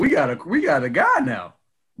got a guy now.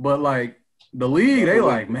 But like the league, they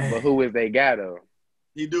like, man. But who is they guy though?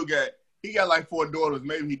 He got like 4 daughters.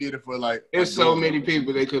 Maybe he did it for like. There's so many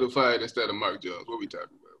people they could have fired instead of Mark Jones. What we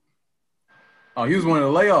talking about? Oh, he was one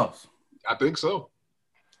of the layoffs. I think so.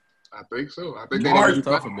 I think Mark's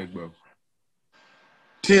tough for big bro.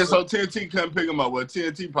 So TNT couldn't pick him up. Well,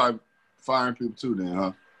 TNT probably firing people too then,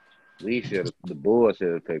 huh? The Bulls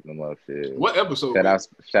should have picked him up. Shit. What episode? Shout out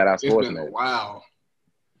It's been Sportsnet. a while.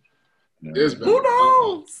 Yeah. Who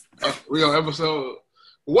knows? We on episode.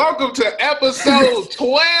 Welcome to episode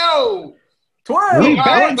 12. 12. We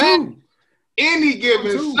are back. Any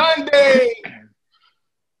given Sunday.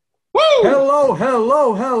 Woo! Hello.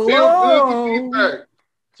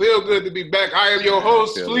 Feel good to be back. I am your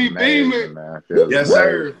host, Fleet Beeman. Yes,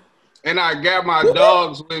 sir. And I got my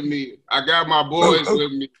dogs with me. I got my boys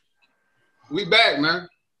with me. We back, man.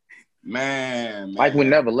 Man. Like we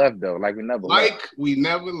never left, though. We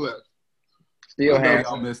never left. Still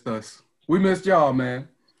y'all missed us. We missed y'all, man.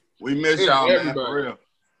 We missed y'all, man, for real.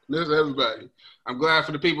 Miss everybody. I'm glad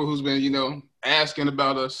for the people who's been, asking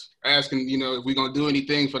about us, asking, if we're going to do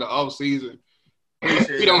anything for the off season.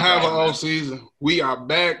 We don't have an off season. We are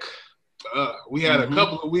back. We had a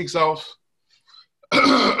couple of weeks off. On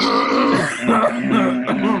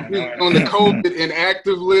the COVID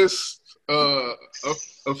inactive list. We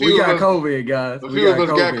got COVID, guys. A few of us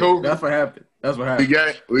got COVID. That's what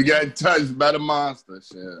happened. We got touched by the monster.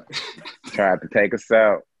 Shit. Tried to take us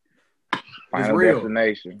out. Final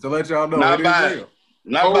destination. To let y'all know, Not it is real.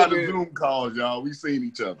 Not by the Zoom calls, y'all. We seen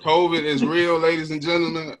each other. COVID is real, ladies and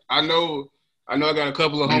gentlemen. I know I got a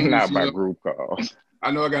couple of homies. Not by group calls.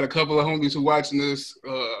 I know I got a couple of homies who watching this.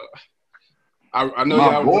 I know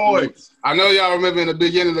My y'all. boys. I know y'all remember in the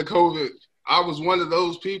beginning of COVID. I was one of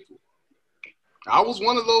those people. I was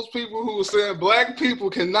one of those people who was saying black people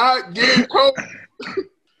cannot get COVID.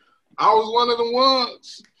 I was one of the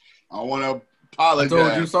ones. I want to I apologize.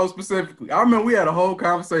 told you so specifically. I remember we had a whole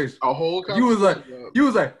conversation. You was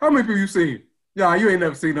like, how many people you seen? Yeah, you ain't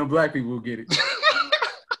never seen them black people who get it.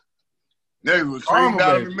 Niggas was treating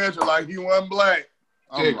Donovan Mitchell like he wasn't black.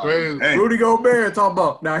 Shit, crazy. Hey. Rudy Gobert talk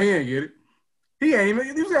about, now he ain't get it. He ain't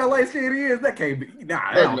even, you see how light skinned he is? That can't be.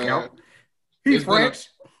 Nah, that don't count. He's French.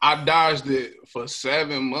 I dodged it for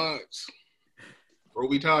 7 months. What are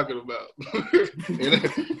we talking about?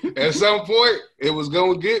 At some point, it was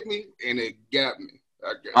going to get me, and it got me.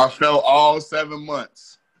 I felt all 7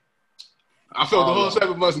 months. I felt the whole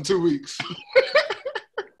 7 months in 2 weeks.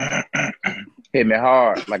 Hit me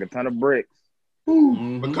hard, like a ton of bricks. But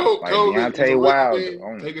COVID, like Deontay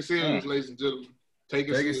Wilder. Take it serious, ladies and gentlemen. Take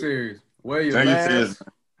it serious. Wear your mask.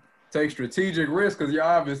 Take strategic risks because you're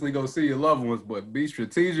obviously going to see your loved ones, but be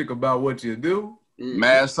strategic about what you do.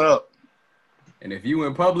 Mask up. And if you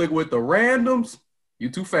in public with the randoms, you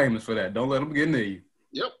too famous for that. Don't let them get near you.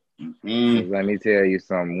 Yep. Let me tell you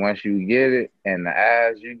something. Once you get it and the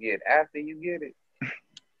eyes you get after you get it,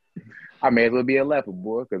 I may as well be a leper,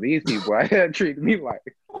 boy, because these people out here treating me like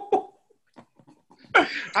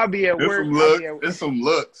I'll be at work. It's some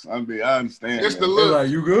looks. I understand. It's the look. Like,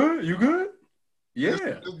 you good? You good? Yeah.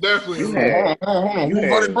 It's definitely. Hold on. Who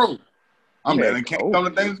voted broke? I'm mad. I can't come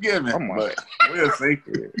to Thanksgiving, but we'll see.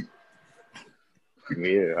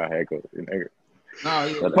 Yeah, I had COVID. Nah,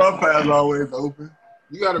 the puff pass always open.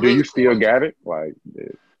 You gotta. Do you still got it? Like,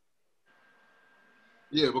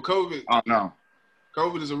 yeah, but COVID. Oh no.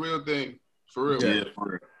 COVID is a real thing, for real. Yeah,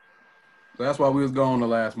 for real. So that's why we was gone the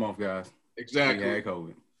last month, guys. Exactly. We had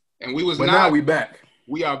COVID. And we was but not. Now we back.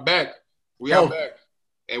 We are back. We are back.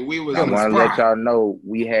 And we was. I want to let y'all know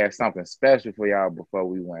we had something special for y'all before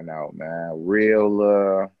we went out, man.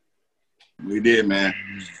 Real. We did, man.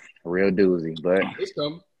 Real doozy, but it's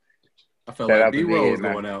coming. I felt like D-Rose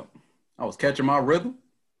going out. I was catching my rhythm.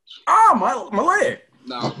 My leg.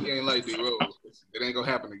 No, we ain't like D-Rose. It ain't gonna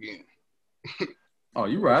happen again. Oh,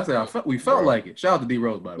 you right. I said we felt like it. Shout out to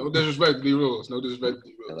D-Rose, by the way. No disrespect to D-Rose. No disrespect to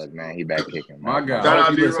D-Rose. Like, man, he back kicking. My God. Shout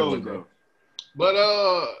out D-Rose, bro. But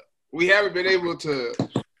we haven't been able to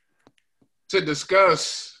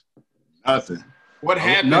discuss nothing. What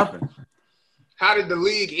happened? Nothing. How did the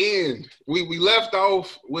league end? We left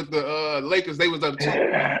off with the Lakers. They was up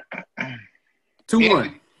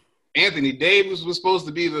 2-1. Anthony Davis was supposed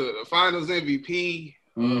to be the Finals MVP.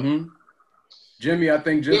 Mm-hmm. Jimmy, I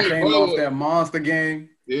think Jimmy came off that monster game,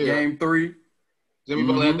 game 3. Jimmy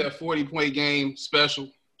Butler had that 40-point game special,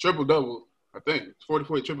 triple-double, I think.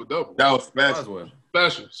 40-point triple-double. That was special.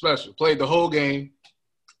 Special. Played the whole game.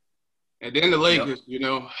 And then the Lakers,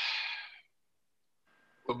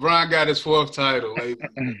 LeBron got his 4th title.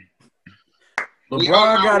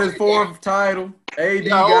 LeBron got his 4th title. AD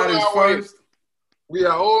got his 1st. We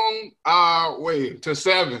are on our way to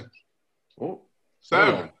 7. Oh,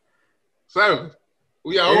 7. 7.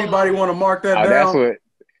 We are Anybody want to mark that down?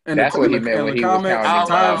 That's what he meant when he was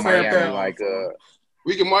counting Miami. Like,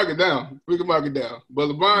 we can mark it down. But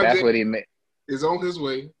LeBron that's what he meant. Is on his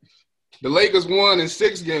way. The Lakers won in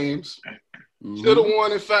 6 games. Should have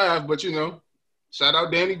won in 5, but shout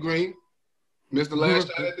out Danny Green. Missed the last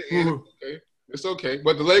shot at the end. Okay. It's okay.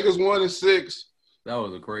 But the Lakers won in 6. That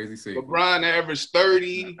was a crazy season. LeBron averaged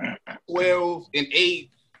 30, 12, and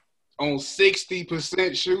 8 on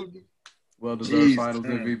 60% shooting. Well-deserved Finals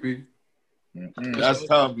MVP. That's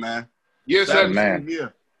tough, man. Year 17. Man.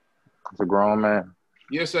 It's a grown man.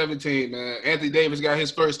 Year 17, man. Anthony Davis got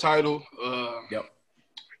his first title. Yep.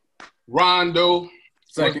 Rondo,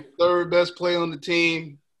 second, third best player on the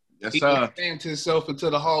team. Yes, he stamped himself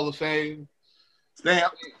into the Hall of Fame.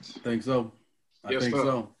 Stamp. Think so. I think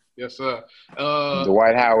so. Yes, sir.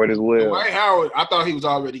 Dwight Howard as well. Dwight Howard, I thought he was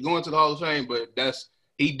already going to the Hall of Fame, but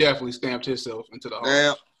he definitely stamped himself into the Hall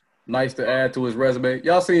of Fame. Nice to add to his resume.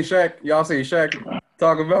 Y'all seen Shaq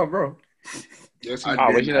talking about, bro? Yes, but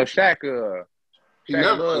Shaq, he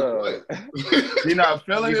never he not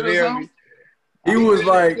feeling it or something? He was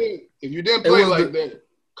like, if you didn't play like that,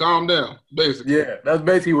 calm down, basically. Yeah, that's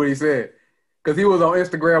basically what he said. Because he was on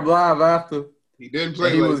Instagram Live after. He didn't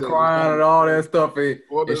play. He was crying and all that stuff. And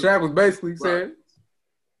Shaq was basically saying,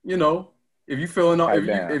 if you feeling,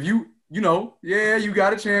 if you you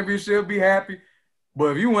got a championship, be happy.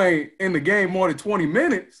 But if you ain't in the game more than 20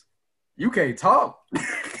 minutes, you can't talk.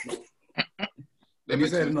 He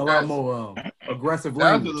said in a lot more aggressive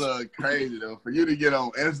language. That's a little crazy, though. For you to get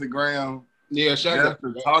on Instagram, Shaq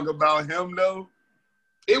to talk about him, though.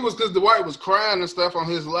 It was because Dwight was crying and stuff on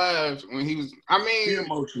his live when he was. He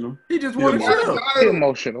emotional. He just wanted to chill. He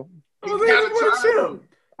emotional. He just wanted to chill.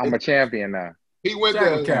 I'm a champion now. He went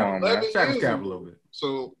there. Shaq was cap a little bit.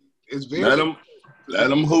 So it's very let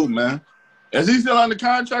him hoop, man. Is he still on the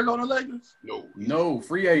contract on the Lakers? No,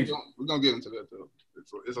 free agent. We're gonna get into that though.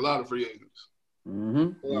 It's a lot of free agents.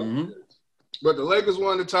 Mm-hmm. But the Lakers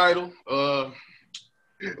won the title.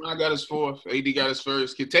 I got his 4th. AD got his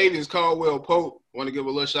 1st. Kentavious Caldwell-Pope. Want to give a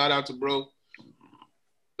little shout out to bro.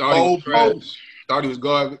 Thought he was trash. Thought he was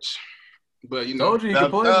garbage. But told you he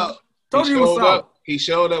could play. Told you he was solid. He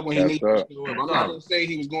showed up when he needed to show up. I'm not gonna say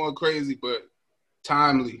he was going crazy, but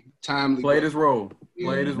timely. Played his role.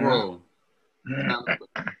 Played his role.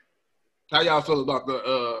 How y'all feel about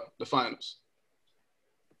the finals?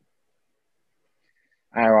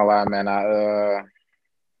 I ain't gonna lie, man.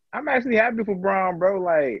 I'm actually happy for Braun, bro.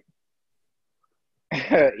 Like,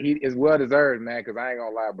 he is well deserved, man. Because I ain't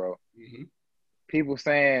gonna lie, bro. Mm-hmm. People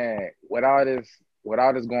saying with all this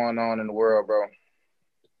going on in the world, bro,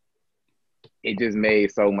 it just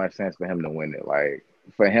made so much sense for him to win it. Like,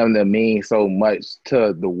 for him to mean so much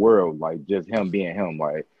to the world, like just him being him,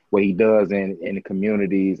 like what he does in the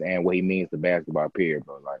communities and what he means to basketball, period,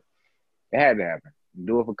 bro. Like, it had to happen.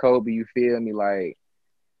 Do it for Kobe, you feel me? Like,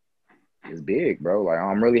 it's big, bro. Like,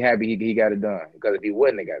 I'm really happy he got it done. Because if he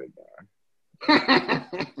wouldn't have got it done.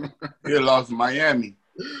 He lost to Miami.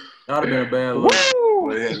 That would have been a bad look.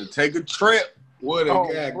 Would have had to take a trip. Would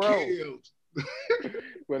have got killed.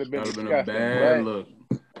 Would have been a bad look.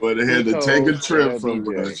 Would have had to take a trip from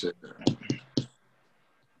that shit.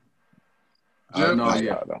 You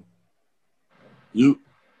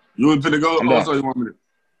want to go? Also, you want me to?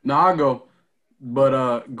 No, I'll go.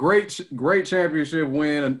 But great championship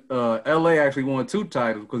win. LA actually won 2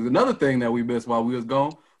 titles because another thing that we missed while we was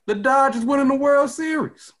gone, the Dodgers winning the World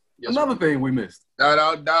Series. Yes, another thing we missed. Shout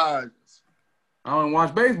out Dodgers. I don't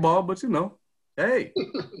watch baseball, but hey,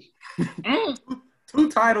 2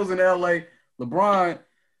 titles in LA. LeBron,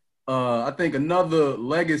 I think another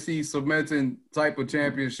legacy cementing type of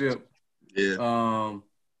championship. Yeah.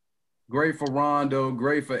 Great for Rondo.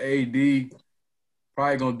 Great for AD.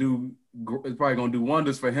 Probably gonna do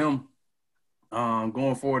wonders for him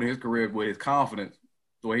going forward in his career with his confidence.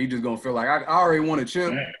 So he just gonna feel like I already won a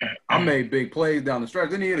chip. I made big plays down the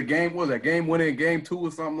stretch. Didn't he hit a game? What was that game winning game 2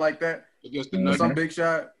 or something like that? Against the some big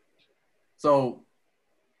shot. So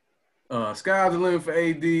sky's the limit for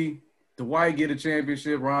AD. Dwight get a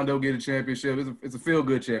championship. Rondo get a championship. It's a feel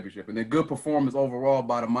good championship, and a good performance overall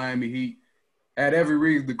by the Miami Heat. Had every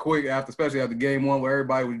reason to quit especially after game 1 where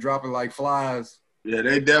everybody was dropping like flies. Yeah,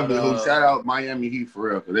 they definitely shout out Miami Heat for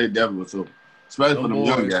real, because they definitely was especially for them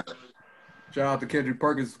young guys. Shout out to Kendrick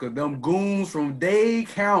Perkins because them goons from Dade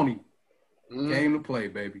County came to play,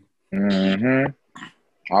 baby. Mm-hmm.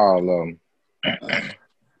 All of them.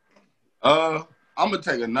 I'm gonna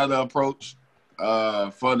take another approach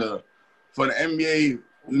for the NBA. You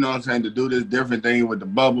know what I'm saying, to do this different thing with the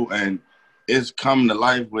bubble, and it's come to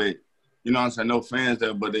life with, you know what I'm saying, no fans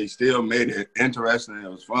there, but they still made it interesting.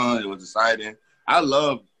 It was fun. It was exciting. I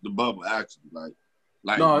love the bubble, actually.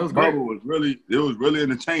 Like No, it the was great. bubble was really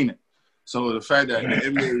entertaining. So the fact that the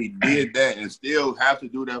NBA did that and still have to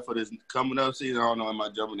do that for this coming up season, I don't know, am I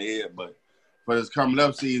jumping ahead, but for this coming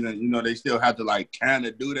up season, you know, they still have to like kind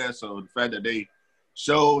of do that. So the fact that they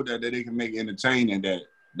showed that they can make it entertaining, that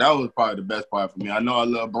was probably the best part for me. I know I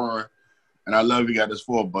love Braun and I love he got this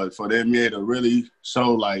for, but for the NBA to really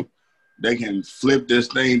show like they can flip this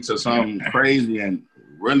thing to something crazy and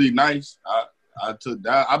really nice, I took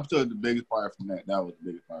the biggest part from that. That was the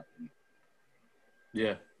biggest part for me.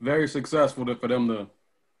 Yeah, very successful for them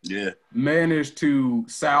to manage to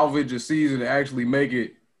salvage a season to actually make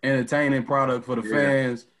it entertaining product for the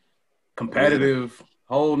fans, competitive,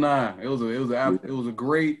 whole nine. It was a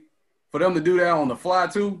great for them to do that on the fly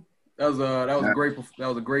too. That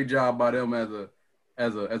was a great job by them as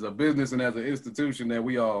a business and as an institution that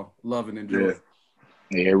we all love and enjoy.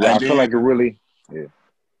 Yeah, I feel like it really. Yeah.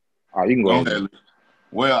 Oh, you can go ahead.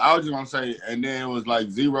 Well, I was just gonna say, and then it was like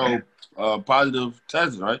 0 positive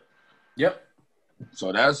tests, right? Yep.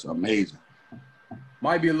 So that's amazing.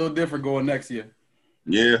 Might be a little different going next year.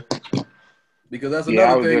 Yeah. Because that's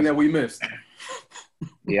another thing that we missed.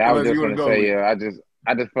 Yeah, I was just gonna say, I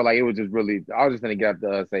just felt like it was just really. I was just gonna get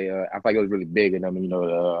to say, I feel like it was really big, and I mean, you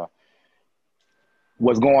know,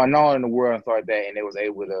 what's going on in the world and stuff like that, and they was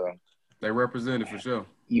able to. They represented for sure.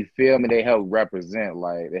 You feel me? They helped represent,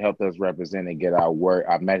 like they helped us represent and get our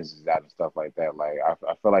messages out and stuff like that. Like I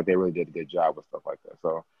feel like they really did a good job with stuff like that.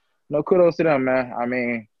 So, no kudos to them, man. I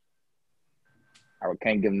mean, I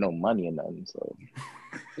can't give them no money or nothing. So,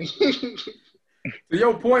 to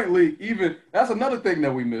your point, Lee, even that's another thing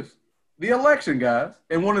that we missed. The election, guys,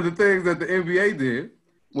 and one of the things that the NBA did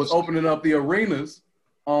was opening up the arenas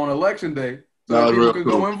on election day so that people could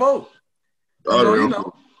go and vote. So, you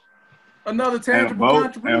know. Another tangible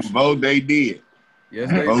contribution. And vote they did.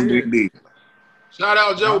 Yes, they did. Shout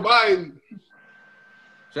out Joe Biden.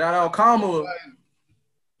 Shout out Kamala.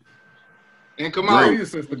 And Kamala. And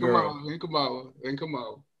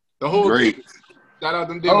Kamala. The whole team. Shout out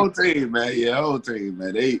them whole team, man. Yeah, whole team,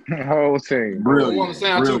 man. Whole team. Brilliant. I don't want to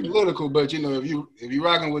sound too political, but you know, if you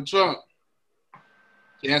rocking with Trump,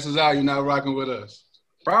 chances are you're not rocking with us.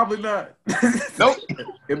 Probably not. Nope.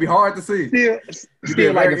 It'd be hard to see.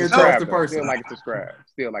 Still like it's subscribe. Still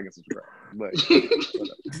like it's subscribe.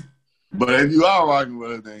 But if you are rocking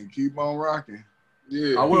with us, then keep on rocking.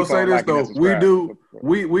 Yeah. I will say this though.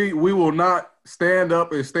 We will not stand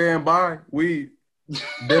up and stand by. We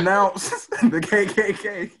denounce the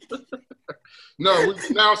KKK. No, we're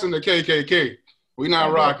denouncing the KKK. We're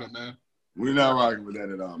not rocking, man. We're not rocking with that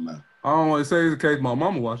at all, man. I don't want to say it's the case my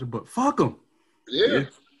mama watching, but fuck them. Yeah.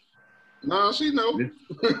 No, she know.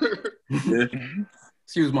 Yeah.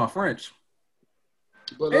 Excuse my French.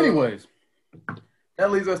 But anyways,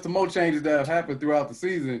 that leads us to more changes that have happened throughout the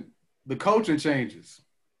season. The coaching changes.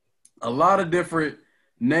 A lot of different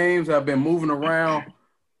names have been moving around.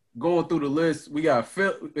 Going through the list, we got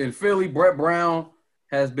in Philly, Brett Brown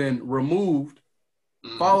has been removed,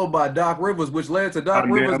 followed by Doc Rivers, which led to Doc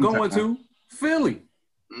Rivers going to Philly.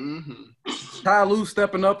 Ty Lue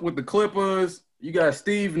stepping up with the Clippers. You got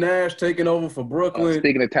Steve Nash taking over for Brooklyn.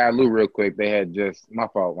 Speaking of Ty Lue real quick, they had just – my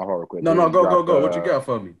fault real quick. No, go. What you got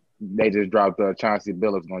for me? They just dropped Chauncey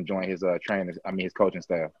Billups going to join his his coaching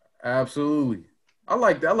staff. Absolutely. I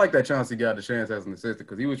like that Chauncey got the chance as an assistant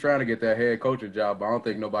because he was trying to get that head coaching job, but I don't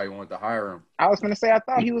think nobody wanted to hire him. I was going to say I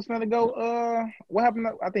thought he was going to go what happened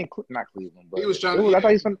to, I think not Cleveland, but he was trying to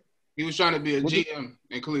be a GM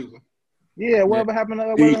in Cleveland. Yeah, whatever happened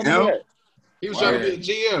to that? He was trying to be a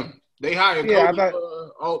GM. They hired Coach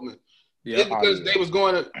Altman. Yeah, it's because they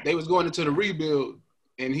was going into the rebuild,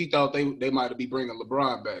 and he thought they might be bringing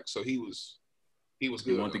LeBron back. So he was good.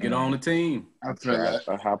 He wanted to get on the team. I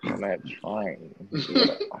hopped on that train.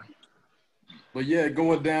 But yeah,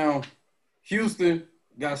 going down, Houston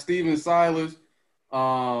got Steven Silas,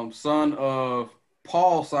 son of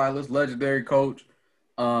Paul Silas, legendary coach.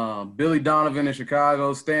 Billy Donovan in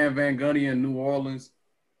Chicago, Stan Van Gundy in New Orleans.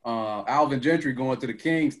 Alvin Gentry going to the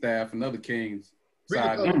Kings staff, another Kings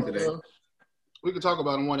side today. We can talk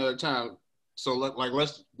about them one at a time. So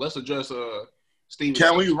let's address Steve.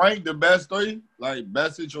 Can we rank the best three, like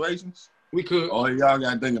best situations? We could. Oh, y'all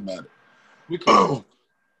got to think about it. We could.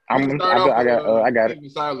 I got it. Steven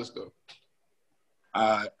Silas though.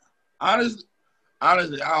 Honestly, I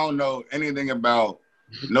don't know anything about.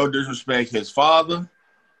 No disrespect, his father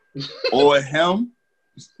or him.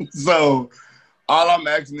 So. All I'm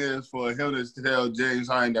asking is for him to tell James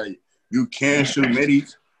Harden that you can't shoot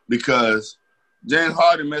middies because James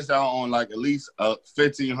Harden missed out on like at least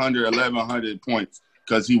 1,500, 1,100 points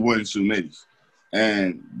because he wouldn't shoot middies.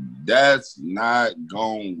 And that's not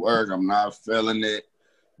going to work. I'm not feeling it.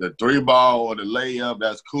 The 3-ball or the layup,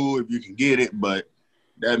 that's cool if you can get it, but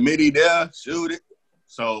that midi there, shoot it.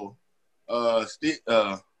 So,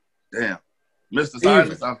 damn, Mr.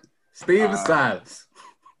 Silas. Steven Silas.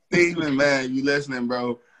 Steven, man, you listening,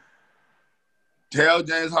 bro. Tell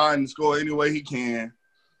James Harden to score any way he can.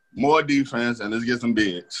 More defense, and let's get some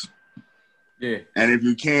bigs. Yeah. And if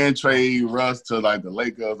you can, trade Russ to, like, the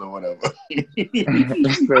Lakers or whatever. So,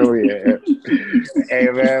 yeah. Hey,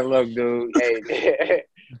 man, look, dude. Hey,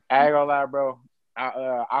 I ain't gonna lie, bro.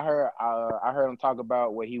 I heard him talk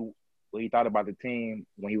about what he thought about the team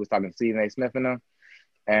when he was talking to Stephen A. Smith and them.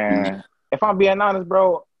 And if I'm being honest,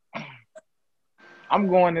 bro, I'm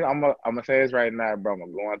gonna say this right now, bro.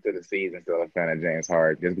 I'm going through the season still a fan of James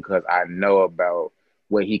Harden just because I know about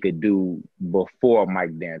what he could do before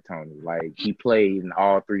Mike D'Antoni. Like, he played in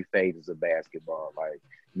all three phases of basketball, like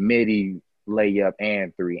midi, layup,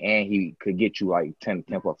 and three, and he could get you like 10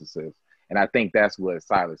 plus assists. And I think that's what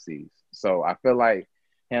Silas sees. So I feel like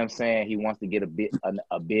him saying he wants to get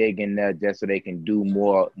a big in there just so they can do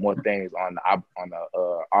more things on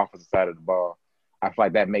the offensive side of the ball. I feel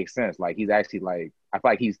like that makes sense. Like, he's actually like, I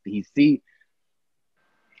feel like he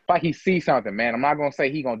sees something, man. I'm not gonna say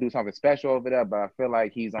he's gonna do something special over there, but I feel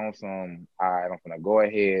like he's on some. All right, I'm gonna go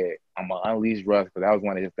ahead. I'm gonna unleash Russ, because that was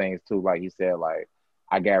one of his things too. Like he said, like,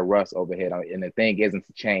 I got Russ over here, and the thing isn't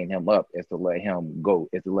to chain him up; it's to let him go.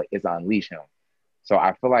 It's to unleash him. So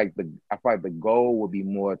I feel like the goal would be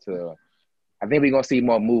more to. I think we're gonna see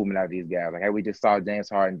more movement out of these guys. Like, hey, we just saw James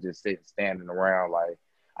Harden just standing around. Like,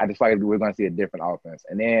 I just feel like we're gonna see a different offense.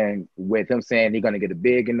 And then with him saying he's gonna get a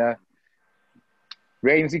big enough.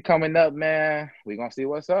 Free agency coming up, man. We're gonna see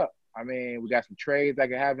what's up. I mean, we got some trades that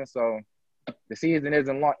can happen. So the season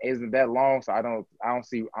isn't that long. So I don't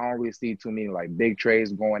really see too many like big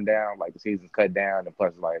trades going down. Like, the season's cut down, and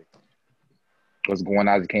plus like what's going on,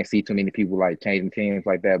 I just can't see too many people like changing teams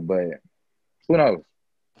like that. But who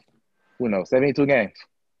knows? 72 games.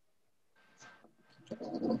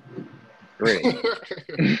 Great.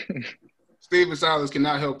 Steven Silas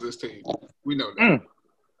cannot help this team. We know that.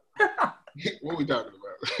 What are we talking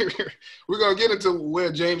about? We're going to get into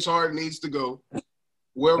where James Harden needs to go.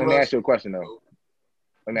 Let me ask you a question, though.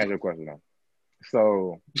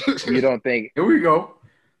 So, you don't think – Here we go.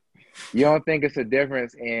 You don't think it's a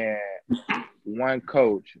difference in one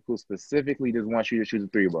coach who specifically just wants you to shoot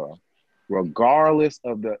the 3-ball, regardless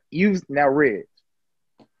of the – now, Reg,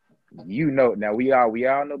 now we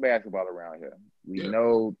all know basketball around here. We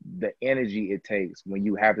know the energy it takes when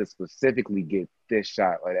you have to specifically get this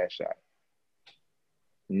shot or that shot.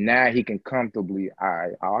 Now he can comfortably,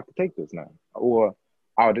 I can take this now. Or,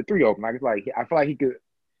 the 3 open. I feel like he could.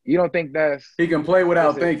 You don't think he can play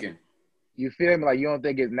without thinking? You feel me? Like, you don't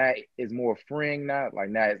think it's more freeing now? Like,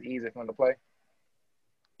 now it's easier for him to play?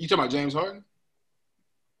 You talking about James Harden?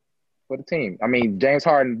 For the team. I mean, James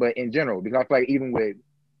Harden, but in general. Because I feel like even with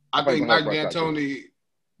 – I think Mike D'Antoni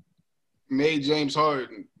made James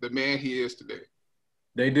Harden the man he is today.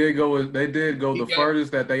 They did go the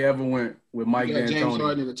furthest that they ever went with Mike D'Antoni. James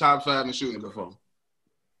Harden in the top 5 in shooting guards.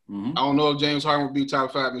 Mm-hmm. I don't know if James Harden would be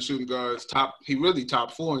top 5 in shooting guards. He really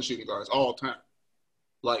top 4 in shooting guards all time,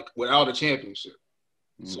 like without a championship.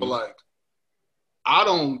 Mm-hmm. So like, I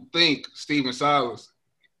don't think Steven Silas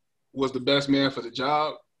was the best man for the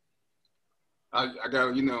job. I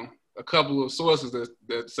got a couple of sources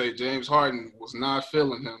that say James Harden was not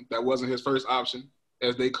feeling him. That wasn't his first option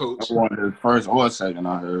as they coach. I wanted his first or second,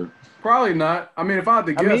 I heard. Probably not. I mean, if I had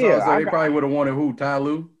to guess, I would say they probably would have wanted who? Ty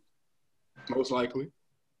Lue? Most likely.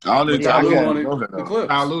 I don't think Ty Lue wanted to go there. The Clippers.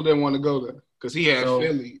 Ty Lue didn't want to go there because he had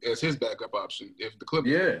Philly as his backup option if the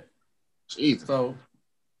Clippers. Yeah. Jesus. So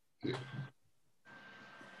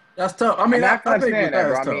that's tough. I mean, I think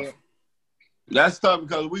that's tough. That's tough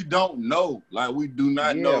because we don't know. Like, we do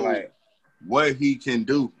not know what he can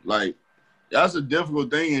do. Like, that's a difficult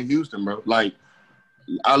thing in Houston, bro. Like,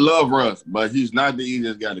 I love Russ, but he's not the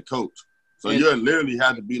easiest guy to coach. So you literally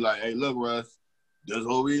have to be like, hey, look, Russ, this is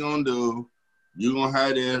what we going to do. You going to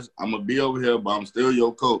have this. I'm going to be over here, but I'm still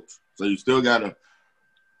your coach. So you still got to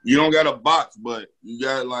 – you don't got a box, but you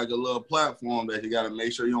got, like, a little platform that you got to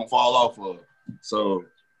make sure you don't fall off of. So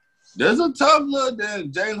there's a tough look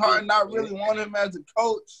that James Harden not really wanting him as a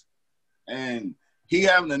coach. And he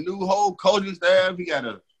having a new whole coaching staff. He got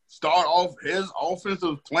to start off his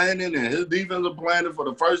offensive planning and his defensive planning for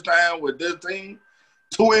the first time with this team.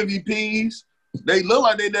 2 MVPs. They look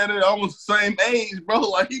like they did it almost the same age, bro.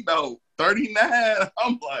 Like, 39.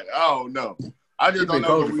 I'm like, I don't know. I just don't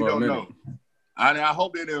know what we don't know. I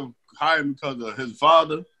hope they didn't hire him because of his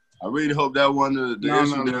father. I really hope that one of the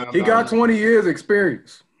issues. No. He got 20 years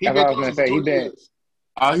experience. He been coaching for 20 years.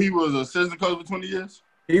 He was assistant coach for 20 years?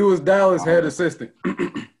 He was Dallas head assistant.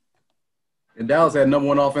 And Dallas had number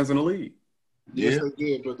one offense in the league. Yes, they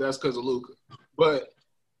did, but that's because of Luka. But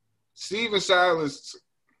Steven Silas,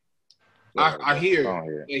 I hear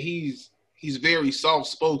that he's very soft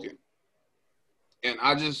spoken, and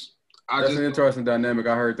that's an interesting dynamic.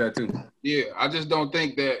 I heard that too. Yeah, I just don't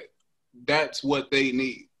think that's what they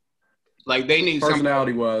need. Like they need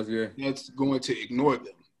personality wise, that's going to ignore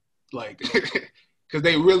them, like because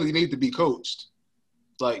they really need to be coached.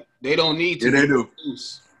 Like they don't need to. Yeah, they do.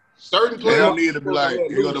 Certain players don't need to be like,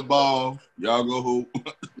 here go the ball, y'all go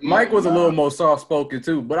hoop. Mike was a little more soft spoken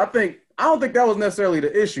too, but I don't think that was necessarily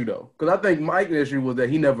the issue though, because I think Mike's issue was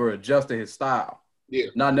that he never adjusted his style. Yeah,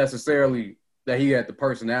 not necessarily that he had the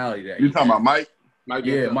personality that you talking about Mike. Mike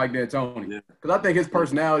D'Antoni. Because I think his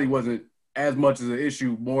personality wasn't as much as an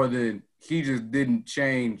issue, more than he just didn't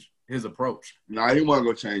change his approach. Nah, he wasn't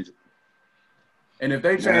gonna change it. And if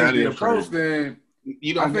they change the approach, then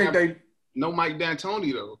you don't no Mike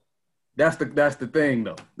D'Antoni though. That's the thing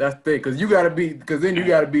though. That's the thing, because then you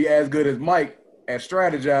gotta be as good as Mike at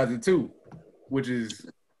strategizing too, which is.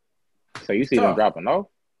 So you see them dropping off?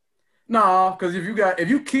 Nah, because if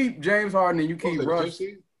you keep James Harden and you keep Russ,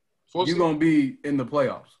 you're gonna be in the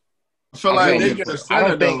playoffs. I feel like they get a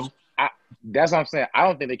center though. That's what I'm saying. I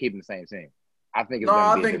don't think they're keeping the same team. I think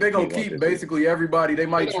they're gonna keep basically everybody. They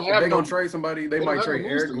might if they're gonna trade somebody. They might trade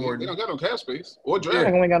Eric Gordon. They don't got no cap space or draft.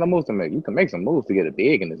 They ain't got no moves to make. You can make some moves to get it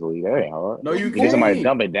big in this league. That ain't hard. No, you can. Get somebody to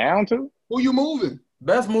dump it down to. Who you moving?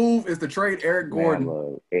 Best move is to trade Eric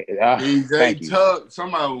Gordon. DJ Tuck.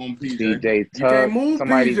 Somebody want PJ. DJ Tuck. You can't move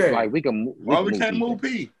somebody PJ. Like we can. Why we can't move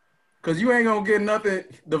P? Because you ain't gonna get nothing.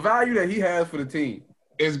 The value that he has for the team.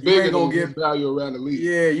 It's bigger than his value around the league.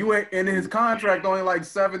 Yeah, you ain't, and his contract only like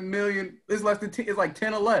 $7 million. It's less than 10, it's like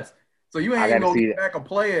 10 or less. So you ain't gonna get back a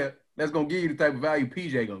player that's gonna give you the type of value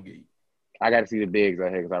PJ gonna give you. I got to see the bigs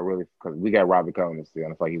out here because we got Robbie Covington still,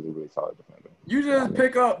 and I feel like he's a really solid defender. You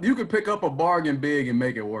can pick up a bargain big and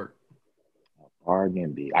make it work.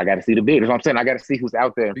 Bargain big. I got to see the big. That's what I'm saying. I got to see who's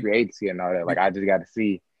out there in free agency and all that. Like I just got to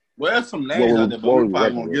see. Well, there's some names out there, but we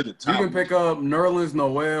probably won't get the top. You can pick up Nerlens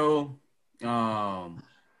Noel.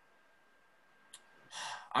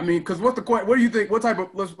 I mean, because what do you think? What type of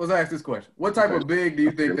let's ask this question. What type of big do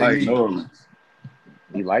you think they need? Nerlens.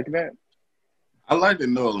 You like that? I like the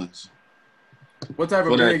Nerlens. What type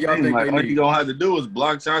of big y'all think they need? All you gonna have to do is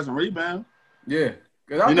block shots and rebound. Yeah,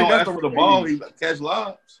 because I think that's the ball. He catch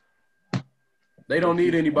lobs. They don't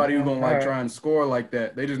need anybody who's gonna try and score like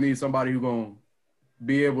that. They just need somebody who's gonna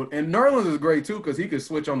be able. And Nerlens is great too because he could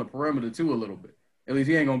switch on the perimeter too a little bit. At least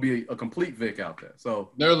he ain't gonna be a complete Vic out there.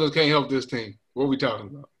 So Nerlens can't help this team. What are we talking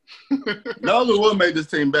about? Nerlens will make this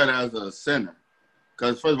team better as a center.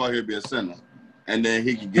 Because first of all, he'll be a center. And then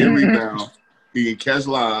he can get a rebound. He can catch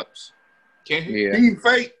lobs. Can he? Yeah. He can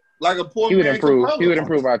fake like a poor man. He would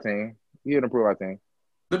improve our team.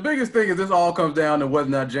 The biggest thing is this all comes down to whether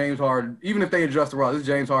or not James Harden, even if they adjust the roster, this is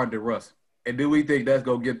James Harden to Russ. And do we think that's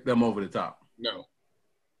gonna get them over the top? No.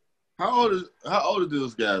 How old are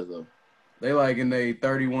those guys though? They like in they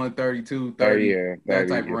 31, 32, 30, that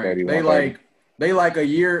type of range. They like a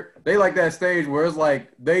year. They like that stage where it's like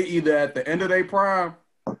they either at the end of their prime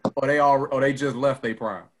or they just left their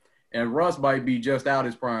prime. And Russ might be just out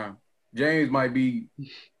his prime. James might be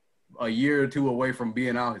a year or two away from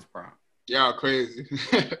being out his prime. Y'all crazy.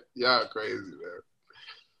 Y'all crazy, man.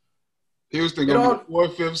 Houston gonna be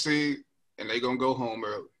 4th, 5th seed, and they gonna go home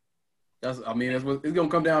early. That's what it's gonna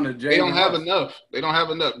come down to. James they don't have enough. They don't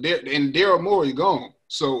have enough. And Daryl Morey gone.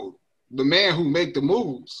 So the man who make the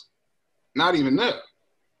moves, not even there.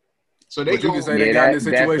 So they can say they got in this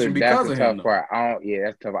situation because of him.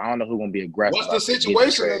 That's tough. I don't know who's gonna be aggressive. What's the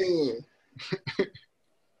situation they in?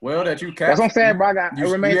 Well, that you that's what I'm saying, bro.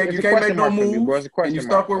 You can't make no moves, and you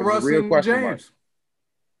stuck with Russ and James.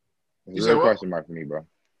 It's a real question mark for me, bro.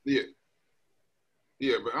 Yeah,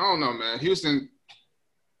 but I don't know, man. Houston.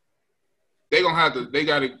 They gonna have to. They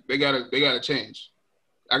gotta change.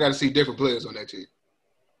 I gotta see different players on that team.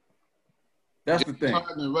 That's the thing.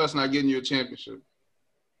 Harden and Russ not getting you a championship.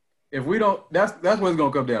 If we don't, that's what it's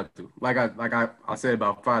gonna come down to. Like I said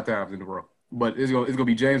about 5 times in a row. But it's gonna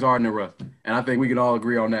be James Harden and Russ, and I think we can all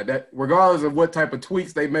agree on that. That regardless of what type of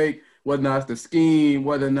tweaks they make, whether or not it's the scheme,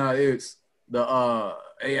 whether or not it's the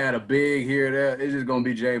they add a big here or there, it's just gonna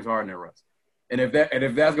be James Harden and Russ. And if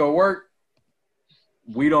that's gonna work.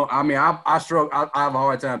 We don't. I mean, I struggle. I have a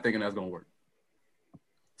hard time thinking that's gonna work.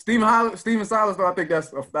 Steven Silas, though, I think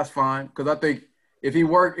that's fine because I think if he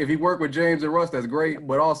work with James and Russ, that's great.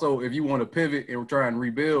 But also, if you want to pivot and try and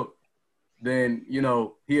rebuild, then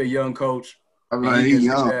he a young coach. I mean, he's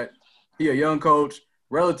young. He a young coach,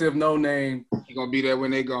 relative no name. He's gonna be there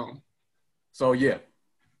when they gone. So yeah,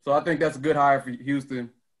 so I think that's a good hire for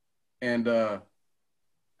Houston, and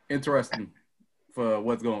interesting for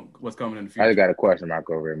what's coming in the future. I just got a question mark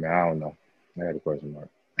over here, man. I don't know. I got a question mark.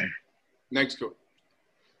 Next go.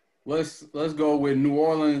 Let's go with New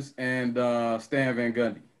Orleans and Stan Van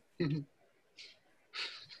Gundy.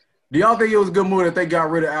 Do y'all think it was a good move that they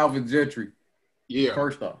got rid of Alvin Gentry? Yeah.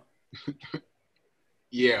 First off.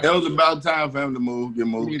 Yeah. It was about time for him to get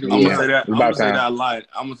moved. Yeah. I'm gonna say that. I'm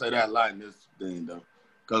gonna say that line in this thing though,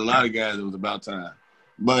 because a lot of guys it was about time.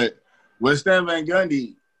 But with Stan Van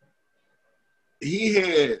Gundy, he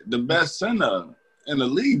had the best center in the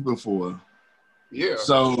league before. Yeah.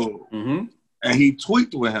 So, and he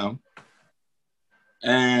tweaked with him,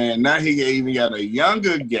 and now he even got a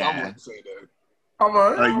younger guy. I wouldn't say that.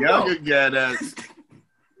 A younger guy that's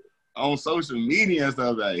on social media and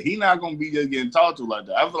stuff like that. He not gonna be just getting talked to like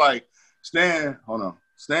that. I feel like Stan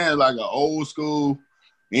is like an old school,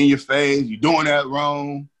 in your face, you doing that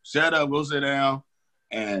wrong, shut up, go sit down.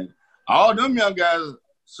 And all them young guys,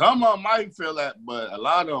 some of them might feel that, but a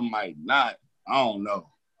lot of them might not. I don't know.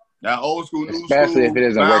 That old school, new especially school, if it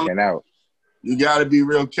isn't working out. You got to be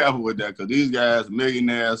real careful with that because these guys,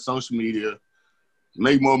 millionaires, social media,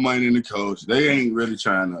 make more money than the coach. They ain't really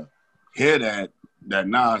trying to hear that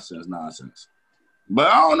nonsense. But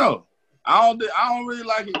I don't know. I don't really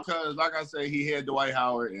like it because, like I said, he had Dwight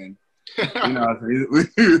Howard, and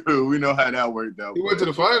we know how that worked out. He went to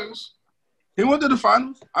the finals. He went to the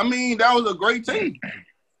finals. I mean, that was a great team.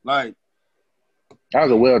 Like that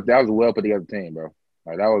was a well put together team, bro.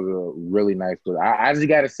 Like that was a really nice play. I just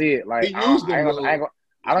got to see it. Like I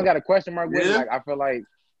don't got a question mark with it. Like I feel like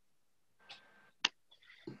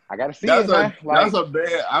I got to see it, man. That's a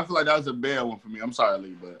bad. I feel like that was a bad one for me. I'm sorry,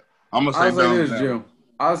 Lee, but I'm gonna say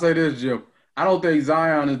I'll say this, Jim. I don't think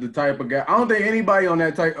Zion is the type of guy. I don't think anybody on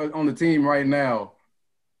the team right now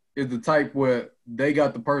is the type where they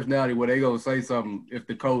got the personality where they gonna say something if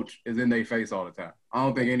the coach is in their face all the time. I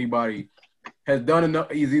don't think anybody has done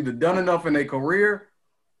enough. He's either done enough in their career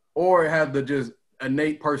or have the just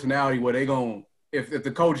innate personality where they gonna if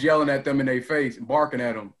the coach yelling at them in their face and barking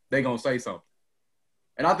at them, they gonna say something.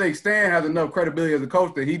 And I think Stan has enough credibility as a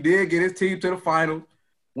coach that he did get his team to the finals,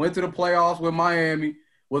 went to the playoffs with Miami,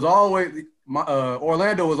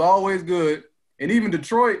 Orlando was always good. And even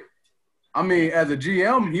Detroit, I mean, as a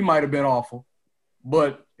GM, he might have been awful.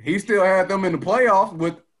 But he still had them in the playoffs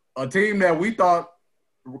with a team that we thought,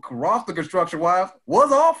 roster construction-wise,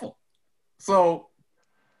 was awful. So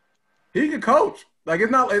he could coach. Like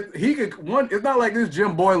it's not like it's not like this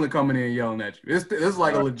Jim Boylan coming in yelling at you. It's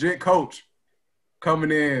like a legit coach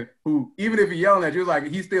coming in who, even if he's yelling at you, it's like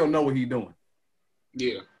he still know what he's doing.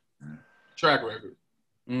 Yeah. Track record.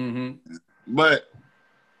 Mm-hmm. But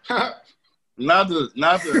not to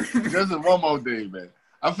just one more thing, man.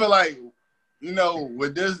 I feel like,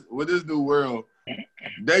 with this new world,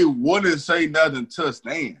 they wouldn't say nothing to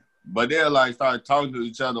Stan, but they'll like start talking to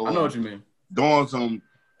each other. I know what you mean. Doing some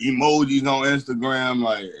emojis on Instagram,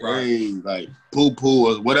 like hey, like poo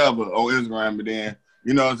or whatever on Instagram, but then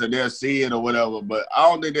so they'll see it or whatever. But I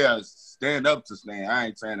don't think they'll stand up to Stan. I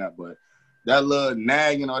ain't saying that, but that little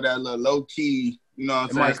nagging or that little low key, what I'm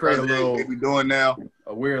saying? Might create they be doing now.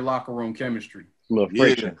 A weird locker room chemistry. A little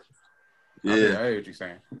friction. Yeah. I hear what you're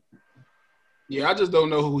saying. Yeah, I just don't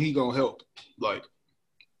know who he gonna help. Like,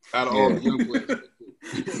 out of all the young players.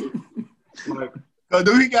 Like, so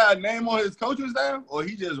do he got a name on his coaching staff, or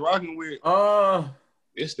he just rocking with?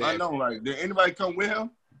 It's that. I know. Like, did anybody come with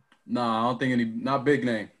him? No, I don't think any. Not big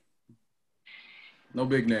name. No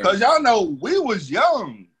big name. Cause y'all know we was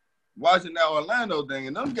young watching that Orlando thing,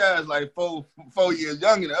 and them guys like four years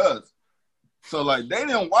younger than us. So like they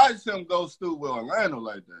didn't watch him go stoop with Orlando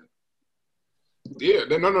like that. Yeah,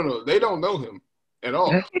 no. They don't know him at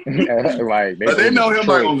all. Like they know him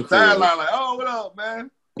like on the sideline, like, oh, what up, man?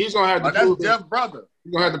 He's gonna have to prove that's Jeff's brother.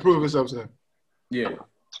 He's gonna have to prove himself to him. Yeah.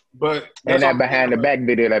 But and that behind the back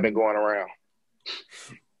video that been going around.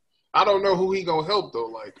 I don't know who he gonna help though.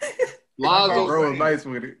 Like Lonzo was nice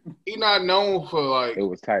with it. He not known for like it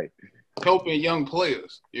was tight. Helping young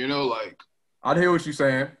players. Like I hear what you're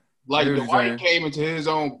saying. Like Dwight came into his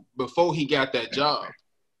own before he got that job.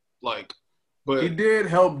 Like, but he did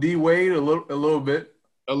help D Wade a little bit.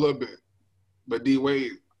 A little bit. But D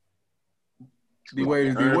Wade is D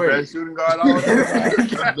Wade. Best shooting guard all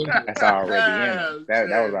That's already in.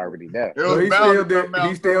 That was already there.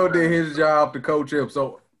 He still did his job to coach him.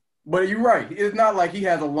 So, but you're right. It's not like he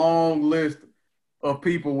has a long list of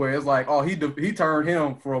people where it's like, oh, he turned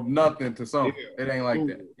him from nothing to something. Yeah. It ain't like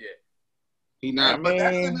that. Yeah. He not. But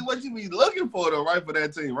that's gonna be what you be looking for, though, right? For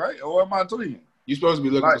that team, right? Or am I tweaking? You're supposed to be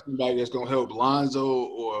looking for somebody that's gonna help Lonzo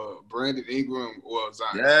or Brandon Ingram or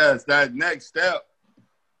Zion. Yes, that next step.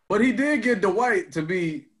 But he did get Dwight to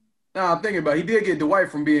be. Now I'm thinking about it, he did get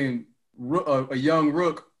Dwight from being a young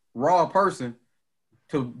rook, raw person,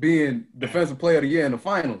 to being defensive player of the year in the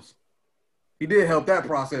finals. He did help that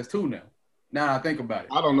process too. Now I think about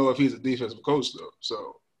it. I don't know if he's a defensive coach though,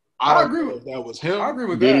 so I agree with if that was him. I agree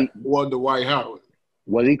with that. Or Dwight Howard.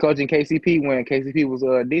 Was he coaching KCP when KCP was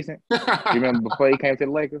decent? You remember before he came to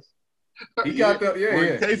the Lakers? He got the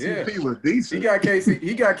When KCP was decent. He got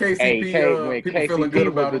KCP. When People KCP feeling good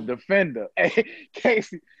was about the him. defender.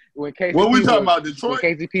 What we talking about, Detroit?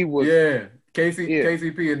 When KCP was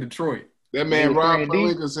KCP in Detroit. That man Rob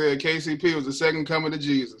playing Pelinka said KCP was the second coming of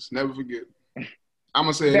Jesus. Never forget. I'm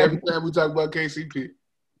gonna say it every time we talk about KCP.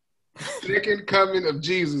 Second coming of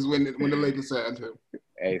Jesus when the Lakers signed him.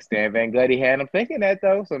 Hey, Stan Van Gundy had him thinking that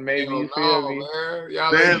though, so maybe you feel me. Man.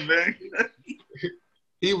 Y'all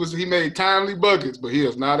he made timely buckets, but he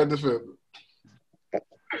is not a defender.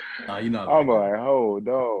 Nah, you know. I'm like, hold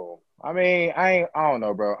on. I mean, I don't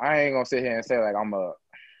know, bro. I ain't gonna sit here and say like I'm a.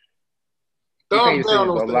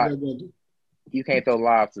 You can't throw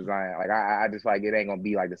lobs to Zion. Like I just like it ain't gonna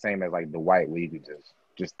be like the same as like the White where you can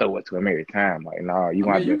just throw it to him every time. Like no, he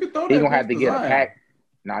gonna have to get a pack.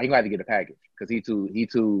 No, he gonna have to get a package because he's too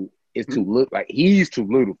little. Like he's too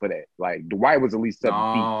little for that. Like Dwight was at least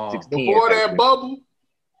 7 feet, 16. Before that bubble,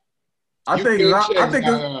 I think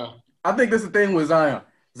this is the thing with Zion.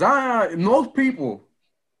 Zion, most people,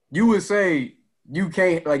 you would say you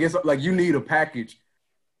can't like it's like you need a package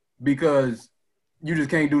because you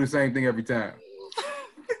just can't do the same thing every time.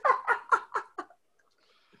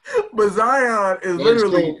 But Zion is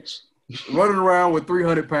literally running around with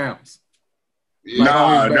 300 pounds.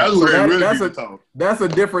 Nah, that's what really that's a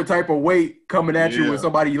different type of weight coming at you when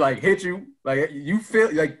somebody like hit you. Like you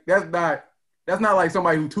feel like that's not like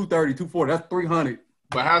somebody who's 230, 240. That's 300.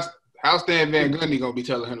 But how's Stan Van Gundy gonna be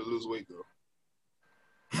telling him to lose weight though?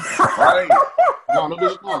 Right. No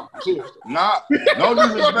disrespect. No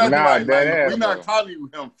disrespect. We're not calling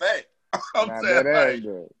him fat.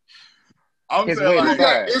 I'm saying like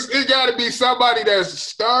it's got to be somebody that's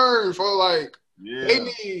stern for like. Yeah. They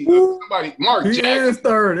need somebody. Mark he Jackson. Is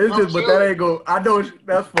stern. It's just, but that ain't go. I know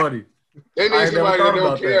that's funny. They need somebody that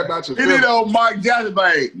don't care about your. They need old Mark Jackson,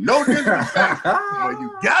 but no disrespect. But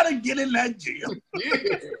you gotta get in that gym.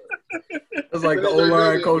 Yeah. It's like the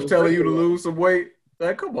O-line coach telling you to lose some weight.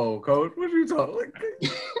 Like, come on, coach. What you talking? Like,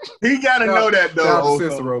 he gotta know that though. Shout out to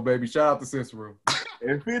Cicero, baby. Shout out to Cicero.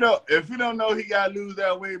 If he don't know he gotta lose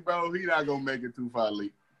that weight, bro, he not gonna make it too far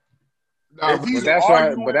late. No,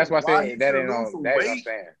 but that's why I say that ain't on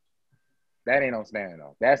Stan. That ain't on Stan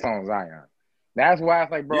though. That's on Zion. That's why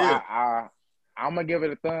it's like, bro, I'm gonna give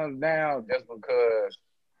it a thumbs down just because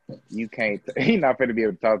you can't. He's not gonna be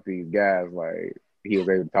able to talk to these guys like he was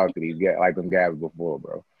able to talk to these guys like them guys before,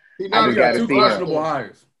 bro. We got two questionable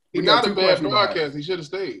hires. He's not a bad broadcast. He should have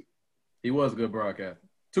stayed. He was a good broadcast.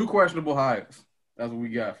 Two questionable hires. That's what we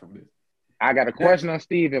got from this. I got a question on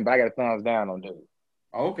Steven, but I got a thumbs down on dude.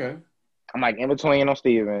 Okay. I'm like in between on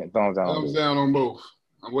Steven, thumbs down. Thumbs down on both.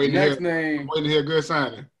 I'm waiting to hear a good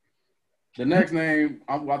signing. The next name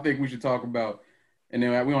I think we should talk about, and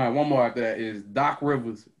then we don't have one more after that, is Doc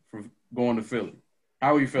Rivers for going to Philly.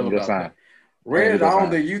 How do you feel about that? Red, I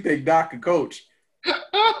don't think you think Doc can coach.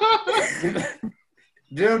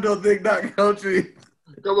 Jim don't think Doc can coach you.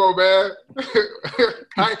 Come on, man.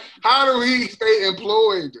 How do he stay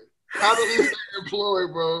employed?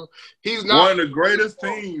 Bro? He's not one of the greatest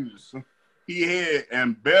teams he had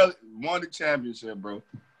and barely won the championship, bro.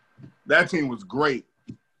 That team was great.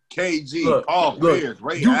 KG, Paul Pierce,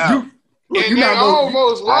 Ray Allen. And they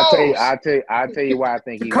almost lost. I'll tell you why I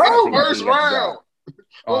think he first round.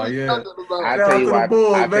 Oh yeah. I'll tell you why I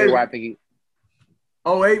think he.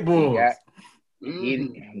 08 Bulls.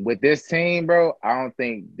 With this team, bro, I don't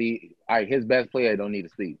think his best player don't need a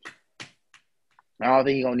speech. I don't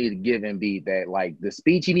think he's gonna need to give Embiid that like the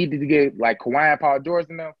speech he needed to give like Kawhi and Paul George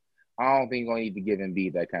and them. I don't think he's gonna need to give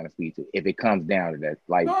Embiid that kind of speech if it comes down to that,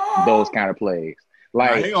 like those kind of plays.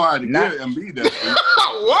 Like he gonna have to give Embiid that speech.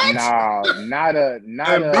 What? Not a.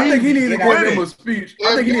 I think he needs to give him a speech.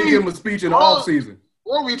 I think he needs to give him a speech in the offseason.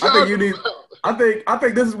 What are we talking about? I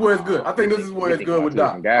think this is where it's good. I think this is where it's good with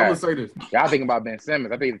Doc. I'm gonna say this. Y'all thinking about Ben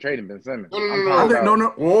Simmons? I think they're trading Ben Simmons. No. No. I'm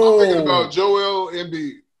thinking about Joel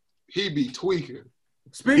Embiid. He be tweaking.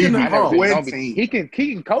 Speaking of, I never hold said on. don't be. He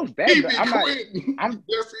can coach that. He But be I'm not. quitting.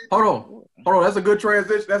 Hold on. That's a good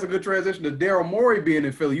transition. That's a good transition to Daryl Morey being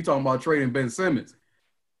in Philly. You talking about trading Ben Simmons?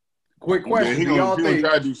 Quick question: he Do y'all gonna think?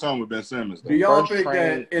 try to do something with Ben Simmons? Though. Do y'all First think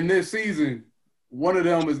trade- that in this season, one of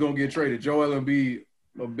them is gonna get traded? Joel Embiid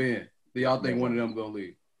or Ben? Do y'all think one of them gonna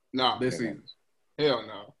leave No. this season? Hell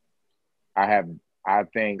no. I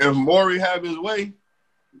think If Morey have his way,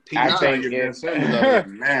 I think get it- Ben Simmons out of it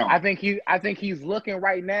now. I think he's looking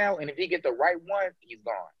right now, and if he get the right one, he's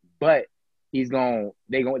gone. But he's going.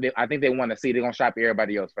 I think they want to see. They're gonna shop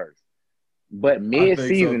everybody else first. But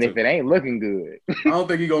mid-season, if it ain't looking good, I don't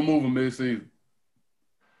think he's gonna move him mid-season.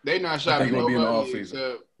 They not shopping gonna be in the nobody offseason.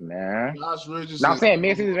 except nah. Josh Richardson. Now I'm saying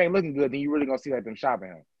mid-season ain't looking good, then you really gonna see like them shopping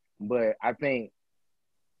him. But I think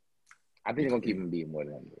they're gonna keep him being more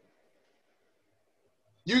than him.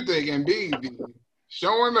 You think Embiid be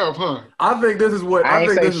showing up, huh? I think this is what I ain't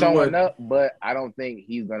think say this is showing what, up, but I don't think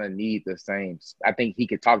he's gonna need the same. I think he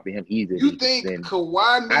could talk to him easily. You think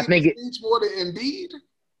Kawhi needs a speech more than Embiid?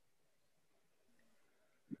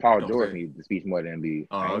 Paul George needs the speech more than Embiid.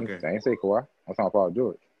 I ain't say Kawhi. I'm talking Paul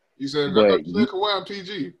George. You said Kawhi and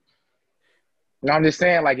PG. No, I'm just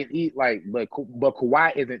saying but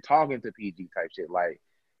Kawhi isn't talking to PG type shit. Like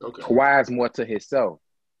Kawhi's more to himself.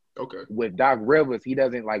 Okay. With Doc Rivers, he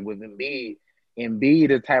doesn't like with Embiid. Embiid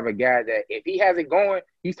is the type of guy that if he has it going,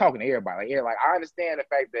 he's talking to everybody. Like I understand the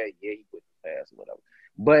fact that he put the pass or whatever,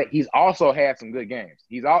 but he's also had some good games.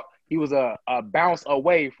 He was a bounce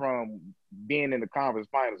away from being in the conference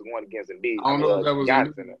finals going against Embiid. I don't know if that was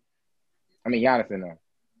Giannis in there. I mean Giannis in there.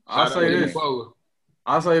 I'll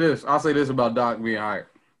say this about Doc being hired.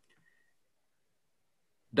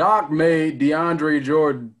 Doc made DeAndre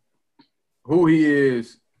Jordan who he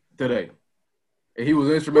is today. And he was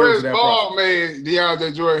instrumental to that process. Made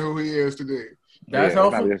DeAndre Jordan who he is today. That's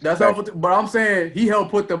helpful. That's helpful. But I'm saying he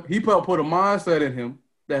helped put a mindset in him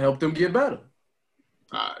that helped him get better.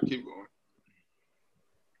 All right, keep going.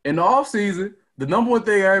 In the offseason, the number one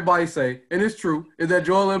thing everybody say, and it's true, is that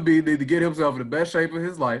Joel Embiid need to get himself in the best shape of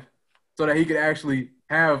his life so that he can actually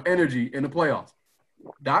have energy in the playoffs.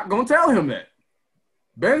 Doc gonna tell him that.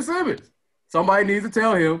 Ben Simmons, somebody needs to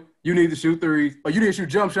tell him you need to shoot threes or you need to shoot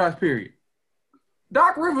jump shots, period.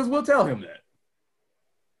 Doc Rivers will tell him that.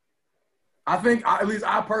 I think, at least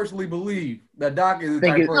I personally believe that Doc is the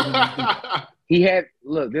type of person to do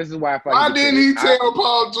that. This is why I thought. Why didn't he tell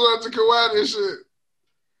Paul George to Kawhi this shit?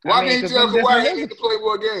 Why didn't he tell Kawhi he need to play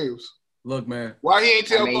more games? Look, man. Why he ain't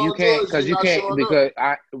tell Paul you can't, George you can't because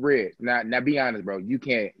now be honest, bro. You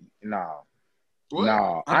can't. No.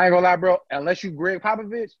 I ain't gonna lie, bro. Unless you Greg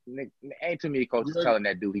Popovich, ain't too many coaches telling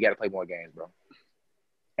that dude he got to play more games, bro.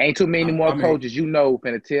 Ain't too many more coaches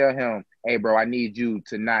finna tell him, hey, bro, I need you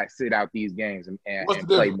to not sit out these games and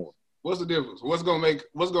play more. What's the difference? What's gonna make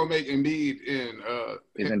Embiid is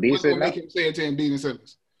Embiid what's gonna make him say it to Embiid and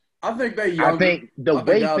Simmons? I think they younger. I think the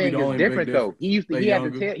weight thing is different though. He had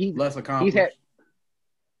to tell he's less accomplished.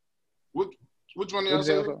 Which one of y'all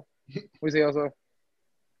say? What say also?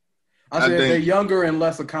 I said they're younger and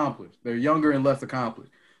less accomplished. They're younger and less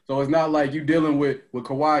accomplished. So it's not like you dealing with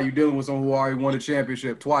Kawhi, you dealing with someone who already won a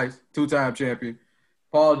championship twice, two-time champion.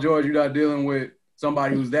 Paul George, you're not dealing with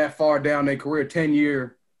somebody who's that far down their career,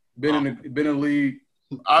 10-year, been in the league.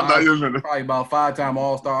 I thought you was probably about 5-time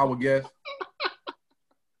All-Star, I would guess.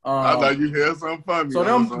 I thought you had something funny.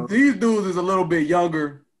 So these dudes is a little bit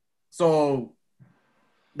younger, so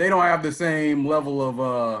they don't have the same level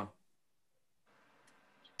of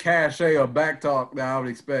cachet or back talk that I would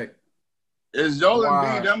expect. Is Joel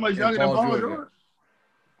Embiid that much younger than Paul George?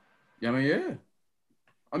 Yeah, yeah.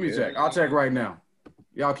 Let me check. I'll check right now.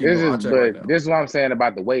 Y'all keep going. I'll check right now. This is what I'm saying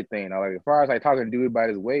about the weight thing. Like, as far as like talking to dude about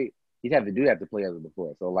his weight, he's had to do that to players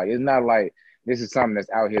before. So like, it's not like this is something that's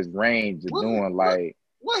out his range of doing. Like,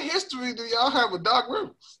 what history do y'all have with Doc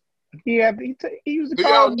Rivers? He used to do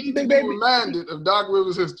call y'all need Big to be Baby. reminded of Doc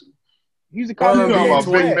Rivers' history? He used to call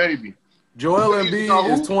him Big Baby. Joel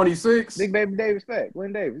Embiid is 26. Big Baby Davis fat.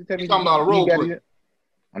 Glenn Davis. He's talking about a role player.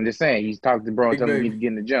 I'm just saying, he's talking to bro and telling him he need to get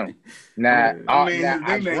in the gym. Now,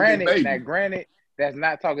 granted, that's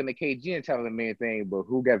not talking to KG and telling him anything, but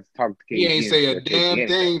who got to talk to KG? He ain't say a damn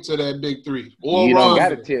thing to that big three. Or you don't got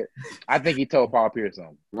to tip. I think he told Paul Pierce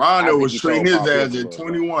something. Rondo was treating his ass at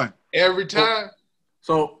 21. Every time.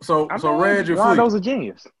 So Reg and Rondo's a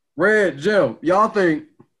genius. Reg, Jim, y'all think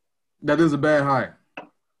that this is a bad hire?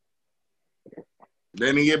 They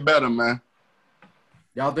didn't get better, man.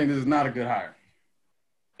 Y'all think this is not a good hire?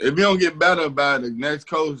 If you don't get better by the next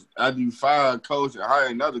coach, I do fire a coach and hire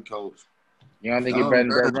another coach. You don't think it's better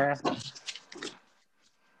than Brett Brown?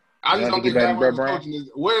 I just don't think that coaching is.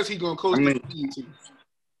 Where is he going to coach the team to?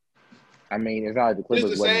 I mean, it's not like the It's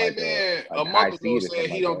Clippers the wasn't same like man a a high month ago seed or said something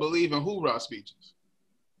he like don't that. believe in hoorah speeches.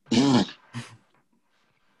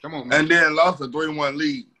 Come on, man. And then lost a 3-1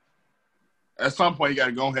 lead. At some point, you got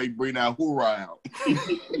to go ahead and bring that hoorah out.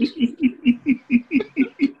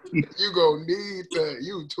 You gonna need that.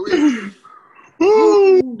 You tweet.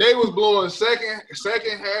 They was blowing second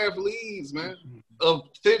half leads, man, of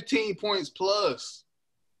 15 points plus.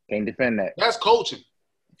 Can't defend that. That's coaching.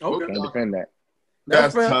 Okay. Can't defend that.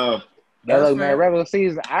 That's fair. tough. Yeah, That's look, man, fair. regular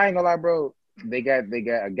season, I ain't gonna lie, bro. They got a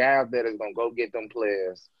guy out there that's gonna go get them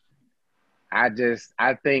players. I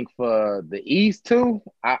think for the East too,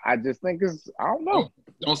 I just think I don't know.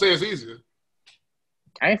 Don't say it's easier.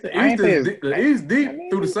 The East deep I mean,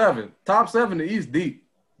 through the 7. Top 7, the East deep.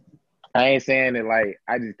 I ain't saying it like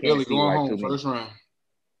I just can't Really see going like home too many. first round.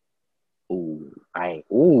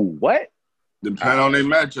 What? Depending on their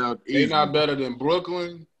matchup. They not better than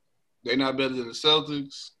Brooklyn. They not better than the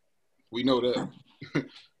Celtics. We know that.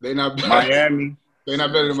 They not better. Miami. They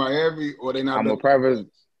not better than Miami, or they not. I'm better a preface.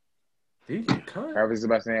 He get cut. Preface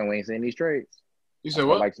about saying we ain't seeing these trades. You said I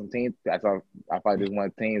what? like some teams. I thought this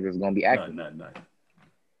one team that's gonna be active. Nothing.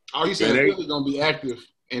 Oh, you said Philly gonna be active.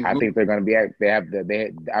 I think they're gonna be active.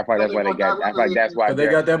 I thought that's why they got. I thought that's why Because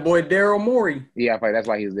they got that boy Daryl Morey. Yeah, I thought that's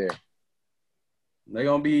why he's there. They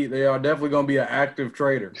are definitely gonna be an active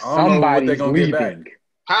trader. I don't know what Somebody's they're gonna leaving. get back.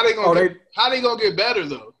 How they gonna get better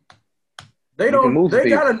though? They You can don't. move They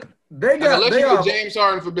people. got. Unless They you are. get James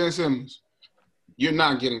Harden for Ben Simmons, you're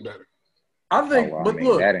not getting better. I think. I But mean,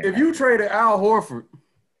 look, that ain't if you traded Al Horford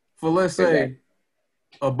for, let's say,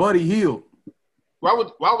 a Buddy Hield, Why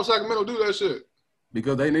would Sacramento do that shit?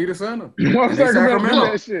 because they need a center. What's And they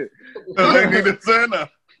Sacramento. that shit? They need a center.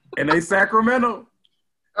 And they Sacramento.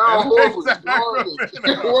 Al Horford, garbage.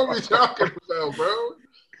 What are we talking about, bro?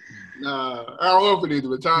 Nah, Al Horford needs to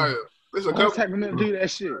retire. There's a Why couple Sacramento do that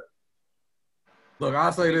shit? Look,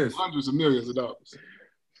 I'll say this: hundreds of millions of dollars.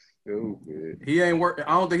 Stupid. he ain't worth.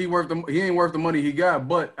 I don't think he ain't worth the money he got.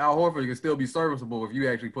 But Al Horford can still be serviceable if you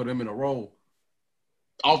actually put him in a role.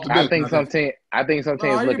 Off the I bench. think some teams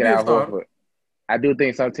he look be at a Al starter. Horford. I do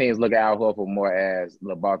think some teams look at Al Horford more as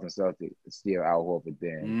the Boston Celtics steal Al Horford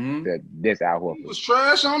than this Al He Horford. was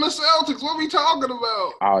trash on the Celtics. What are we talking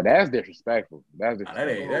about? Oh, that's disrespectful. That's That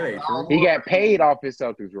disrespectful. ain't true. He got paid off his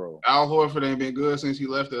Celtics role. Al Horford ain't been good since he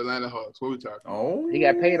left the Atlanta Hawks. What are we talking about? Oh, He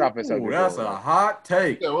got paid off his Celtics that's role. a hot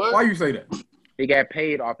take. Yeah, what? Why you say that? He got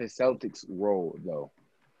paid off his Celtics role though.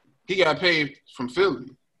 He got paid from Philly,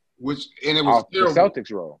 and it was Off the terrible.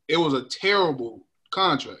 Celtics role. It was a terrible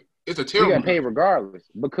contract. It's a He terrible. got paid regardless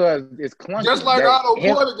because it's clunky. Just like Otto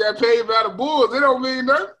Porter got paid by the Bulls. It don't mean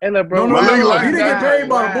nothing. Hey, look, bro. No, He didn't get paid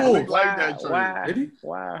by the Bulls. Like that trade. Did he?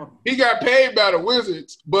 Wow. He got paid by the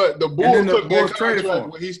Wizards, but the Bulls then the took Bulls that traded for him.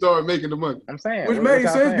 contract when he started making the money. I'm saying. Which what made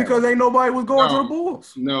y'all sense saying? because ain't nobody was going No. to the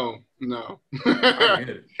Bulls. No. I get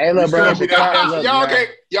it. Hey, look, bro. We should look, y'all man.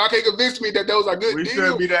 can't convince me that those are good We deals.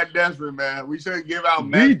 shouldn't be that desperate, man. We shouldn't give out Be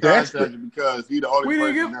max desperate. contracts because he's the only We didn't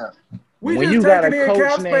person give- now. We When just you got taking a in coach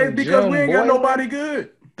cap space named because we Jim ain't got Boylan? nobody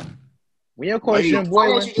good. When your coach Jim Why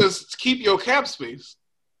don't Boylan, you just keep your cap space?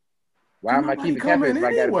 why am I Nobody keeping cap coming space if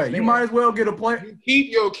I got to anyway. You spend? might as well get a play. You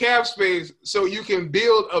keep your cap space so you can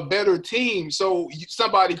build a better team so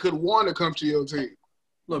somebody could want to come to your team.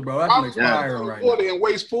 Look, bro, that's an expiring right now. And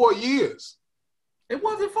waste 4 years. It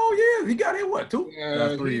wasn't 4 years. He got in what, 2? Yeah,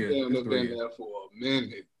 That's 3 years. He It's 3 been years. there for a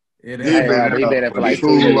minute. It He ain't. been He been there for like too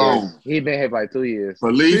 2 years. long. He been here for like 2 years.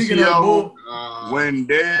 Speaking of the Bulls, Felicio,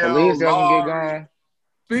 Wendell, Police doesn't get Lowry. gone.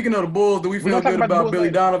 Speaking of the Bulls, do we feel gonna talk good about the about Bulls Billy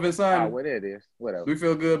later. Donovan signing? What it is. Whatever. Do we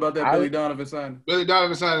feel good about that Billy Donovan signing? Billy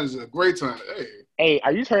Donovan signing is a great sign. Hey. Hey,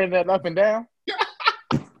 are you turning that up and down?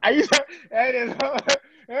 Are you? That is.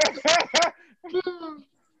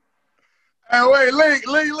 Hey, wait, Lee.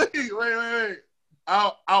 Wait.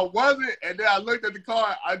 I wasn't, and then I looked at the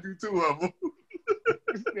card. I do 2 of them.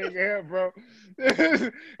 This nigga here, bro.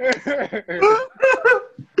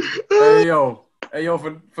 Hey yo,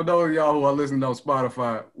 for those of y'all who are listening on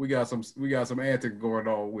Spotify, we got some antics going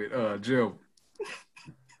on with Jim.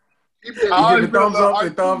 He been, He giving thumbs up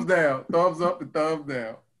and thumbs down. Thumbs up and thumbs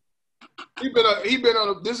down. he been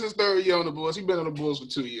on this is 3rd year on the Bulls. He's been on the Bulls for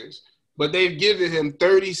 2 years. But they've given him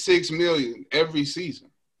 $36 million every season.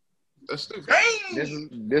 That's stupid.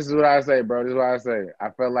 This is what I say, bro. This is what I say. I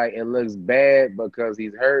feel like it looks bad because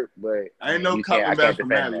he's hurt, but Ain't no you coming can't back from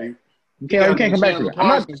defend that, that. Lee. You can't come back from Chandler that.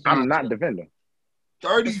 Parsons I'm not contract. defending.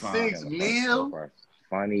 36 mil.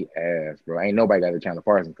 Funny ass, bro. Ain't nobody got a Chandler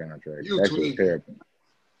Parsons contract. You That shit's tweet. terrible.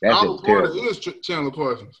 That Otto shit's Porter terrible. is Chandler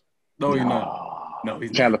Parsons. No, you're not. No,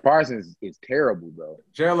 he's Chandler not. Parsons is terrible, bro.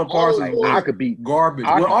 Chandler Parsons Like, I was could be garbage.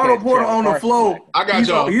 I When could Otto catch Porter Chandler on the Parsons floor, like I got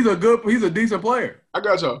y'all. he's a decent player. I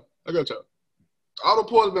got y'all. Otto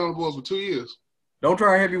Porter's been on the Bulls for 2 years. Don't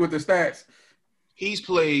try and hit me with the stats. He's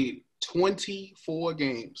played 24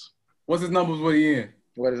 games. What's his numbers? What he in?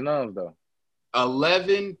 what his numbers though.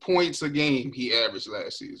 11 points a game he averaged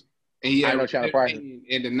last season. And he I know averaged Chandler 15 Parsons.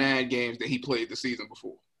 in the 9 games that he played the season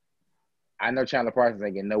before. I know Chandler Parsons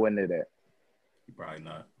ain't getting nowhere near that. Probably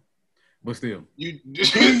not. But still. He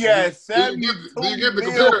had 72 do you get the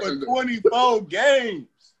mil comparison? for 24 games.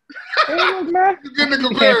 Hey, look, man. You get the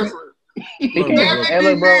comparison. He Look, can't. 70 Hey,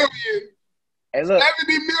 look, bro. million. Hey, look.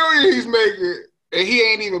 70 million he's making. And he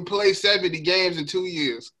ain't even played 70 games in 2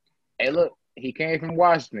 years. Hey, look. He came from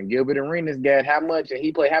Washington. Gilbert Arenas got how much, and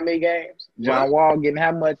he played how many games? John Wall getting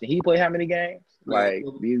how much, and he played how many games? Like,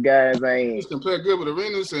 these guys ain't. Just compare Gilbert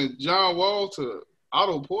Arenas and John Wall to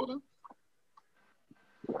Otto Porter.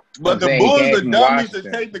 But I'm the saying he Bulls came are from dummies to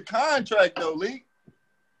Washington. take the contract, though, Lee.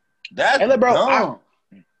 That's Hey, look, bro. dumb.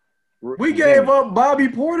 We gave up Bobby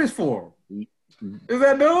Portis for him. Is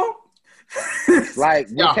that dumb? Like,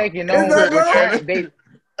 we're Yeah. taking Is on. that We're dumb? trying, they, Hey,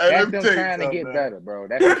 that's let me them tell you trying to something, get man. better, bro.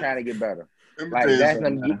 That's them trying to get better. Let me Like, tell you that's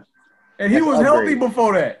something, them. man. And he That's was an healthy upgrade.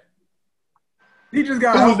 before that. He just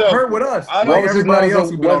got Who's hurt up? with us, I don't- like What was his everybody numbers else on-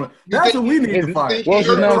 who's been on it. what- That's what we need his- to fire. what was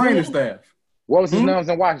his The numbers? training staff. What was his numbers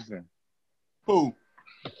in Washington? Who?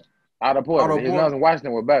 Otto Porter. Otto His Porter. numbers in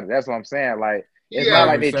Washington were better. That's what I'm saying. Like, it's Yeah. not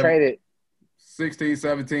like they Seven- traded. 16,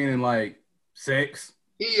 17, and like 6,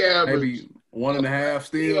 He averaged maybe 1.5 He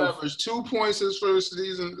steals. averaged 2 points his first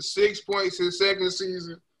season, 6 points his second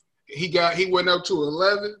season. He went up to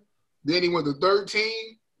 11, then he went to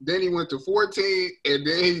 13, then he went to 14, and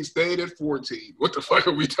then he stayed at 14. What the fuck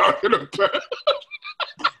are we talking about?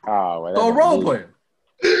 Oh, well, So a role player.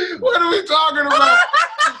 What are we talking about?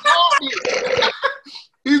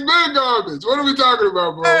 He's been garbage. What are we talking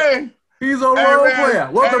about, bro? Hey, He's a role player.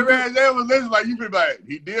 What the man, they was listening like you been like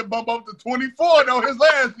he did bump up to 24 though his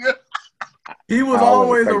last year. He was I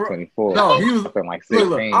always say a 24. no. He was I feel like look, 16,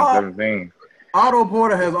 look, 17. Otto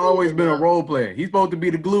Porter has always been a role player. He's supposed to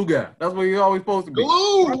be the glue guy. That's what he's always supposed to be.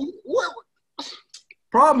 Glue. What?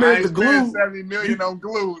 Problem I is the ain't spent glue. 70 million on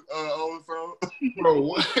glue, also. Bro,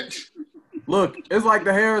 what? Look, it's like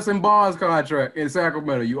the Harrison Barnes contract in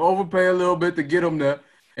Sacramento. You overpay a little bit to get him there,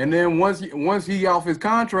 and then once he off his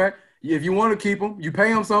contract, if you want to keep him, you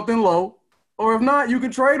pay him something low, or if not, you can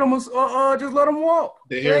trade him. Just let him walk.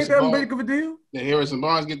 The It ain't Harrison that Barnes- big of a deal. Did Harrison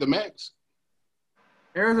Barnes get the max?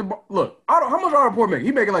 Look, how much Otto Porter make?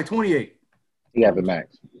 He making like 28. He got the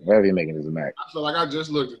max. Whatever you're making is the max. I feel like I just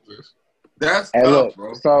looked at this. That's Hey, tough,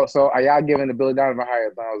 look. bro. So are y'all giving the Billy Donovan hire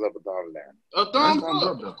a thumbs up or thumbs down? A thumbs Thumbs up,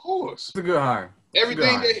 up, though. of course. It's a good hire.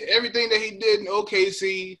 Everything Good that he did in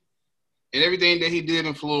OKC and everything that he did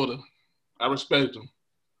in Florida, I respect him.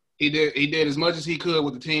 He did as much as he could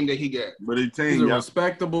with the team that he got. But his He's team, a y'all.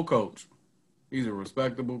 respectable coach. He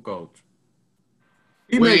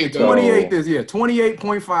Wait, making 28 this year,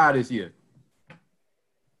 28.5 this year.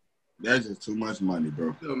 That's just too much money,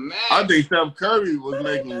 bro. The max. I think Steph Curry was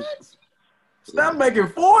making Stop making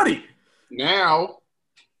 40. Now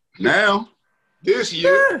now. this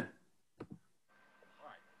year. Yeah.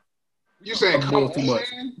 You saying I'm come doing too much.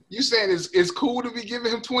 on? You saying it's cool to be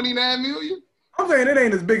giving him $29 million? I'm saying it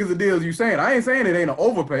ain't as big as a deal as you saying. I ain't saying it ain't an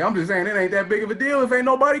overpay. I'm just saying it ain't that big of a deal if ain't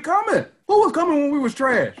nobody coming. Who was coming when we was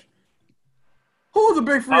trash? Who was a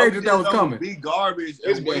big free agent that was coming? Be garbage.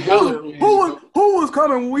 It's and been wait hella- till- Who was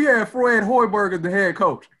coming when we had Fred Hoiberg as the head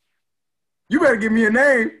coach? You better give me a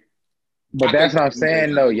name. But I that's think what I'm that's saying,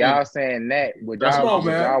 good. though. Y'all saying that. Would That's y'all, wrong,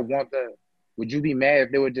 would man. y'all want the – would you be mad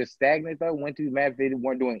if they were just stagnant, though? Wouldn't you be mad if they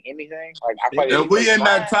weren't doing anything? Like, I feel like If we they in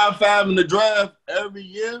that tried. top 5 in the draft every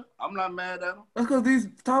year, I'm not mad at them. That's because these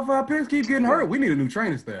top 5 picks keep getting hurt. We need a new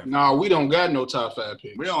training staff. No, we don't got no top 5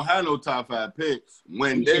 picks. We don't have no top 5 picks.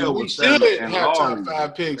 When We Dale we was should 7 and have top Laurie,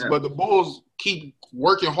 5 picks, yeah. but the Bulls keep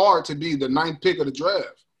working hard to be the 9th pick of the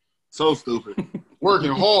draft. So stupid.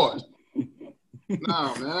 Working hard.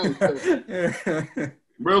 Nah, man. I ain't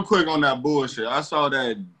Real quick on that bullshit. I saw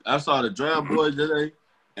the draft boys today,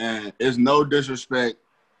 and it's no disrespect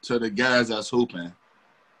to the guys that's hooping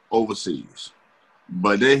overseas.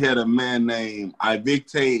 But they had a man named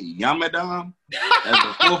Ivicte Yamadam as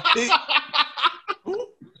the 4th pick.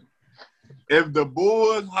 If the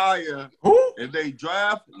Bulls hire, Who? if they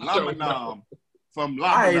draft Lamanam from Lamanam,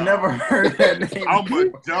 I ain't never heard that name. I'm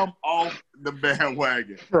going to jump off the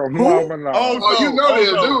bandwagon. From Who? Lamanam. Oh, you know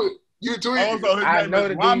they'll do it. You tweet. Also, his I name know is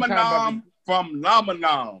the dude you talking Lamanam from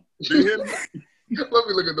Lamanam. Do you hear me? Let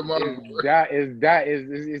me look at the model.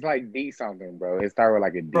 It's like D something, bro. It started with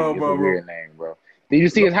like a D. Bro, It's bro, a bro. weird name, bro. Did you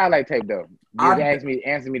see his highlight tape though? I-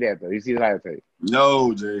 Answer me that though. You see his highlight tape?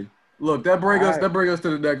 No, Jay. Look, that bring us to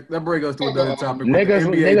another topic with the Niggas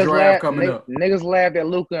NBA draft laugh, coming up. Niggas laughed at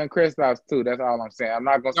Luka and Kristaps too. That's all I'm saying. I'm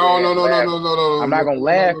not gonna say No. I'm not gonna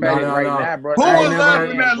laugh at it right now, bro. Who I ain't was never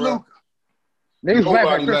laughing heard- at Luka? Niggas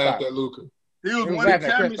Nobody laughed laughed at at Luka. He was Niggas winning laughing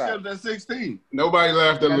at championships at 16. Nobody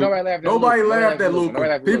laughed at Kristaps. Luka. Nobody laughed at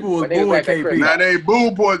Luka. People was booing KP. Now they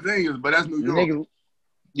boo Porzingis, but that's New York. Niggas,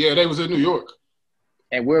 Yeah, they was in New York.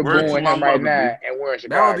 and we're Word to booing my him right mother, now, dude. and we're in That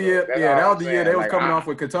Chicago. was the year. That's Yeah, all that I'm was the year saying. they was Like, coming off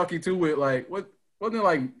with Kentucky too. With like what? Wasn't it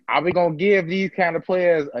like? Are we gonna give these kind of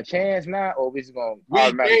players a chance now, or we just gonna We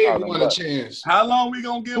automatically gave call them one a bust? chance. How long we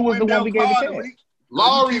gonna give Who was the one Wendell we gave a Carter? chance?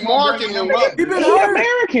 Laurie Markin and what? He been He hurt.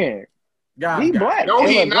 American. God, He black. No,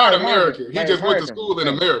 Hey, he look, not Larry American. Markin. He Larry just went to Markin. school in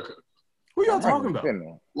America. Who y'all talking about?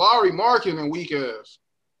 Laurie Markin and weak ass.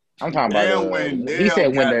 I'm talking Damn, about. Wendell He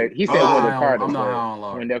said got Wendell. it. He said Oh, Wendell Carter. I'm not but high on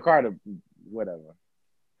Laurie. Wendell Carter, whatever.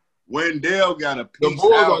 Wendell got a The piece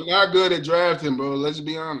Bulls out. are not good at drafting, bro. Let's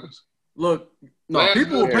be honest. Look, no, Last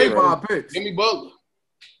people will year, pay bro. for our picks. Jimmy Butler.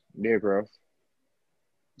 Derrick Rose.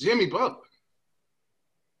 Jimmy Butler.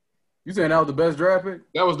 You saying that was the best draft pick?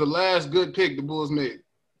 That was the last good pick the Bulls made.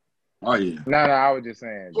 Oh yeah. No, I was just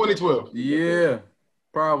saying. 2012. Yeah,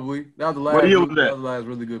 probably. That was the last. What year was that that? was the last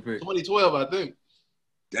really good pick. 2012, I think.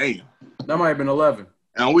 Damn. That might have been 11.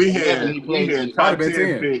 And we Yeah, had he played- top might have been 10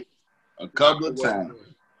 10. pick a couple of times.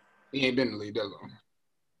 He ain't been in the league that long.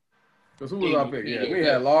 Because who was our pick? Yeah, we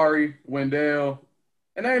had Laurie, Wendell,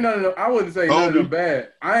 and ain't none of them. I wouldn't say none of Kobe. them bad.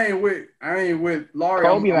 I ain't with Laurie.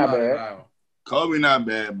 Kobe I'm not bad. high on. Kobe not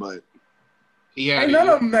bad, but He had Ain't none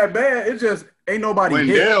of them that bad. It's just ain't nobody hit.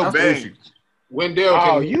 Wendell That's the bad. issue. Wendell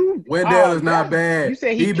Oh, can you. Wendell is not bad. You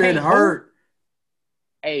said he been can't hurt.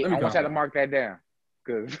 Hey, Let me I want calm y'all to down. mark that down.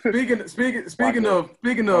 Cause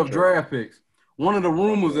Speaking of draft picks, one of the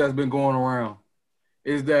rumors that's been going around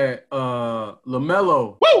is that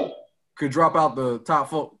LaMelo could drop out the top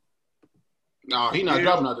 4. No, he not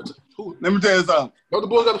dropping out the who? let me tell you something. No, the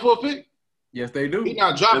Bulls got the 4th pick. Yes, they do. He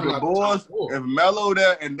not If dropping the out the boys, top 4. if Melo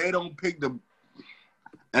there and they don't pick and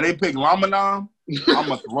they pick Ramadan, I'm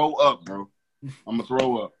gonna throw up, bro. I'm gonna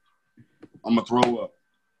throw up. I'm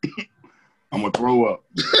gonna throw up.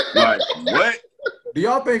 Like what? Do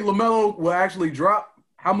y'all think LaMelo will actually drop?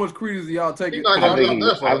 How much credence do y'all take He it? not I gonna think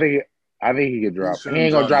he could drop. He shouldn't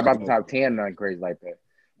ain't gonna drop drop out that the top 10, nothing crazy like that.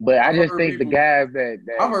 But I I've just heard think the people- guys that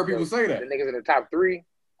I've heard people say that. the niggas in the top 3,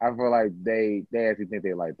 I feel like they actually think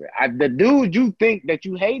they like that. The dude you think that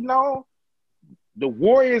you hating on, the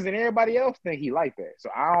Warriors and everybody else think he like that. So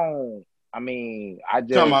I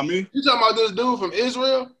just Talking about me? You talking about this dude from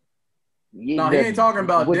Israel? No, he ain't talking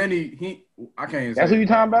about Denny. I can't even say That's who you it.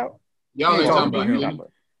 talking about? Y'all He ain't ain't talking talking about about him. him.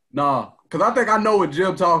 Nah, because I think I know what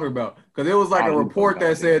Jim talking about. Because it was like a Oh, you report talking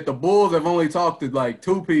that about said the Bulls have only talked to like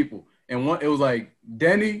 2 people. And one, it was like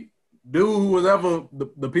Denny, dude who was ever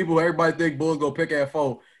the people everybody think Bulls go pick at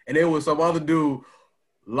 4. And it was some other dude,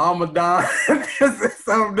 Ramadan,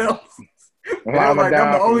 something else. And it was like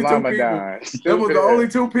them the only 2 people. Them was the only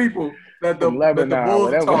 2 people that the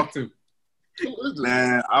Bulls talked to.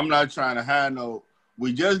 Man, I'm not trying to have no.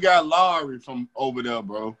 We just got Laurie from over there,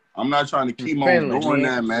 bro. I'm not trying to keep on doing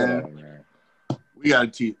that, man. We gotta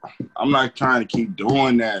keep. I'm not trying to keep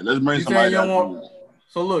doing that. Let's bring somebody else.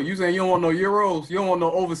 So look, you saying you don't want no Euros? You don't want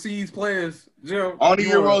no overseas players, Jim? Only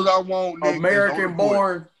Euros I want, Nick, American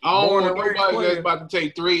born. I don't born want and raised nobody player. that's about to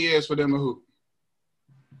take 3 years for them to hoop.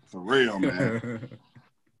 For real, man.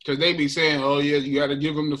 Because they be saying, oh, yeah, you got to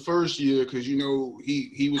give him the first year because, you know,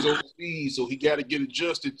 he was overseas, so he got to get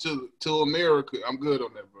adjusted to America. I'm good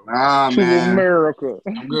on that, bro. Nah, man. America.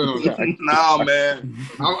 I'm good on that. Nah, man.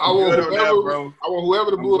 I want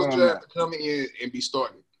whoever the Bulls good on draft that. to come in and be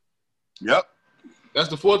starting. Yep. That's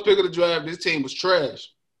the 4th pick of the draft. This team was trash.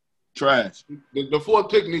 Trash. The 4th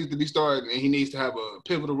pick needs to be starting, and he needs to have a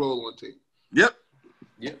pivotal role on the team. Yep.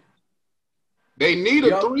 They need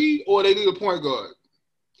a 3 or they need a point guard.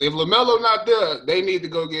 If LaMelo not there, they need to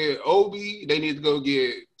go get Obi. They need to go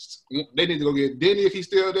get Denny if he's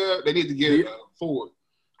still there. They need to get Ford.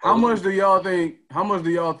 How much do y'all think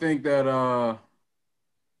that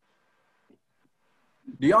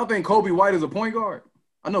do y'all think Kobe White is a point guard?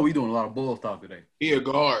 I know we doing a lot of Bulls talk today. He a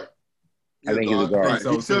guard. I think he's a guard. I think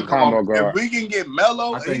so, He should too. come off, guard. if we can get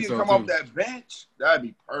Melo I and think he can so, come too. off that bench, that'd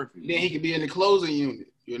be perfect. Then he could be in the closing unit,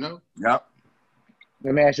 you know? Yep.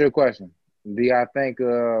 Let me ask you a question. Do y'all think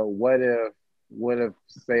what if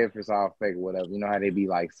say if it's all fake or whatever, you know how they be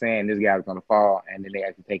like saying this guy's gonna fall and then they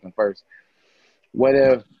have to take him first. What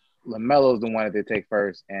if LaMelo's the one that they take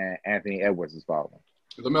first and Anthony Edwards is falling?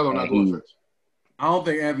 LaMelo not going first. I don't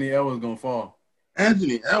think Anthony Edwards is gonna fall.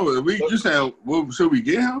 Anthony Edwards. You saying should we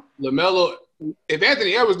get him? LaMelo. If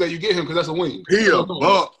Anthony Edwards there, you get him because that's a wing. He a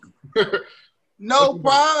buck. No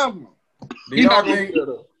problem. Do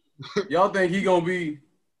y'all think he gonna be?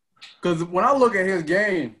 Because when I look at his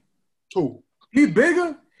game, he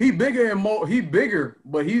bigger. He bigger and more. He bigger,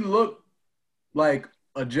 but he look like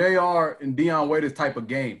a JR and Dion Waiters type of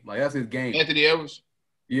game. Like that's his game. Anthony Edwards.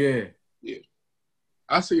 Yeah.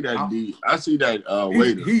 I see that. I see that.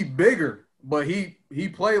 Waiters. He bigger, but he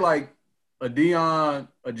play like a Dion,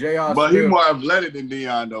 a JR. But he more athletic than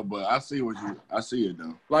Dion though. But I see it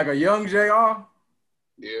though. Like a young JR.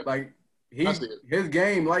 Yeah. Like his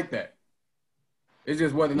game like that. It's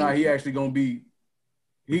just whether or not he actually gonna be.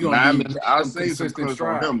 He gonna be I'll say consistent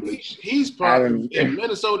stride. He's probably if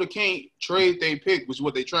Minnesota can't trade they pick, which is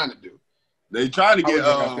what they trying to do. They trying to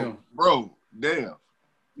get bro. Damn.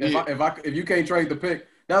 If you can't trade the pick,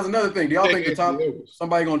 that's another thing. Do y'all think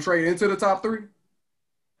somebody gonna trade into the top 3?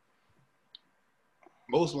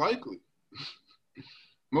 Most likely.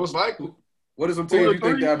 Most likely. What are some teams you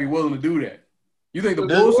think that'd be willing to do that? You think the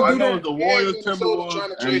Bulls will do that? The Warriors,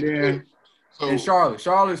 Timberwolves, and Charlotte.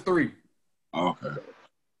 Charlotte's 3. Okay.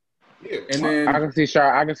 Yeah. And then I can see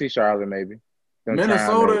Charlotte maybe.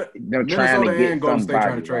 Minnesota trying to get and Golden State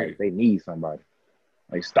trying to trade. Like, they need somebody.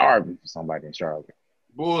 Like starving for somebody in Charlotte.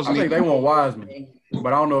 Bulls I think they want Wiseman, but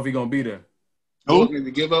I don't know if he's gonna be there. Bulls need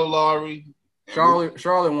to give up Lowry.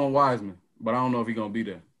 Charlotte want Wiseman, but I don't know if he's gonna be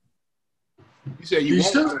there. You said you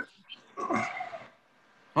want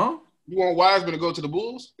Huh? You want Wiseman to go to the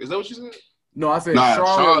Bulls? Is that what you said? No, I said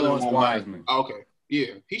Charlotte wants Wiseman. Okay.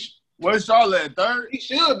 Yeah. Where's Charlotte at 3rd? He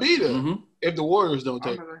should be there if the Warriors don't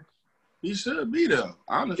take him. He should be there.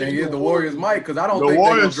 Honestly, and the Warriors might, because I don't think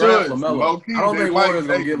they're gonna draft LaMelo. I don't think Warriors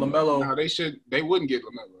gonna get LaMelo. No, they should. They wouldn't get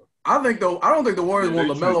LaMelo. I don't think the Warriors want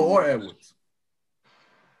LaMelo or Edwards.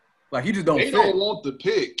 Like he just don't. They don't want the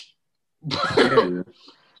pick.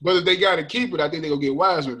 But if they got to keep it, I think they're gonna get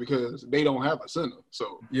Wiseman because they don't have a center.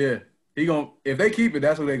 So yeah, if they keep it,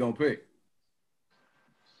 that's what they're gonna pick.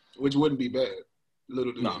 Which wouldn't be bad.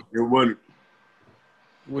 Little to it wouldn't.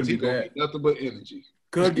 Wouldn't be bad. Nothing but energy.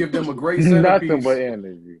 Could give them a great centerpiece. Nothing but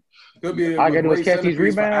energy. Could be I got to catch these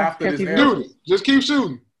rebounds. Just keep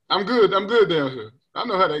shooting. I'm good down here. I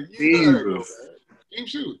know how to keep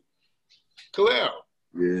shooting. Khalil.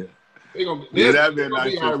 Yeah. They're gonna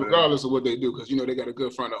be high regardless of what they do because they got a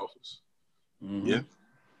good front office. Mm-hmm. Yeah,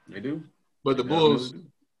 they do. But the Bulls,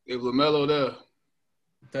 if LaMelo there,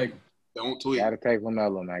 take him. Don't tweak. Gotta take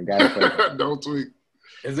LaMelo, man. Gotta take him. Don't tweak.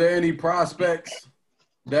 Is there any prospects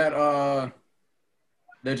that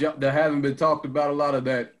that haven't been talked about a lot of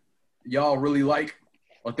that y'all really like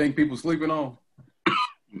or think people sleeping on?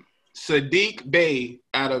 Sadiq Bey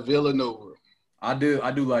out of Villanova. I do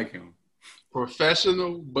like him.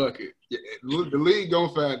 Professional bucket. Yeah, the league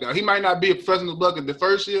gonna find out. He might not be a professional bucket the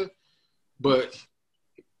first year, but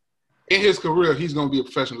in his career, he's gonna be a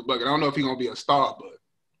professional bucket. I don't know if he's gonna be a star, but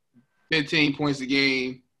 15 points a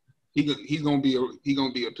game. He's gonna be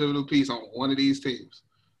a pivotal piece on one of these teams.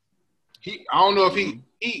 I don't know if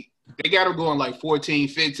they got him going like 14,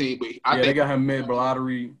 15, but I think they got him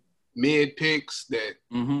mid-lottery. Mid picks that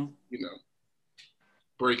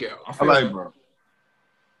break out. I like, bro.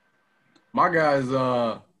 My guy's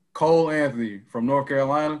Cole Anthony from North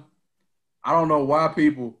Carolina. I don't know why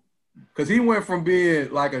people – because he went from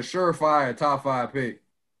being like a surefire top 5 pick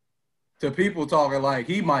to people talking like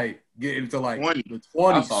he might get into like 20. the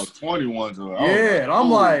 20s. I saw 21s. Yeah, and I'm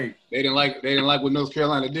like – They didn't like what North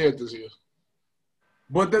Carolina did this year.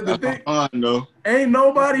 But the thing – ain't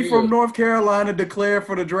nobody from North Carolina declared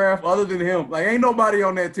for the draft other than him. Like, ain't nobody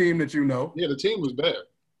on that team that you know. Yeah, the team was bad.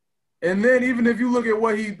 And then even if you look at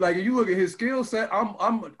what if you look at his skill set,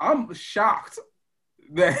 I'm shocked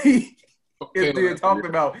that he is being talked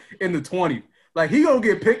about in the 20s. Like he gonna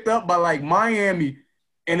get picked up by like Miami,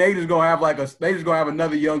 and they just gonna have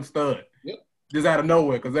another young stud, just out of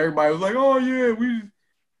nowhere because everybody was like, oh yeah,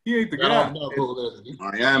 he ain't the guy.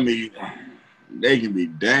 Miami, they can be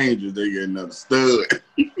dangerous. They get another stud.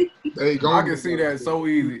 I can see that so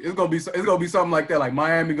easy. It's gonna be something like that. Like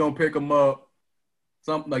Miami gonna pick him up.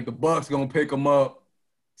 Something like the Bucks gonna pick him up.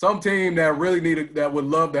 Some team that really that would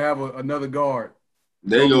love to have another guard.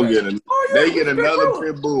 They gonna get another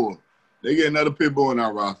pit bull. They get another pit bull in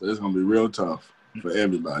our roster. It's gonna be real tough for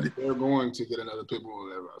everybody. They're going to get another pit bull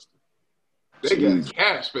in that roster. They got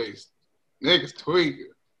cap space. Niggas tweaking.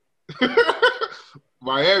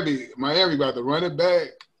 Miami about to run it back.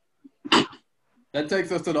 That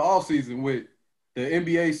takes us to the offseason with the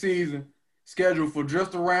NBA season. Scheduled for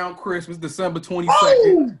just around Christmas, December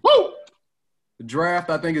 22nd. The draft,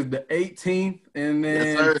 I think, is the 18th, and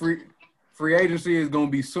then free free agency is going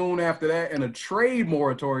to be soon after that, and a trade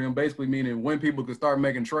moratorium, basically meaning when people can start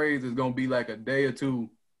making trades, is going to be like a day or two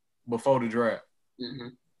before the draft. Mm-hmm.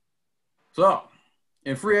 So,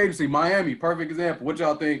 in free agency, Miami, perfect example. What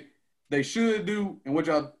y'all think they should do, and what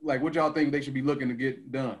y'all think they should be looking to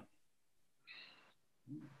get done?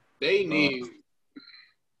 They need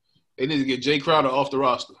to get Jay Crowder off the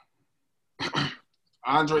roster.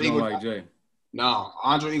 Andre Iguodala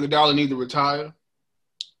needs to retire.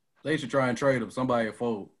 They should try and trade him. Somebody will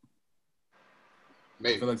fold.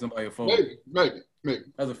 Maybe. I feel like somebody will fold. Maybe.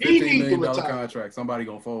 That's a $15 million contract. Somebody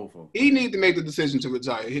gonna fold for. He needs to make the decision to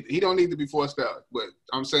retire. He don't need to be forced out. But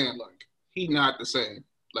I'm saying, like, he not the same,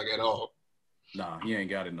 like, at all. Nah, he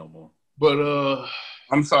ain't got it no more. But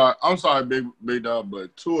I'm sorry, big dog,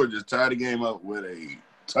 but Tua just tied the game up with a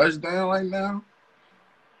touchdown right now.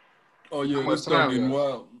 Oh yeah, this stuff getting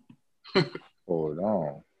wild. Hold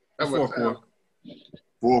on. That's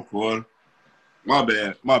Fourth quarter. My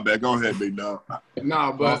bad. Go ahead, big dog.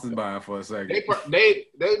 Nah, but Boston's buying for a second. They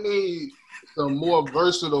need some more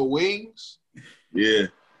versatile wings. Yeah.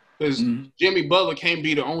 Because Jimmy Butler can't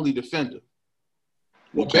be the only defender.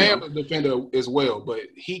 Well, Bam is a defender as well, but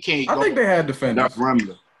he can't. I think they had defenders.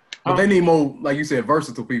 But they need more, like you said,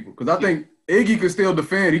 versatile people. Because I think Iggy could still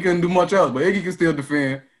defend. He couldn't do much else, but Iggy can still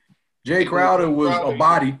defend. Jay Crowder was a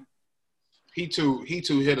body. He too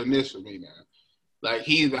hit or miss for me, man. Like,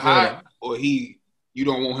 he either hot or you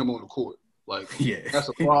don't want him on the court. Like, that's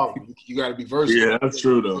a problem. You got to be versatile. Yeah, that's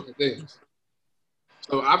true, though.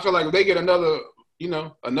 So I feel like if they get another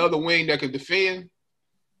wing that can defend,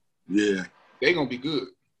 yeah, they're going to be good.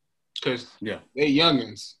 Because they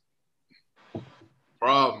youngins.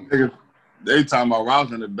 Problem. They talking about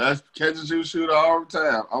Rousing the best catch-and-shoot shooter all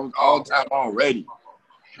time. All time already.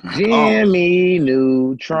 Jimmy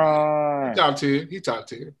Neutron. He top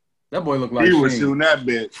tier. That boy look like he was shooting that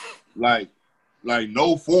bitch like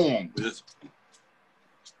no form. He's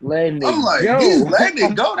letting it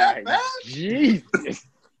go that fast. Jesus.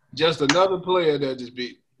 Just another player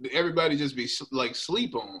that everybody be like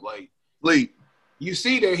sleep on. Like, sleep. You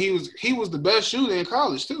see that he was the best shooter in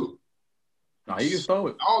college too. Nah, he can throw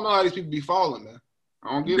it. I don't know how these people be falling, man.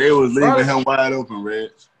 I don't get it. They was leaving him wide open,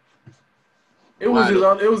 Reg. It was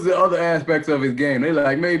the other aspects of his game. They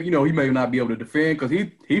like, maybe, he may not be able to defend because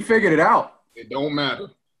he figured it out. It don't matter.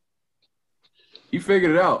 He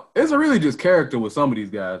figured it out. It's really just character with some of these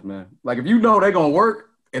guys, man. Like, if you know they're going to work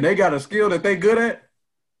and they got a skill that they good at,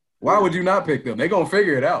 why would you not pick them? They're going to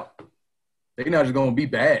figure it out. They're not just going to be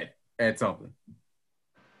bad at something.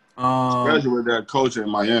 Especially with that coach in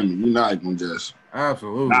Miami. You're not going to just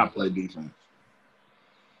not play defense.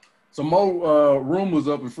 Some more rumors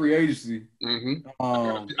up in free agency. Mm-hmm.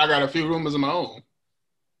 I got a few rumors of my own.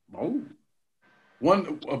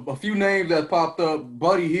 A few names that popped up.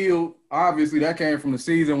 Buddy Hield, obviously that came from the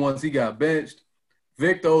season once he got benched.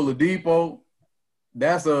 Victor Oladipo,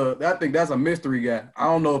 I think that's a mystery guy. I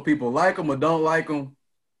don't know if people like him or don't like him.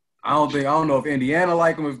 I don't know if Indiana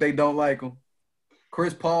like him if they don't like him.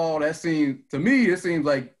 Chris Paul, it seems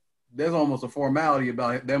like there's almost a formality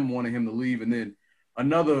about them wanting him to leave, and then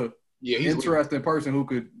another interesting person who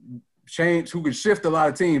could shift a lot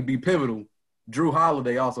of teams, be pivotal. Drew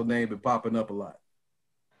Holiday also named and popping up a lot.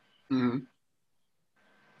 Mm-hmm.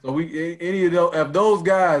 So any of those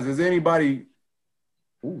guys, is anybody,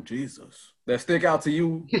 that stick out to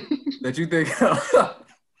you that you think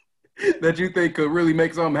that you think could really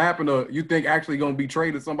make something happen, or you think actually going to be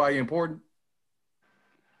traded somebody important?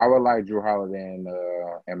 I would like Drew Holiday in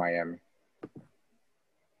Miami.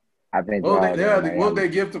 I think. What they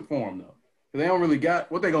give for him though? They don't really got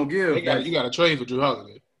what they gonna give. You got to trade for Drew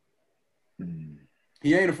Holiday.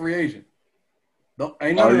 He ain't a free agent.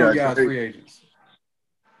 Ain't none of them guys free agents.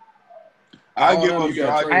 I give up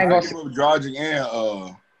Dragic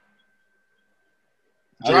and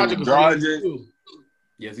Dragic.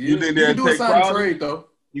 Yes, you think they'll take Crowder? Trade though?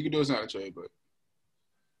 You can do a sign trade, but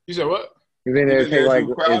you said what? You think they'll take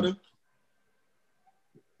Crowder?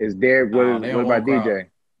 Is Derek? What about DJ?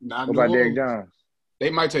 What about Derek Jones? They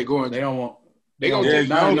might take Gordon. They don't want. They gonna take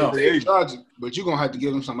Dragic, but you're gonna have to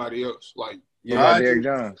give them somebody else. Like Derek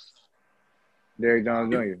Jones. Derek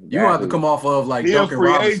Jones Jr. You gonna have to come off of like Duncan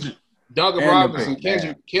Robinson. Duncan Robinson,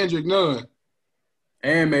 Kendrick Nunn.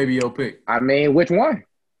 And maybe your pick. I mean, which one?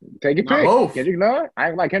 Take your pick. Both. Kendrick Nunn? I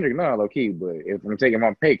ain't like Kendrick Nunn low key, but if I'm taking him,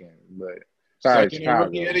 I'm picking. But sorry, Chicago.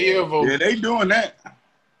 Yeah, they doing that.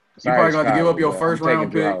 You probably got to give up your first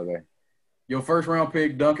round pick. Your first round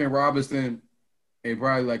pick, Duncan Robinson, and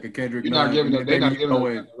probably like a Kendrick Nunn.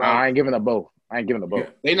 I ain't giving up both. They're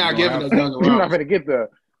not giving up Duncan Robinson. You're not gonna get the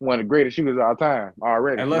one of the greatest shooters of all time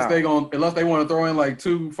already. Unless they want to throw in like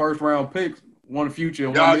 2 first-round picks, one future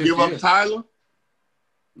and Y'all one this give year. up Tyler?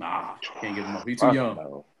 Nah, can't give him up. He's too young.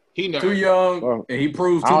 No. He never. Too young, and he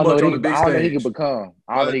proves too I don't much know on the big I don't know he stage. could become.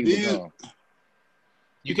 I don't know he could become.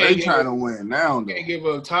 You can't trying to win now. You can't give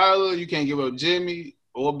up Tyler. You can't give up Jimmy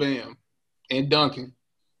or Bam and Duncan.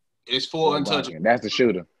 It's 4 untouchables. That's the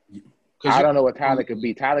shooter. I don't know what Tyler could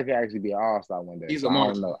be. Tyler could actually be an all-star one day. He's so a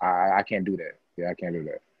monster. I don't know. I can't do that. Yeah, I can't do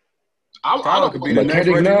that. Tyler could be the next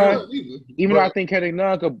Kendrick Reggie Nunn, Miller. even though I think Kendrick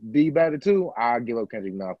Nunn could be better too, I'll give up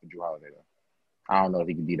Kendrick Nunn for Drew Holiday. Though. I don't know if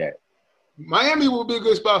he can be that. Miami would be a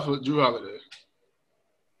good spot for Drew Holiday.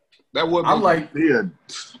 That would be. I'm like, Yeah.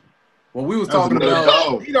 when we was talking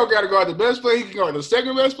about, he don't got to guard the best player. He can guard the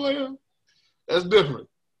second best player. That's different.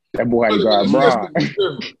 That boy had to guard Bron.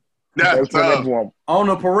 That's tough. On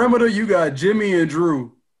the perimeter, you got Jimmy and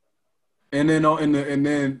Drew, and then and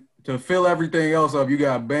then to fill everything else up, you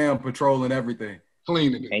got Bam patrolling everything,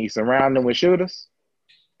 cleaning it. And you surround them with shooters.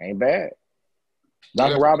 Ain't bad.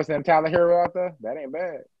 Duncan Robinson and Tyler Hero out there. That ain't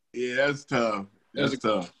bad. Yeah, that's tough. That's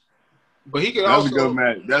tough. But he could That's also a good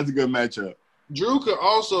match. That's a good matchup. Drew could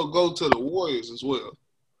also go to the Warriors as well.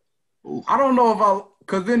 Ooh. I don't know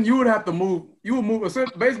because then you would have to move. You would move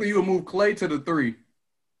basically. You would move Clay to the 3.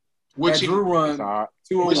 Which Drew run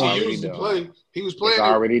 2 which he used to play. He was playing. It's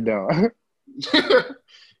already done.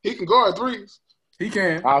 He can guard threes. He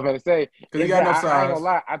can. I was going to say because he got enough size. I ain't gonna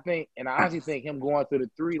lie. I think, and I honestly think him going to the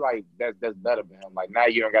 3 like that's better for him. Like now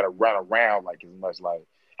you don't got to run around like as much, like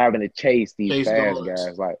having to chase these fast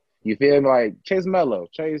guys. Like you feel me? Like chase Melo,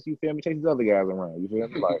 you feel me? Chase these other guys around. You feel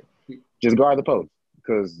me? Like just guard the post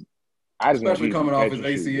because I just especially coming off his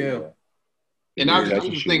ACL. And I'm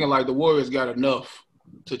just thinking like the Warriors got enough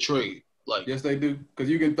to trade. Like yes, they do. Because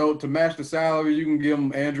you can throw to match the salary. You can give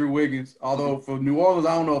them Andrew Wiggins. Although for New Orleans,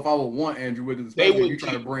 I don't know if I would want Andrew Wiggins. Especially if you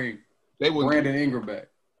try to bring Brandon Ingram back.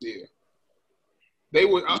 Yeah, they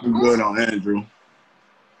would. I'm good on Andrew.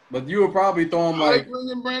 But you would probably throw him like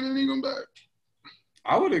bringing Brandon Ingram back.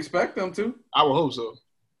 I would expect them to. I would hope so.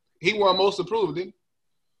 He won most improved, didn't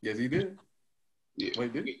he? Yes, he did. Yeah,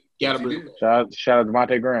 wait, did he? Gotta bring him back. Shout out to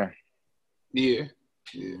Devontae Graham. Yeah.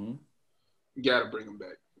 Mm-hmm. You gotta bring him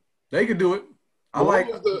back. They could do it.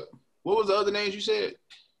 What was the other names you said?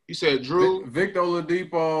 You said Drew, Victor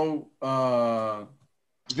Oladipo. I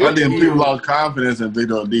think people lost confidence in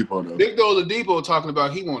Victor Oladipo though. Victor Oladipo talking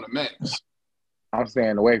about he want a max. I'm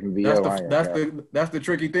staying away from VO. That's the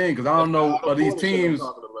tricky thing because I don't know of these teams.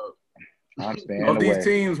 I'm staying away. These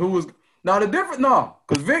teams who was now the different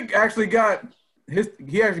because Vic actually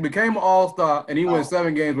he actually became an all-star and he went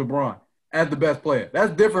 7 games with Bron as the best player.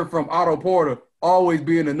 That's different from Otto Porter always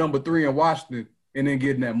being the number 3 in Washington and then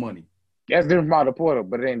getting that money. That's different from Otto Porter,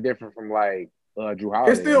 but it ain't different from like Drew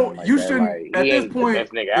Holiday. It's still like you that. shouldn't like, at this point.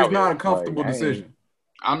 It's not a comfortable decision.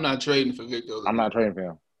 I'm not trading for Victor Oladipo. I'm not trading for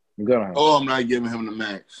him. I'm good on him. Oh, I'm not giving him the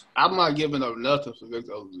max. I'm not giving up nothing for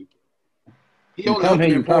Victor Oladipo. He come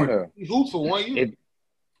here. He hooped for 1 year.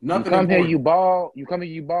 Nothing. You come here,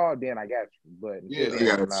 you ball. Then I got you. But you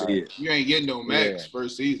gotta see it. You ain't getting no max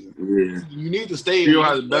first season. Yeah. You need to stay. He don't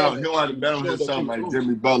have to bet. He don't have to bet on himself like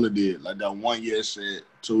Jimmy Butler did, like that 1 year shit,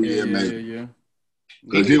 2 year maybe. Yeah.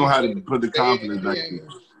 Because he don't have to put the confidence back in.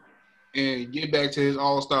 And get back to his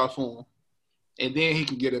all-star form, and then he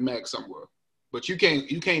can get a max somewhere. But you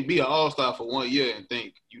can't be an all-star for 1 year and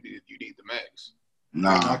think you need the max.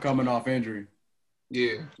 Nah, not coming off injury.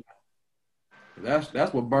 Yeah.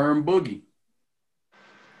 That's what burned Boogie.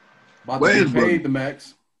 About to be paid the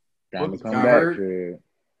max. Time to come back.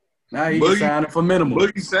 Now he's signing for minimum.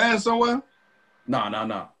 Boogie signed somewhere?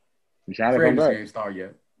 No. He's trying to come back. Ain't start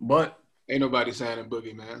yet. But ain't nobody signing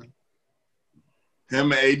Boogie, man.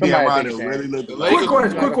 Him and AD might have really looked.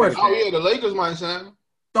 Quick question. Oh yeah, the Lakers might sign him.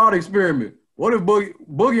 Thought experiment. What if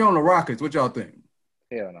Boogie on the Rockets? What y'all think?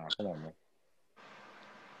 Hell no. Come on, man.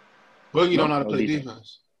 Boogie don't know how to play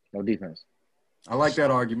defense. No defense. I like that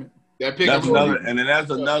argument. That's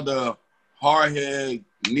another hard-headed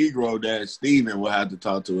Negro that Steven will have to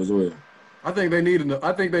talk to as well. I think they need it.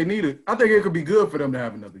 I think it could be good for them to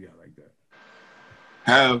have another guy like that.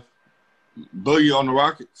 Have Boogie on the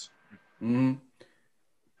Rockets? Mm-hmm.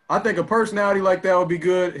 I think a personality like that would be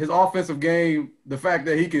good. His offensive game, the fact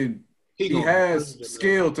that he has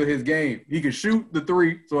skill to his game. He can shoot the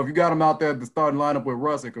 3. So if you got him out there at the starting lineup with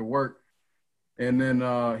Russ, it could work. And then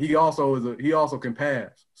he also can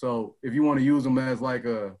pass. So if you want to use him as like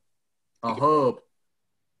a hub,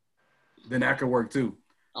 then that could work too.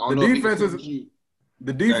 The defense is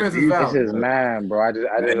valid. This is mine, bro. I just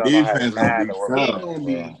don't know how his mind to work. He's gonna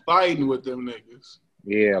be fighting with them niggas.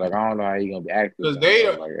 Yeah, like I don't know how he gonna be acting. Because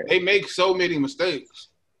they make so many mistakes.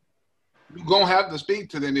 You're going to have to speak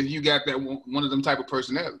to them if you got that one of them type of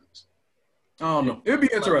personalities. I don't know. It'd be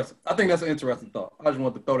interesting. I think that's an interesting thought. I just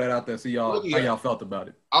wanted to throw that out there, see y'all how y'all felt about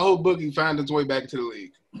it. I hope Boogie found his way back into the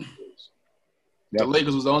league. The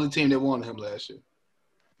Lakers was the only team that wanted him last year.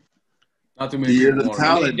 Not too many people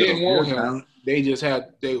wanted him. They didn't want him. They just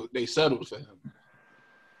had they settled for him.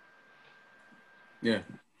 Yeah.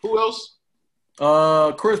 Who else?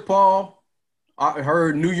 Chris Paul. I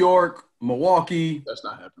heard New York, Milwaukee. That's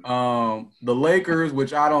not happening. The Lakers,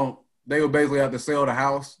 which they would basically have to sell the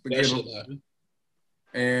house to get him. Happen.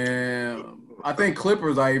 And I think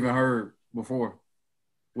Clippers I even heard before,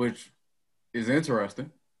 which is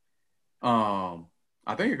interesting. I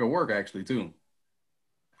think it could work actually too.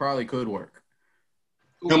 Probably could work.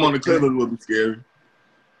 Come on, the Clippers would be scary.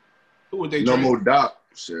 Who would they trade? No more Doc.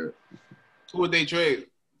 Shit. Who would they trade?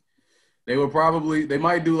 They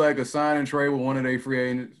might do like a sign and trade with one of their free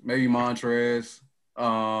agents, maybe Montrez.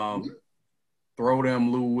 Throw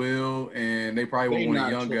them Lou Will, and they probably want a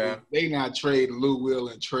young guy. They not trade Lou Will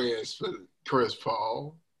and Trez for Chris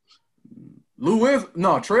Paul.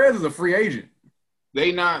 Trez is a free agent.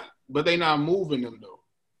 They not moving them though.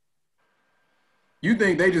 I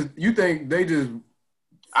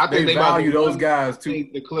think they value those guys too. I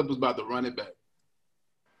think the Clippers about to run it back.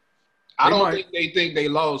 I don't think they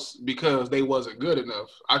lost because they wasn't good enough.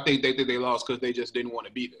 I think they lost because they just didn't want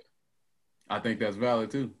to be there. I think that's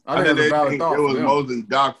valid too. I think that's a valid thought. It was mostly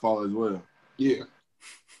Doc's fault as well. Yeah.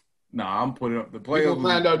 Nah, I'm putting up the players. We'll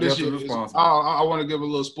find out this year. I want to give a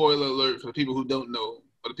little spoiler alert for the people who don't know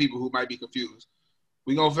or the people who might be confused.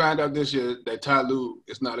 We're going to find out this year that Ty Lue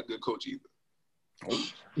is not a good coach either.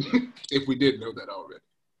 If we didn't know that already.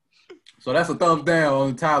 So that's a thumbs down on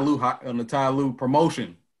the Ty Lue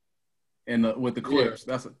promotion with the Clips.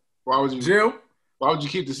 Yeah. Jim? Why would you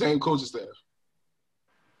keep the same coaching staff?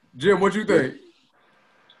 Jim, what you think?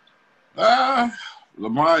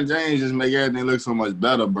 LeBron James just make everything look so much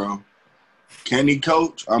better, bro. Can he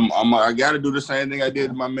coach? I got to do the same thing I did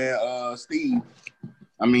to my man Steven.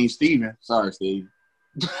 Sorry, Steve.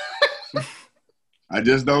 I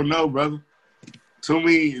just don't know, brother. Too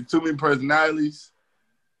many personalities.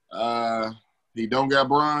 He don't got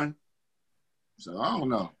Brian, so I don't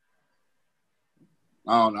know.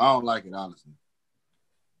 I don't like it, honestly.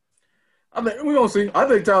 I think we're gonna see. I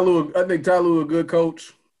think Ty Lue a good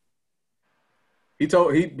coach. I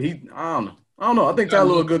don't know. I think Ty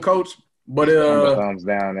Lue a good coach, but thumbs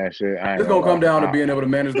down that shit. It's gonna come down to being able to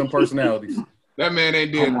manage them personalities. That man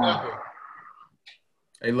ain't did nothing.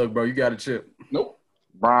 Hey, look, bro, you got a chip. Nope.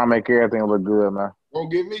 Brian make everything look good, man. Don't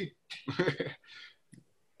get me.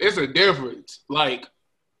 It's a difference. Like,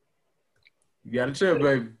 you got a chip,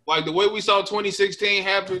 baby. Like the way we saw 2016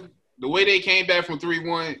 happen, the way they came back from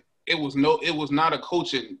 3-1, it was not a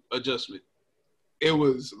coaching adjustment. It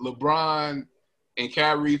was LeBron and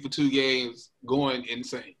Kyrie for 2 games going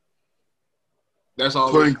insane. That's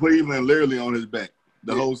all. Putting Cleveland literally on his back,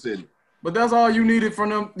 the whole city. But that's all you needed from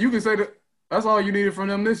them. You can say that's all you needed from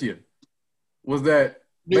them this year. Was that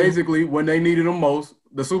basically when they needed them most,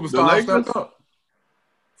 the superstars stepped up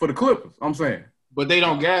for the Clippers. I'm saying. But they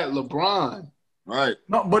don't got LeBron. Right.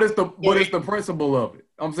 No, but it's the principle of it.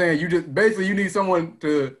 I'm saying you need someone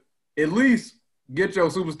to at least get your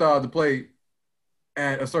superstar to play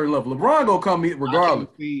at a certain level. LeBron gonna come regardless. I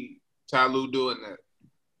can see Ty Lue doing that.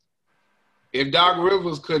 If Doc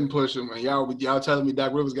Rivers couldn't push him, and y'all telling me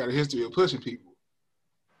Doc Rivers got a history of pushing people,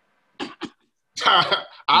 I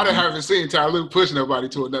haven't seen Ty Lue push nobody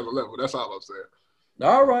to another level. That's all I'm saying.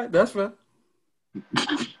 All right, that's fair.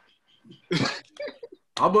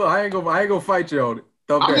 I ain't gonna fight you on it.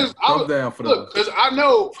 Thumbs down for that. Because I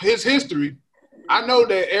know his history. I know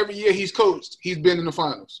that every year he's coached, he's been in the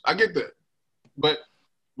finals. I get that, but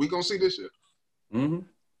we gonna see this year. Mm-hmm.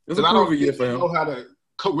 It's a prove year for him. Know how to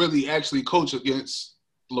really actually coach against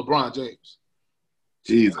LeBron James.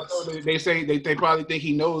 Jesus. I know they say they probably think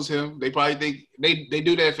he knows him. They probably think they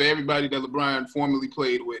do that for everybody that LeBron formerly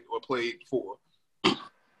played with or played for.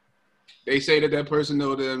 They say that person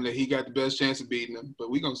know them, that he got the best chance of beating them,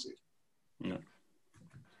 but we gonna see. Yeah.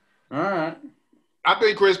 All right. I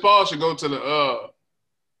think Chris Paul should go to the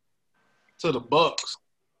Bucks.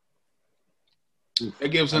 That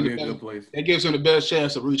gives him the best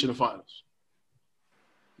chance of reaching the finals.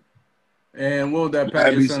 And what would that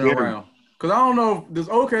package center around? Because I don't know, does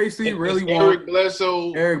OKC really want Eric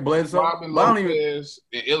Bledsoe, Robin Lopez,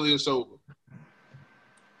 and Ilyasova?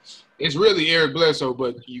 It's really Eric Bledsoe,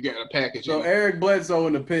 but you got a package. So Eric Bledsoe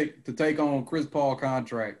in the pick to take on Chris Paul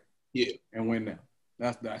contract, and win now.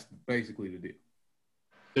 That's basically the deal.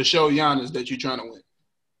 To show Giannis that you're trying to win.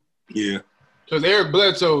 Yeah. Because Eric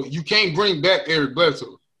Bledsoe, you can't bring back Eric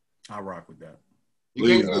Bledsoe. I rock with that.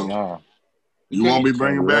 You can't coach. You won't be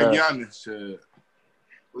bringing back Giannis. Shit.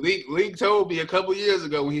 League told me a couple years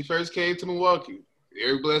ago when he first came to Milwaukee,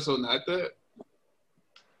 Eric Bledsoe not that.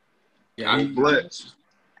 Yeah, I blessed.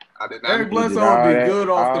 I did not. Eric Bledsoe would be good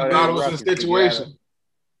off the thought it bench. was a situation.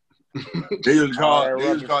 They just call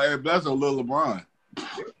Eric Bledsoe Lil LeBron.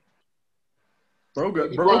 Bro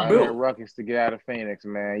built. Ruckus to get out of Phoenix,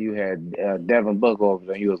 man. You had Devin Booker over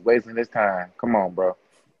there. He was wasting his time. Come on, bro.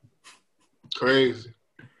 Crazy.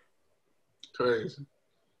 But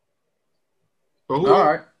who? All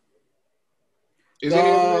right. Is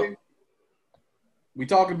it we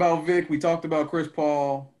talked about Vic. We talked about Chris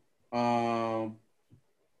Paul.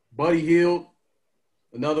 Buddy Hield,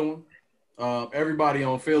 another one. Everybody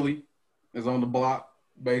on Philly is on the block,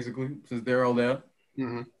 basically, since they're all there.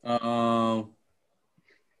 Mm-hmm.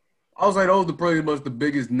 I would say those are pretty much the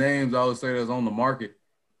biggest names I would say that's on the market.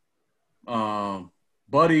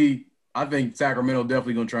 Buddy, I think Sacramento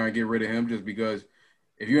definitely going to try and get rid of him just because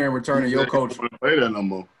if you ain't returning your coach – play that no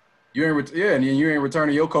more. and then you ain't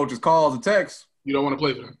returning your coach's calls or texts. You don't want to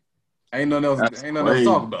play for them. Ain't nothing else to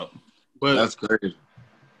talk about. But that's crazy.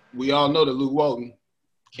 We all know that Luke Walton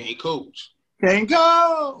can't coach. Can't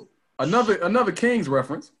go. Another Kings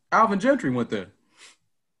reference. Alvin Gentry went there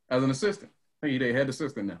as an assistant. I think they head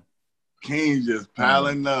assistant now. Kings just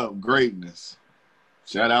piling up greatness.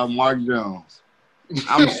 Shout out Mark Jones.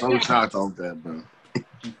 I'm so shocked off that, bro.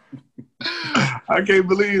 I can't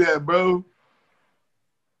believe that, bro.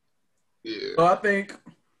 Yeah. So I think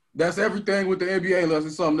that's everything with the NBA unless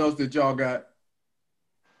it's something else that y'all got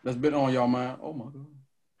that's been on y'all mind. Oh, my God.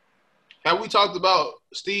 Have we talked about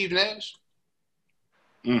Steve Nash?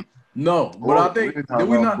 No, but I think did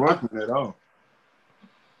we not Brooklyn at all?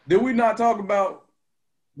 Did we not talk about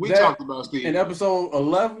talked about Steve in episode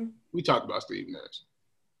 11? We talked about Steve Nash.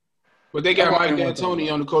 But they got Mike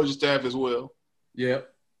D'Antoni on the coaching staff as well. Yeah.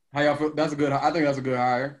 How y'all feel? I think that's a good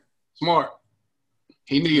hire. Smart.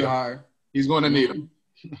 He needs a hire. He's going to need him.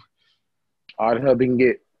 All the help he can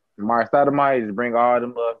get. Mark Stoudemire just bring all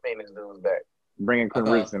them Phoenix dudes back. Bringing Quinn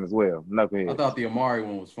Richardson as well. Knucklehead. I thought the Amari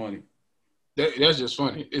one was funny. That's just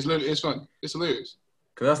funny. It's funny. It's hilarious.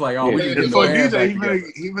 Cause that's like all we need to for DJ.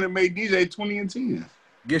 He gonna make DJ 20 and 10.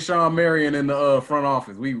 Get Sean Marion in the front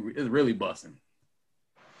office. It's really busting.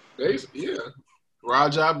 Yeah.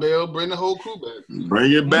 Rajah Bell, bring the whole crew back.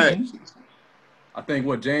 Bring it back. I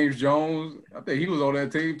think James Jones. I think he was on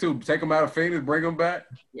that team too. Take him out of Phoenix, bring him back.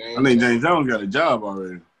 I think James Jones got a job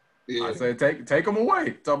already. Yeah. I said take him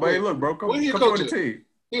away. Talk about, hey, look, bro, come join the team.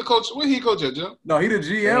 Where he coach at, John? No, he the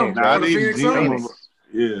GM. Nah, the Phoenix Suns.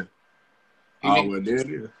 Yeah. Well, there it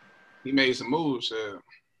is. He made some moves,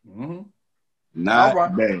 Mm-hmm.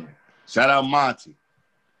 Not bad. Shout out Monty.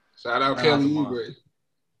 Shout out Kelly Oubre.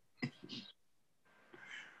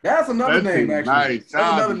 That's another name, actually. Nice.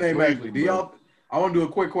 That's another name, actually. Do y'all? I want to do a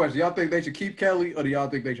quick question. Y'all think they should keep Kelly, or do y'all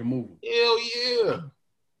think they should move him? Hell yeah.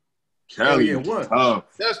 Kelly, hell yeah, what? Tough.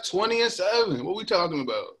 That's 20 and 7. What we talking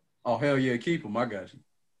about? Oh, hell yeah, keep him. I got you.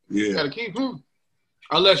 Yeah. You got to keep him.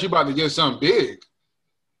 Unless you're about to get something big.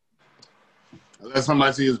 Unless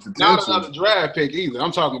somebody sees potential. Not another draft pick either.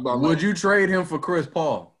 I'm talking about. Would you trade him for Chris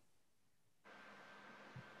Paul?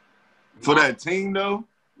 For that team, though?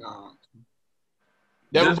 Nah.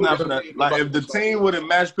 Just not for that. Like, if the team would have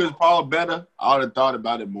matched Chris Paul better, I would have thought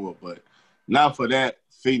about it more. But not for that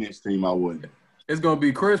Phoenix team, I wouldn't. It's going to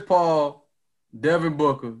be Chris Paul, Devin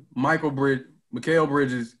Booker, Mikal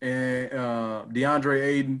Bridges, and DeAndre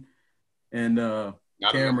Ayton, and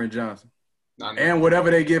Cameron Johnson. And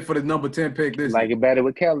whatever they get for the number 10 pick this year. It better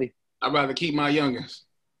with Kelly. I'd rather keep my youngest.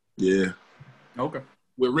 Yeah. Okay.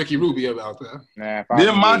 With Ricky Rubio out there.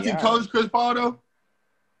 Didn't Monty coach Chris Paul, though?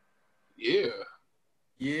 Yeah.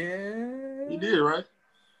 Yeah. He did, right?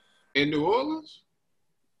 In New Orleans?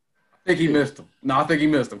 I think he missed him. No, I think he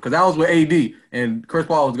missed him because that was with AD, and Chris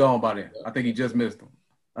Paul was gone by then. I think he just missed him.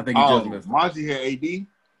 Just missed him. Monty had AD?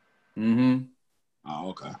 Mm-hmm. Oh,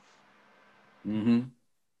 okay. Mm-hmm.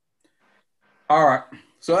 All right.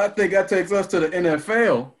 So I think that takes us to the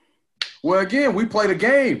NFL. Well, again, we played a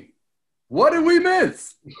game. What did we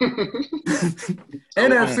miss?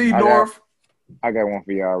 NFC North. I got one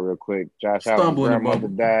for y'all real quick. Josh Allen's grandmother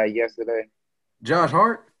died yesterday. Josh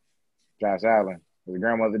Hart? Josh Allen. His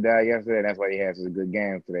grandmother died yesterday. That's why he had such a good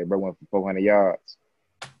game today. Bro went for 400 yards.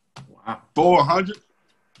 Wow. 400?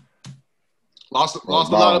 Lost a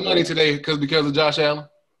lot of money today because of Josh Allen.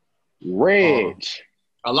 Rich.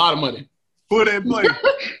 A lot of money. For that play.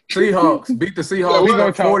 Seahawks beat the Seahawks. We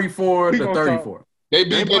gonna 44 to 34. They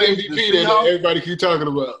beat that MVP that everybody keep talking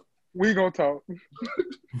about. We gonna talk.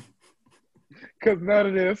 Because none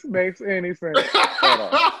of this makes any sense. Hold on.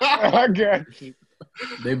 I got you.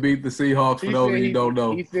 They beat the Seahawks for those of you who don't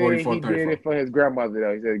know. He said he did it for his grandmother,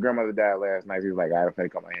 though. He said his grandmother died last night. He was like, I don't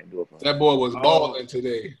think I'm going to do it for her. That boy was balling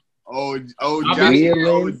today. Jossie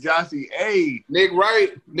A. Nick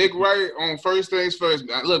Wright on First Things First.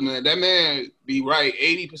 Look, man, that man be right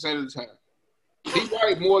 80% of the time. He's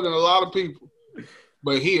right more than a lot of people.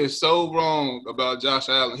 But he is so wrong about Josh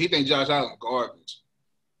Allen. He think Josh Allen garbage.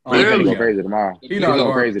 He's going to go crazy tomorrow. He's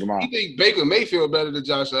going crazy tomorrow. He think Baker Mayfield better than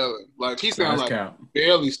Josh Allen. Like, he sounds like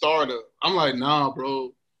barely starter. I'm like, nah,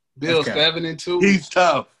 bro. Bill 7-2. He's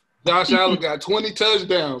tough. Josh Allen got 20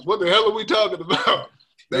 touchdowns. What the hell are we talking about?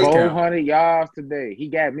 400 yards today. He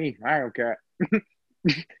got me. I don't care.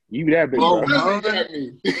 You that big, bro. What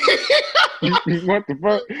the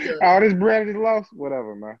fuck? All this bread is lost.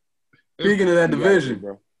 Whatever, man. Speaking of that division,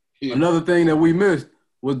 bro. Another thing that we missed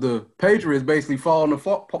was the Patriots basically falling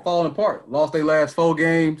apart. Lost their last 4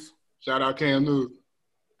 games. Shout out Cam Newton.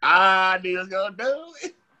 Niggas gonna do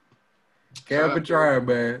it. Cam been trying,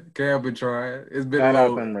 man. Cam been trying. It's been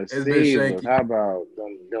it's been shaky. How about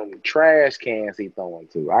them trash cans he throwing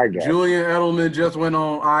to? I got Julian Edelman just went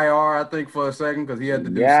on IR, I think, for a second because he had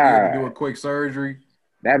to do a quick surgery.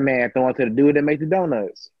 That man throwing to the dude that make the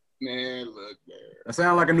donuts. Man, look, man. That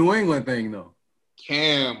sounds like a New England thing, though.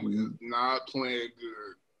 Cam is not playing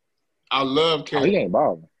good. I love Cam. He ain't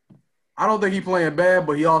balling. I don't think he playing bad,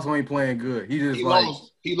 but he also ain't playing good. He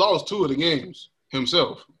lost 2 of the games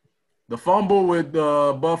himself. The fumble with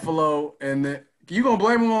Buffalo, and you gonna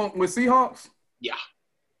blame him with Seahawks? Yeah.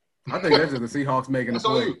 I think that's just the Seahawks making the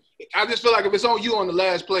play. I just feel like if it's on you on the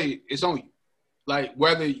last play, it's on you. Like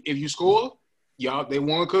whether if you score, they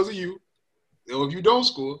won because of you. Or if you don't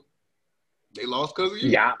score, they lost because of you.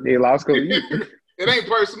 Yeah, they lost because of you. It ain't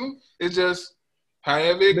personal. It's just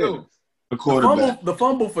however it goes. The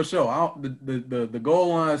fumble for sure. The goal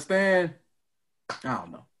line stand, I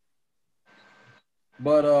don't know.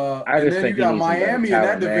 But and then you got Miami in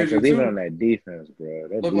that division too. Even on that defense, bro.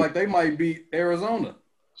 Look like they might beat Arizona.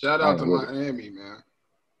 Shout out to Miami, man.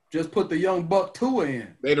 Just put the young buck Tua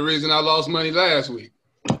in. They the reason I lost money last week.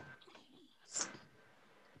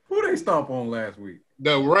 Who they stomp on last week?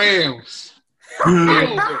 The Rams.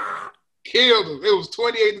 Killed them. It was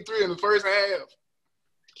 28-3 in the first half.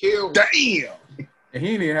 Killed them. Damn. And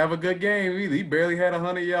he didn't have a good game either. He barely had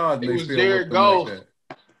 100 yards. It was Jared Goff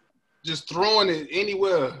just throwing it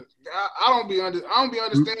anywhere. I don't be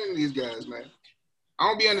understanding these guys, man. I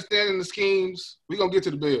don't be understanding the schemes. We're going to get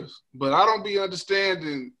to the Bears. But I don't be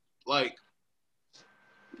understanding, like,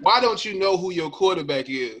 why don't you know who your quarterback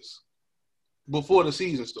is before the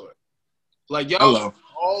season starts? Like, y'all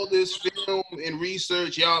all this film and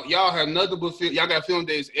research. Y'all have nothing but film. Y'all got film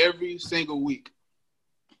days every single week.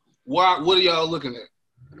 Why? What are y'all looking at?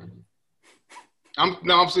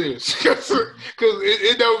 I'm serious. Because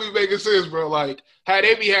it don't be making sense, bro. Like, how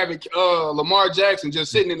they be having Lamar Jackson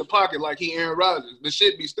just sitting in the pocket like he Aaron Rodgers. The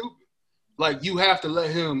shit be stupid. Like, you have to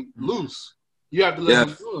let him loose. You have to let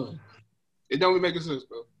him run. It don't be making sense,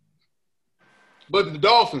 bro. But the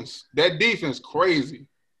Dolphins, that defense crazy.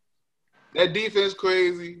 That defense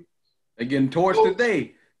crazy. They getting torched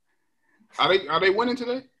today. Are they winning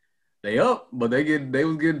today? They up, but they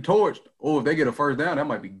was getting torched. Oh, if they get a first down, that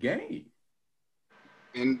might be game.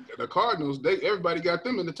 And the Cardinals, everybody got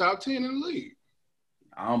them in the top 10 in the league.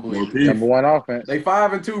 I don't believe it. Number 1 offense. They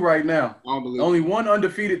 5-2 right now. I don't believe Only one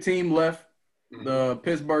undefeated team left, the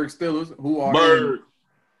Pittsburgh Steelers, who are in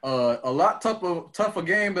a lot tougher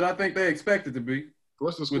game than I think they expected to be.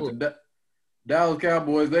 What's the score? With the Dallas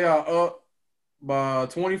Cowboys, they are up by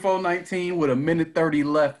 24-19 with 1:30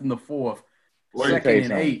 left in the fourth.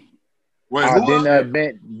 Second and 8. Wait,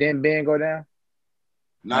 didn't Ben go down?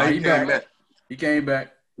 No, he came back. He came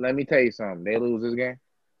back. Let me tell you something. They lose this game.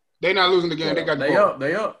 They not losing the game. They got the ball.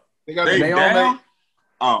 They up. They down?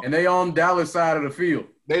 And they on Dallas side of the field.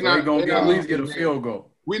 They gonna at least get a field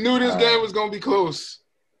goal. We knew this game was gonna be close.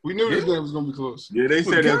 Yeah, they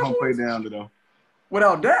said they're gonna play down though.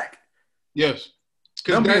 Without Dak? Yes.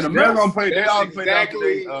 Because that's gonna play. That's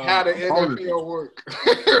exactly how the NFL work.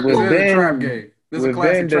 This is a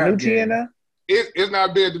classic trap game. It's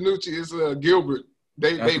not Ben DiNucci. It's Gilbert.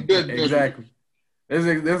 They bet exactly. This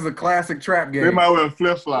is a classic trap game. They might wear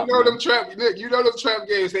flip flop. You know them trap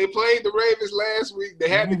games. They played the Ravens last week. They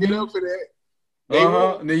had to get up for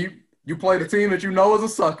that. And then you play the team that you know is a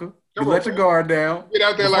sucker. You let your guard down. Get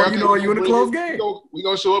out there like you're in a close game. We're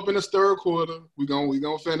gonna show up in the third quarter. We're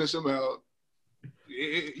gonna finish them out.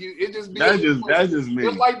 It just be that's just me.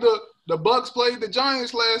 Just like the Bucks played the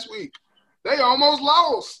Giants last week. They almost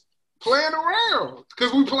lost playing around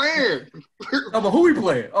because we playing. But who we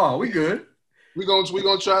playing? Oh, we good. We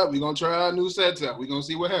gonna try our new sets out. We gonna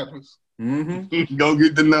see what happens. Mm-hmm. Go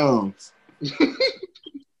get the numbs.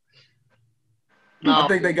 I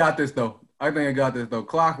think they got this though.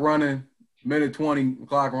 Clock running, minute 20,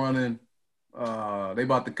 clock running. They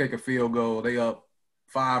about to kick a field goal. They up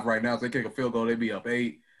 5 right now. So they kick a field goal, they be up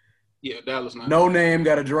 8. Yeah, Dallas not. No name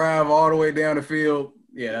got to drive all the way down the field.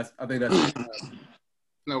 Yeah, I think that's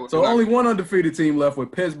no. So only one undefeated team left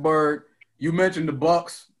with Pittsburgh. You mentioned the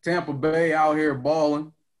Bucks, Tampa Bay out here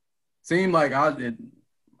balling. Seemed like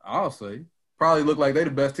I'll say probably look like they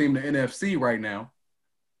the best team in the NFC right now.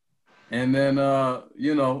 And then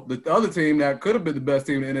the other team that could have been the best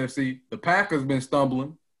team in the NFC, the Packers been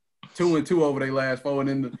stumbling, 2-2 over their last 4, and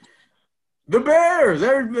then the Bears.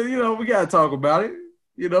 Everybody, we gotta talk about it.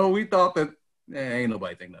 We thought that ain't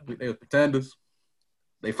nobody think that they were pretenders.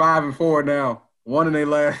 They 5-4 now, 1 in their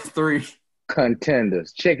last 3.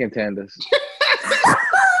 Contenders, chicken tenders.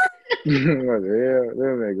 What the hell?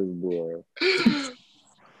 Them niggas, boy.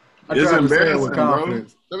 I tried to say it with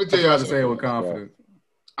confidence. Let me tell you how to say it with confidence.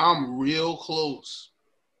 I'm real close.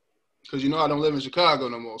 Because I don't live in Chicago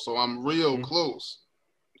no more, so I'm real close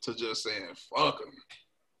to just saying, fuck them.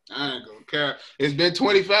 I ain't gonna care. It's been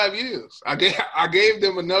 25 years. I gave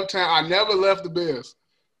them enough time. I never left the Bears.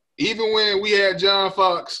 Even when we had John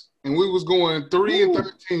Fox and we was going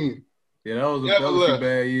 3-13. Yeah, that was 2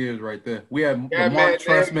 bad years right there. We had the Mark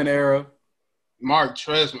Trestman era. Mark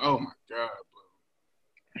Trestman. Oh, my God,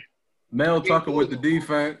 bro. Mel Tucker with the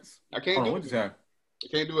defense. I can't do it. I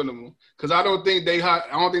can't do it no more. Because I don't think they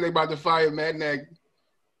about to fire Matt Nagy.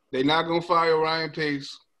 They're not going to fire Ryan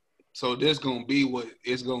Pace. So this going to be what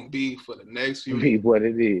it's going to be for the next few years. Be what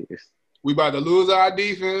it is. We about to lose our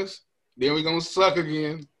defense. Then we're going to suck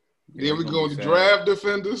again. Then we're going to draft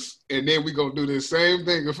defenders. And then we're going to do the same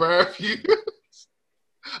thing in 5 years.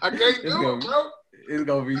 I can't do it, bro. It's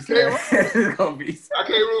going to be sad. It's going to be sad. I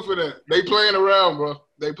can't root for that. They playing around, bro.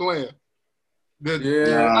 They playing.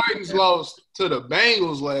 The Titans lost to the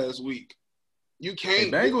Bengals last week. You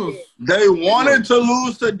can't. Bengals. They wanted to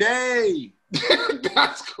lose today.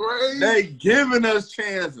 That's crazy. They giving us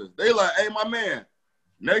chances. They like, hey, my man,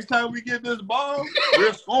 next time we get this ball,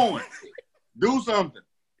 we're scoring. Do something.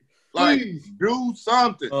 Please. Do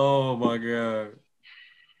something. Oh, my God.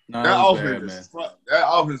 Nah, that offense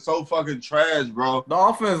is so fucking trash, bro. The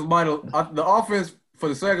offense for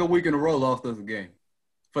the second week in a row lost us a game.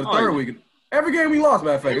 For the third week. Every game we lost,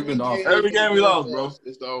 matter of fact, it's been the offense. Every game we lost, bro.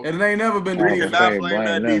 And it ain't never been the defense. We cannot blame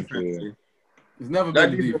that defense. It's never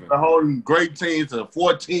been the defense. They're holding great teams to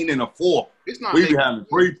 14-4. We be having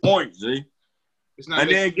 3 points, G. And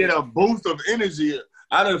then get a boost of energy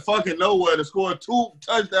out of fucking nowhere to score 2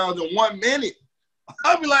 touchdowns in 1 minute.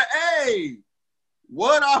 I'll be like, hey,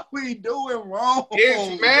 what are we doing wrong?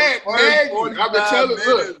 It's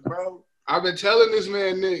I've been telling this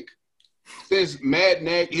man, Nick, since Matt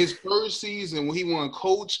Nagy, his first season when he won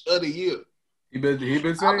Coach of the Year. He been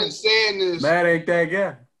saying. I've been saying this. Matt ain't that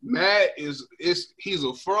guy. Matt he's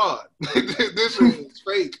a fraud. This is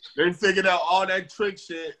fake. They figured out all that trick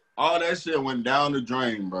shit. All that shit went down the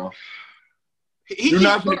drain, bro. You're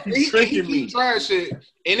not gonna keep tricking me. Trying shit,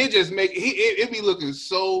 and it just it be looking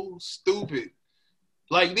so stupid.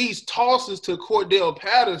 Like these tosses to Cordell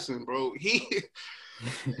Patterson, bro. He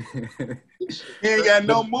ain't got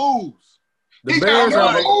no moves. The Bears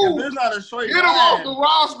have There's not a straight Get him off the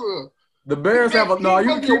roster. The Bears have a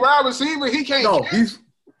wide receiver. He can't. No,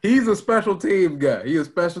 he's a special teams guy. He's a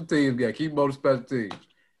special teams guy. Keep him on the special teams.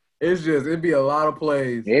 It's just it'd be a lot of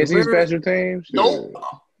plays. Is he special teams? Nope.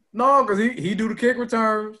 No, because he do the kick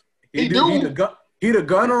returns. He the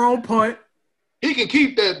gunner on punt. He can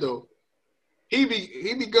keep that though. He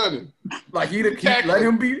be gunning. Like let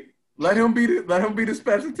him be the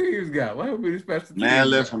special teams guy. Let him be the special teams. Man,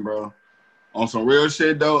 listen, bro. On some real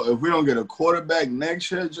shit though, if we don't get a quarterback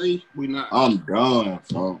next year, G, I'm done,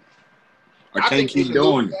 bro. I can't keep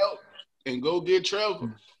doing it. And go get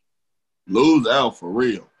Trevor. Lose out for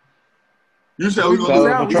real. You said we lose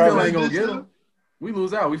out, we still ain't gonna get him. We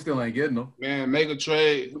lose out, we still ain't getting them. Man, make a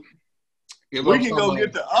trade. We can go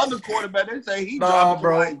get the other quarterback. They say he dropped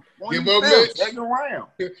bro. Like give up Mitch. Second round.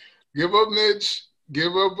 Give up Mitch.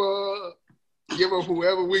 Give up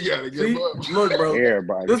whoever we gotta give up. Look, bro.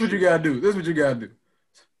 Everybody. This is what you gotta do.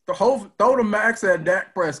 Throw the max at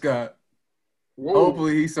Dak Prescott. Whoa.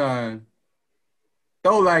 Hopefully he signed.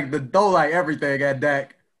 Throw like everything at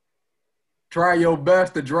Dak. Try your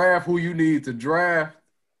best to draft who you need to draft.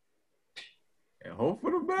 And hope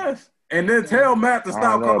for the best. And then tell Matt to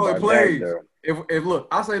stop calling plays. If look,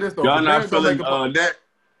 I'll say this though. Y'all not feeling that?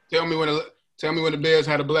 Tell me when the Bears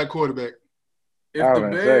had a black quarterback.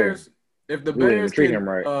 If If the We wouldn't even Bears treat can, him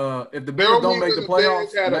right. if the Bears don't make the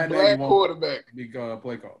playoffs, had a Matt black Nagy won't quarterback. be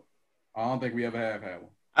play call. I don't think we ever have had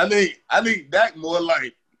one. I think Dak more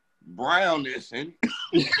like brownish and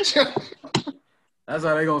That's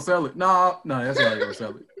how they gonna sell it. No, that's how they gonna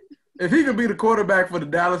sell it. If he could be the quarterback for the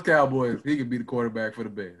Dallas Cowboys, he could be the quarterback for the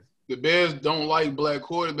Bears. The Bears don't like black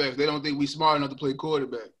quarterbacks. They don't think we smart enough to play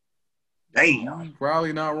quarterback. damn.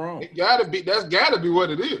 Probably not wrong. That's gotta be what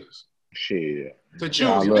it is. Shit. To choose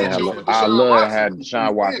I love to have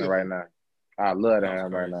Deshaun Watson right now. I love to have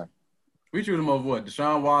him right now. We choose him over what?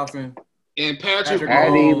 Deshaun Watson And Patrick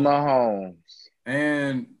Patty Mahomes. Mahomes.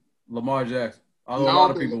 and Lamar Jackson. Although No, a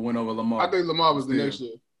lot of people went over Lamar. I think Lamar was the next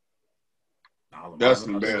year. Nah, Lamar, That's I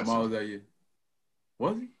think embarrassing. Lamar was that year.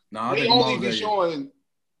 Was he? No, I They think Lamar only was be that year. showing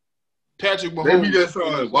Patrick Mahomes. Maybe just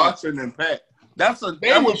showing Watson and Pat.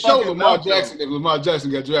 They would show Lamar Jackson if Lamar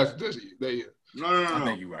Jackson got drafted that year. No. I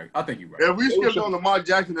think you're right. If we skipped on Lamar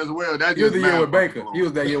Jackson as well, that He was just the year mad with Baker. fucking He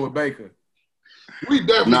was that year with Baker. We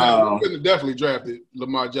definitely No. we couldn't have definitely drafted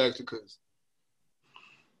Lamar Jackson because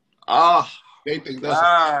Ah, they think that's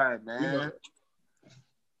God, man. you know.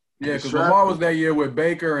 Yeah, because Lamar was that year with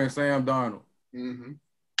Baker and Sam Darnold. Mm-hmm.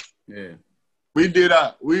 Yeah.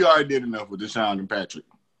 We already did enough with Deshaun and Patrick.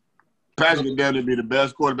 Patrick would definitely be the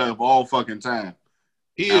best quarterback of all fucking time.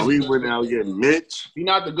 He And is. we went out getting Mitch. He's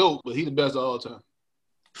not the GOAT, but he's the best of all time.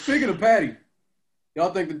 Speaking of Patty, who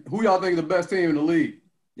y'all think is the best team in the league?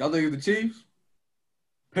 Y'all think it's the Chiefs?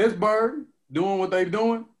 Pittsburgh doing what they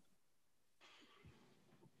doing?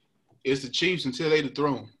 It's the Chiefs until they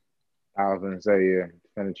dethrone. I was going to say, yeah.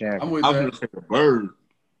 Defend the champion. I'm with I'm that. going to take a bird.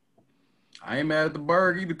 I ain't mad at the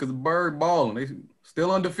Bird either because the Bird balling. They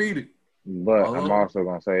still undefeated. But I'm also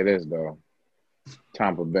going to say this, though.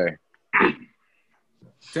 Tampa Bay.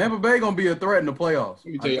 Tampa Bay going to be a threat in the playoffs.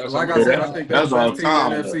 Let me tell you Like I something. said, I think that's the all best team in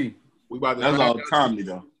Tom, the NFC. We about to That's find all out Tommy,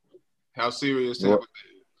 though. how serious Tampa Bay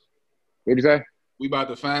is. What'd you say? We about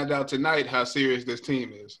to find out tonight how serious this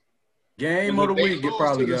team is. Game of the week, it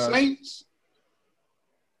probably the got. Saints.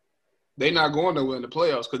 They not going nowhere in the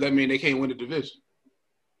playoffs because that means they can't win the division.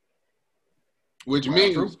 Which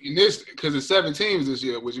means true. in this, because it's 7 teams this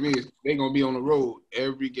year, which means they're gonna be on the road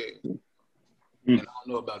every game. And I don't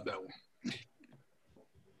know about that one.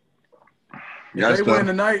 If they win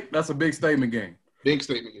tonight, that's a big statement game. Big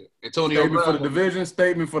statement here. Antonio Statement for Brown. the division,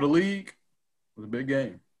 statement for the league. It was a big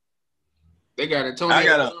game. They got Antonio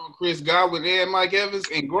Brown, Chris Godwin, and Mike Evans,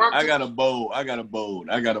 and Gronk. I got a bold.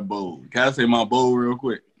 Can I say my bold real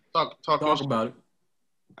quick? Talk about it.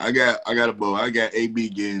 I got a bold. I got AB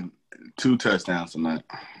getting 2 touchdowns tonight.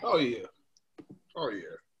 Oh yeah. Oh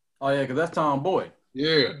yeah, because that's Tom Boyd.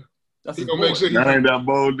 Yeah. That's He his gonna boy. make sure That ain't that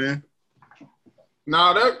bold then.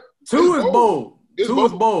 Nah, that 2 is bold. It's 2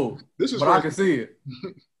 is bold. This is but I can see it.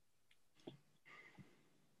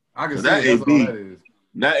 I can see that it. That's all AB. that is.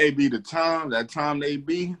 That AB that Tom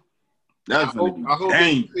AB. That's I hope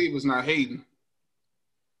he was not hating.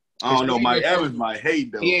 I don't know. Mike Evans might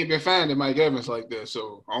hate though. He ain't been finding Mike Evans like that,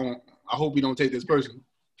 so I hope he don't take this personal.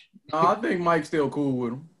 No, I think Mike's still cool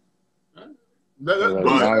with him. As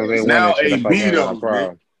long as they win, now shit, AB ain't got though, no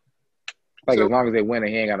problem. Like as long as they win,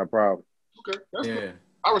 he ain't got no problem. Okay, that's Yeah. good.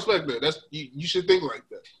 I respect that. That's you should think like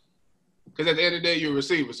that. Because at the end of the day, you're a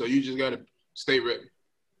receiver, so you just gotta stay ready.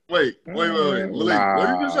 Wait. Malik, what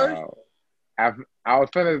did you say? I was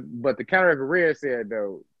finna, but the counter career said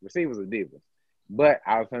though, receivers are divas. But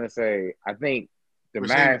I was gonna say, I think the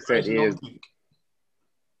mindset is.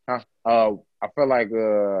 I feel like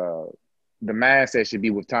the mindset should be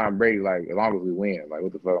with Tom Brady. Like as long as we win, like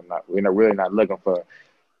what the fuck? We're really not looking for.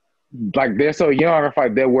 Like they're so young, I feel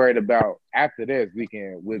like they're worried about after this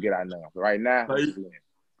we'll get our numbers. Right now,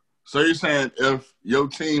 so you're saying if your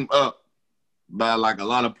team up by like a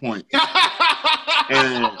lot of points,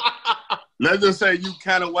 and let's just say you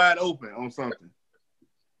kind of wide open on something,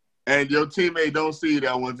 and your teammate don't see you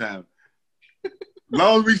that one time.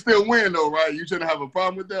 Long as we still win, though, right? You shouldn't have a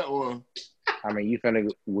problem with that, or? I mean, you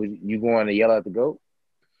going to yell at the GOAT?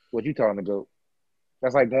 What you talking to GOAT?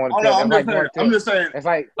 That's like going to. I'm just saying. It's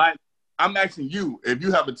like I'm asking you if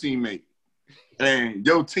you have a teammate and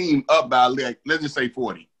your team up by like let's just say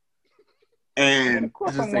 40, and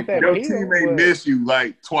your teammate miss you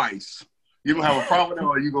like twice. You gonna have a problem with that,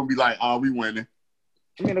 or you gonna be like, "Oh, we winning"?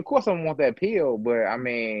 I mean, of course, I want that pill, but I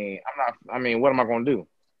mean, I'm not. I mean, what am I gonna do?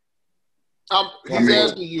 He's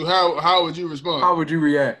asking you how would you respond? How would you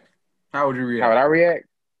react? How would I react?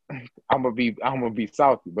 I'm gonna be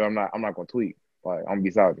salty, but I'm not gonna tweet. Like I'm gonna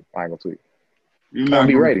be salty. I ain't gonna tweet. You're not gonna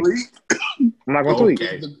be ready. I'm not gonna tweet.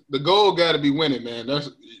 The goal got to be winning, man. That's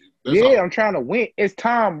yeah. all. I'm trying to win. It's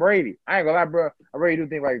Tom Brady. I ain't gonna lie, bro. I really do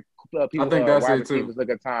think like I people, think that's wide it too. receivers look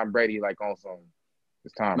at Tom Brady like on some.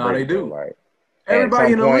 It's Tom No, Brady. they do. Bro. Like Everybody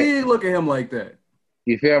some in the point, league look at him like that.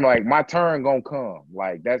 you feel me? Like my turn gonna come.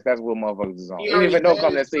 Like that's what motherfuckers is on. He Even if already it don't had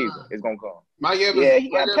come his that season, time. it's gonna come. Mike Yeah, Evans, he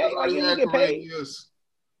Mike got Evans paid. Like already yeah, he had get career paid. years.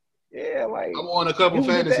 Yeah, like I won a couple you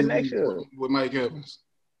get fantasy that next leagues year. with Mike Evans.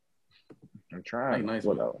 I'm trying. Nice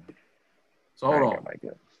Whatever. So hold I ain't on. got like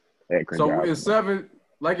that. Hey, Chris So Johnson, it's 7,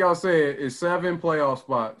 like y'all said, it's 7 playoff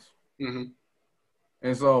spots. Mm-hmm.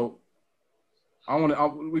 And so I'm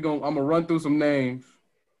gonna run through some names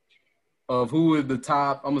of who is the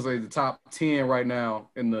top. I'm gonna say the top 10 right now.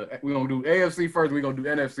 We're gonna do AFC first. We're gonna do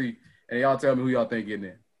NFC, and y'all tell me who y'all think getting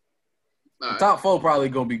in. The top 4 probably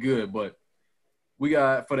gonna be good, but we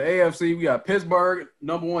got for the AFC, we got Pittsburgh,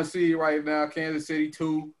 number 1 seed right now, Kansas City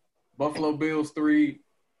 2, Buffalo Bills 3,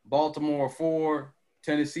 Baltimore 4,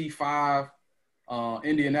 Tennessee 5,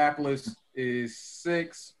 Indianapolis is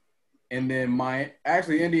 6, and then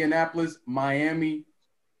Indianapolis, Miami,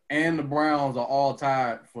 and the Browns are all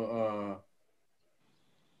tied for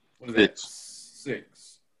what is that?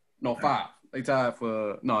 6. No, 5. They tied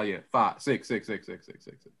for 5. 6.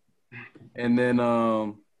 And then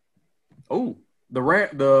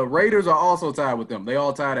the Raiders are also tied with them. They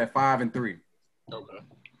all tied at 5 and 3. Okay.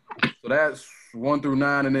 So that's 1 through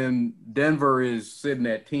 9, and then Denver is sitting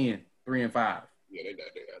at 10, 3 and 5. Yeah, they got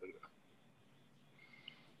it.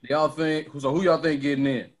 Y'all think so? Who y'all think getting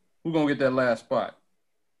in? Who gonna get that last spot?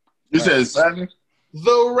 You said 7?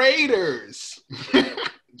 The Raiders.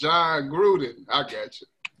 John Gruden. I got you.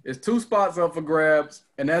 It's 2 spots up for grabs,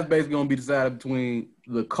 and that's basically gonna be decided between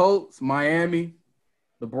the Colts, Miami,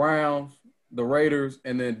 the Browns, the Raiders,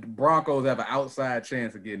 and then the Broncos have an outside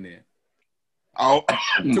chance of getting in. Oh,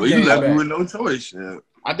 well, you left me with no choice. Yeah.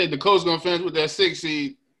 I think the Colts gonna finish with that 6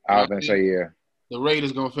 seed. I was gonna say yeah. The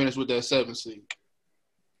Raiders gonna finish with that 7 seed.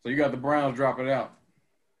 So you got the Browns dropping out.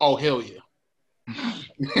 Oh hell yeah!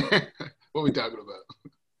 What we talking about?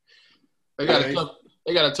 They got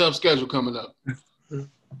a tough schedule coming up.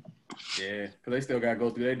 Yeah, because they still got to go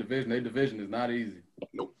through their division. Their division is not easy.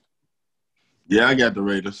 Nope. Yeah, I got the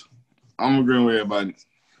Raiders. I'm agreeing with everybody.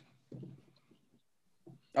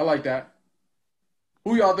 I like that.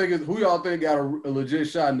 Who y'all think got a legit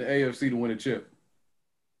shot in the AFC to win a chip?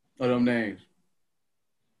 Of them names.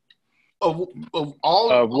 Of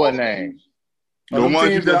what name?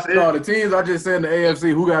 The teams I just said in the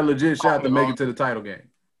AFC, who got a legit shot to make it to the title game?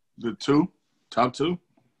 The top 2.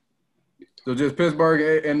 So just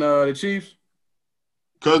Pittsburgh and the Chiefs?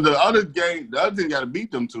 Because the other team got to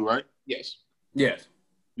beat them 2, right? Yes. Yes.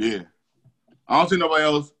 Yeah. I don't see nobody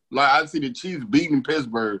else. Like, I see the Chiefs beating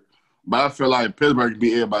Pittsburgh, but I feel like Pittsburgh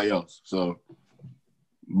beat everybody else. So,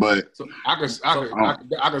 but I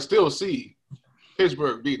can still see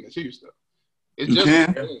Pittsburgh beating the Chiefs, though. It's you just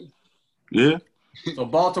can. Yeah. So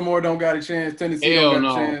Baltimore don't got a chance. Tennessee don't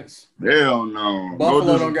got a chance. Hell no.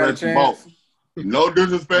 Buffalo don't got a chance. No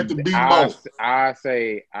disrespect to beat both. I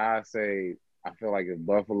say. I feel like it's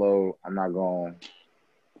Buffalo. I'm not going.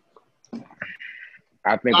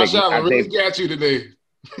 I think I really got you today.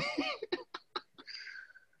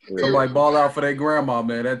 Somebody ball out for their grandma,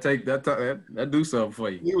 man. That do something for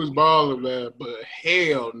you. He was balling, man, but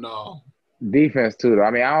hell no. Defense too, though.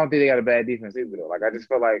 I mean, I don't think they got a bad defense either, though. Like I just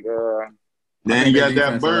feel like they ain't got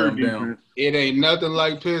that Bird defense. It ain't nothing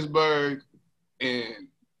like Pittsburgh, and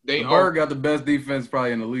Bird got the best defense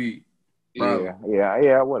probably in the league. Yeah.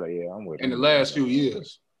 I'm with in the last few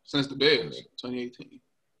years since the Bears, 2018.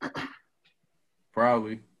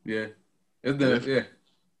 Probably, yeah. Because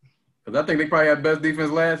I think they probably had best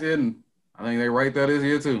defense last year, and I think they right there this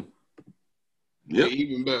year too. Yep. Yeah,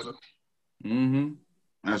 even better. Mm-hmm.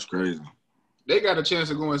 That's crazy. They got a chance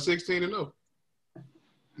of going 16-0.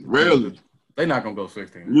 Really? They're not gonna go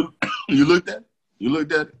 16. You looked at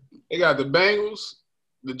it? They got the Bengals,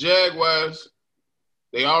 the Jaguars.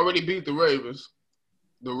 They already beat the Ravens.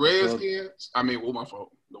 The Redskins. My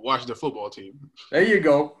fault. The Washington football team. There you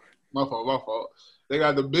go. My fault. They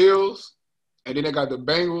got the Bills, and then they got the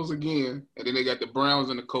Bengals again, and then they got the Browns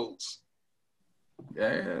and the Colts.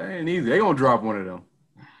 Yeah, that ain't easy. They gonna drop one of them.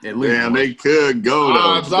 At least Damn, they could go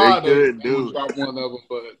though. They could do drop one of them,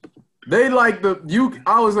 but they like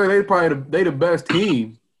I would say they the best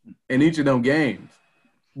team in each of them games.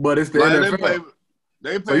 But it's the NFL.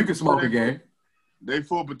 They play so you can smoke a game. They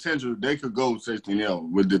full potential. They could go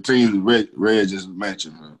 16-0 with the teams Red just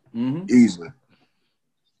mentioned, mm-hmm. Easily.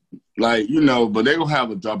 Like, but they gonna have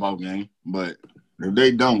a drop-off game. But if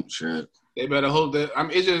they don't, shit. They better hope that.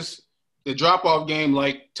 It's just the drop-off game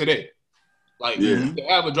like today. Like, they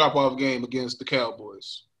have a drop-off game against the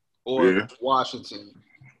Cowboys or Washington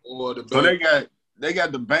or the Bears. So they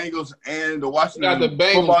got the Bengals and the They Washington got the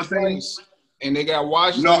football Bengals team. twice, and they got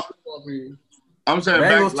Washington No. football team. I'm saying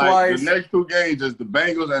Bengals back, like twice. the next two games is the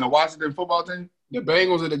Bengals and the Washington football team. The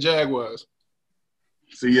Bengals and the Jaguars.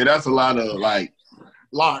 So yeah, that's a lot of like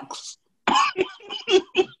Locks.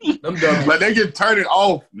 Them W's. like they can turn it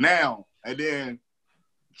off now and then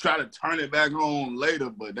try to turn it back on later,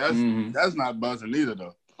 but that's not buzzing either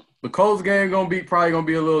though. The Colts game probably gonna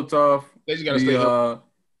be a little tough. They just gotta stay up.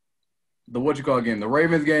 The what you call again? The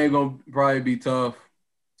Ravens game gonna probably be tough,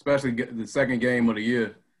 especially the second game of the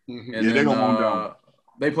year. Mm-hmm. And Yeah, then, they gonna want down.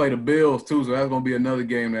 they play the Bills too, so that's gonna be another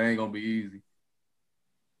game that ain't gonna be easy.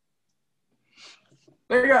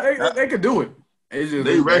 They could do it. It's just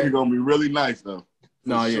They record gonna be really nice though.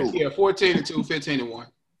 No, yeah. Sure. Yeah, 14-2, 15-1.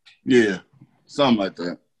 Yeah, something like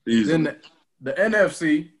that. Easily. Then the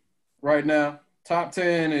NFC right now, top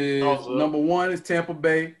 10 is number 1 is Tampa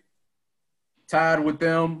Bay. Tied with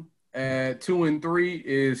them at 2 and 3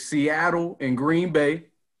 is Seattle and Green Bay.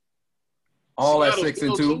 All Seattle's at 6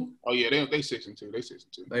 and 2. Too? Oh yeah, they 6-2. They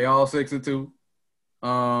 6-2. They all 6 and 2.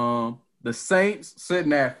 The Saints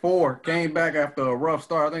sitting at 4 came back after a rough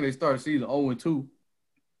start. I think they started season 0 and 2.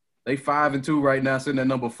 They 5 and 2 right now, sitting at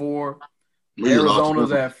number 4.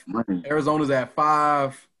 Arizona's at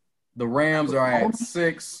 5. The Rams are at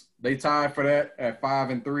 6. They tied for that at 5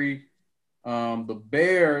 and 3. The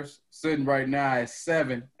Bears sitting right now at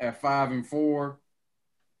 7 at 5 and 4.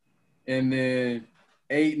 And then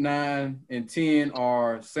 8, 9, and 10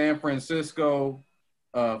 are San Francisco,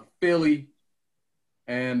 Philly,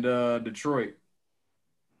 and Detroit.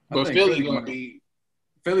 But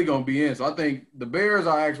Philly gonna be in. So I think the Bears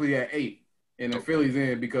are actually at 8, and then Philly's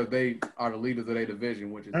in because they are the leaders of their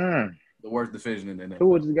division, which is the worst division in the NFL.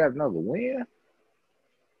 Who just got another win?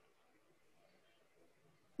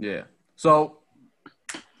 Yeah. So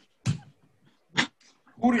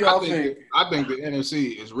who do y'all think? I think the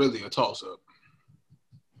NFC is really a toss-up.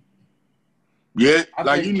 Yeah,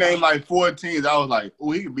 you named like 4 teams. I was like,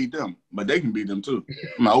 oh, he can beat them, but they can beat them too.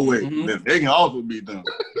 I'm like, oh wait, they can also beat them.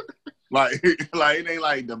 like it ain't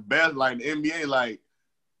like the best, like the NBA, like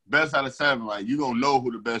best out of 7. Like you gonna know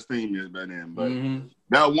who the best team is by then. But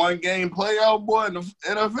that one game playoff, boy, in the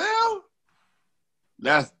NFL,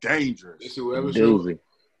 that's dangerous. It's whoever shows.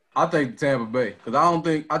 I think Tampa Bay because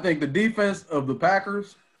I think the defense of the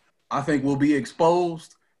Packers, I think will be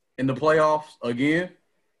exposed in the playoffs again.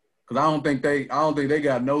 Because I don't think they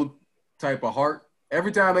got no type of heart.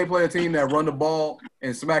 Every time they play a team that run the ball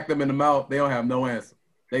and smack them in the mouth, they don't have no answer.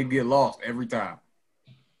 They get lost every time.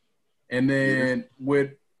 And then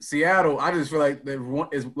with Seattle, I just feel like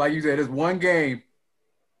it's like you said, it's one game.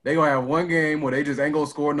 They're going to have one game where they just ain't going to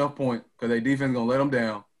score enough points because their defense going to let them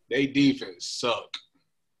down. They defense suck.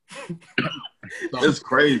 It's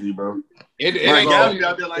crazy, bro. It ain't got to be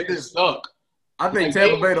out there like this. Suck. I think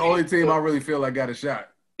Tampa Bay the only team I really feel like got a shot.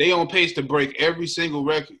 They on pace to break every single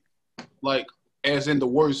record, like as in the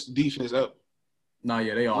worst defense ever. Nah,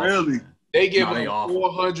 yeah, they all really. They give up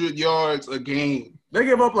 400 yards a game. They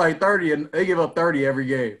give up like 30, and they give up 30 every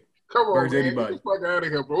game. Come on, man. Anybody. Get the fuck out of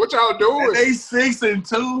here, bro. What y'all doing? And they 6 and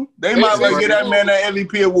 2. They might well get that man that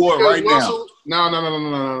MVP award right Russell, now.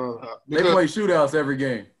 No. They play shootouts every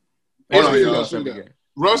game. Shootouts every game.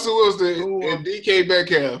 Russell Wilson and DK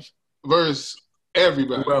Metcalf versus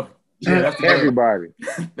everybody. Whoever. Yeah, that's everybody.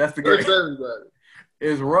 That's the game. Everybody.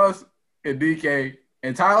 It's Russ and DK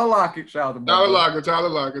and Tyler Lockett. Shout out to Tyler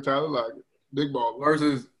Lockett. Big ball.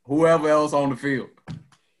 Versus whoever else on the field.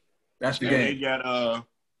 That's the game. They got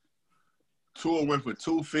Tua went for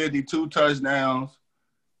 250, 2 touchdowns.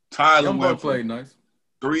 Tyler went for played nice.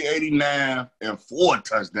 389 and 4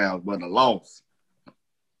 touchdowns, but a loss.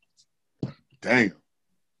 Damn.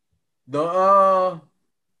 The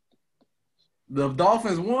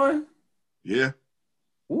Dolphins won. Yeah.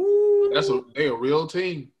 Ooh. They a real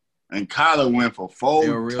team. And Kyler went for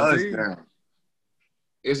 4 touchdowns.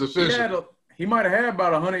 It's official. He might have had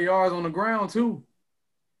about 100 yards on the ground too.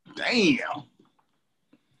 Damn.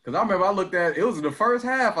 Because I remember I looked at it was in the first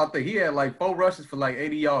half. I think he had like 4 rushes for like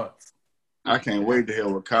 80 yards. I can't wait to hear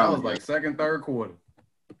what Kyler. That was like second, third quarter.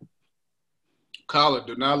 Kyler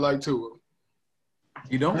do not like Tua.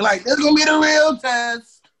 You don't like this gonna be the real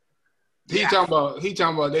test. He talking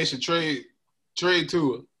about they should trade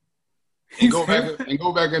Tua and go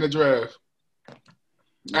back in the draft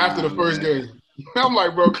after the first game. I'm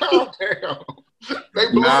like, bro, calm down. They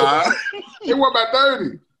blew it. They won by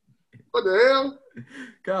 30. What the hell?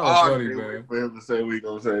 Funny, man. For him to say what he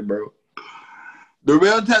gonna say, bro. The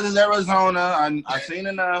real test is Arizona. I seen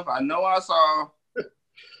enough. I know I saw.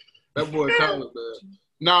 That boy Kyler, man.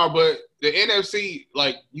 No, but the NFC,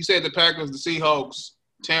 like you said, the Packers, the Seahawks,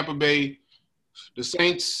 Tampa Bay, The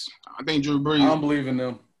Saints, I think Drew Brees. I don't believe in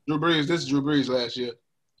them. Drew Brees, this is Drew Brees last year.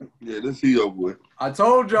 Yeah, this he over with. I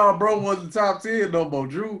told y'all, bro, wasn't top 10 no more.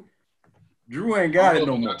 Drew ain't got it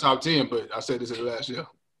no more. Not top 10, but I said this is last year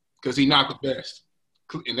because he not the best,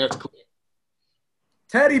 and that's clear.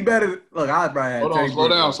 Teddy better. Look, I'd rather have Teddy. Slow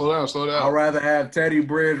down. I'd rather have Teddy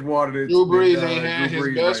Bridgewater than Drew Brees than, ain't had Drew his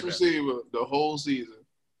Brees best right receiver the whole season.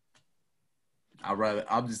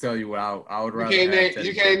 I'm just telling you what I would rather.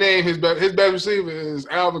 You can't name his best receiver is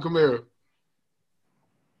Alvin Kamara.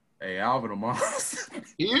 Hey, Alvin Amos.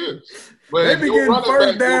 He is. But they be getting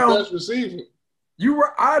first down. Best receiver.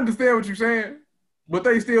 I understand what you're saying, but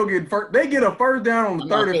they still get first. They get a first down on the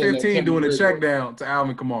 3rd and 15 doing a check down to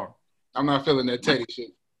Alvin Kamara. I'm not feeling that Teddy shit.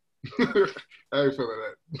 I ain't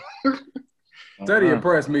feeling that. Teddy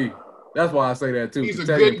impressed me. That's why I say that too. He's a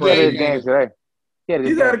Teddy good game today.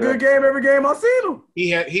 He's had a good game every game I've seen him.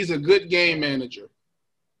 He's a good game manager.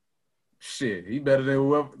 Shit, he better than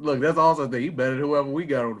whoever. Look, that's also the thing. He better than whoever we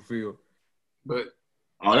got on the field. But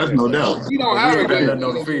that's no doubt. We don't have nothing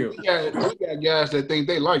on the field. We got guys that think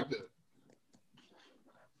they like that.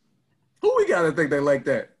 Who we got to think they like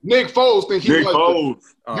that? Nick Foles think he like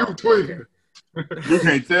that. You tweaking. You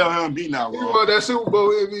can't tell him be not He wrong. won that Super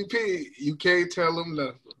Bowl MVP. You can't tell him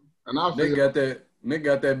nothing. And I Nick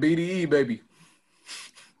got that BDE, baby.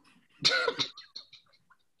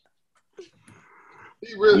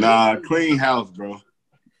 Clean house, bro.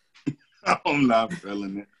 I'm not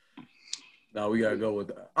feeling it. No, we gotta go with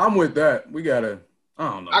that. I'm with that. We gotta.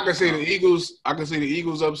 I don't know. I can see the Eagles. I can see the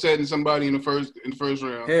Eagles upsetting somebody in the first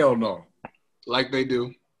round. Hell no. Like they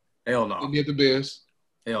do. Hell no. They get the Bears.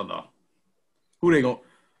 Hell no. Who they gonna?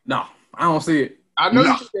 No, I don't see it. I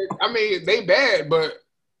know. I mean, they bad, but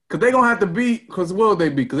because they gonna have to beat. Because what would they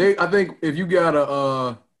beat? Because I think if you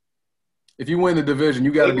got if you win the division,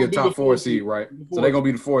 you got to be a top 4 seed, right? So they're gonna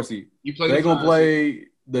be the 4 seed. They're gonna play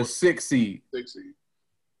the 6 seed. 6 seed.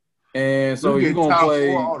 And so you're gonna top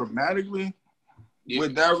play 4 automatically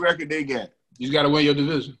with that record they got. You got to win your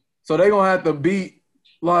division. So they're gonna have to beat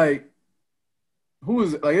who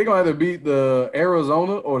is it? They're gonna have to beat the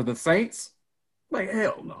Arizona or the Saints.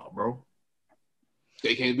 Hell no, bro.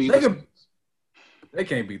 They can't beat. They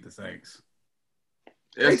can't beat the Saints.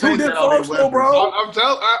 They too dysfunctional, bro.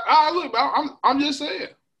 I'm just saying.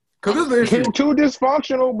 Because this is too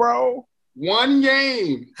dysfunctional, bro. One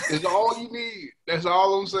game is all you need. That's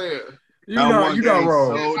all I'm saying. You got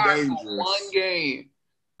wrong. So dangerous. One game.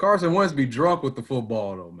 Carson Wentz be drunk with the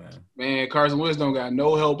football, though, man. Man, Carson Wentz don't got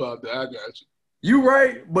no help out there. I got you. You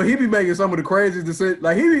right, but he be making some of the craziest decisions.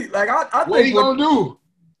 I think what he gonna do?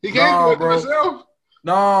 He can't do it himself.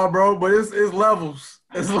 Nah, bro, but it's levels.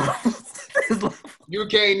 It's levels. You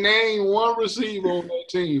can't name one receiver on that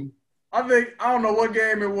team. I don't know what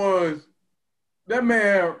game it was. That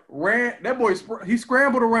man ran. That boy, he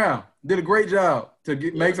scrambled around. Did a great job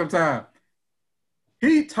to make some time.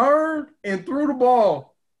 He turned and threw the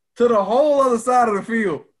ball to the whole other side of the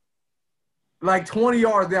field, 20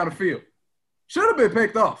 yards down the field. Should have been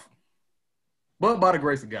picked off, but by the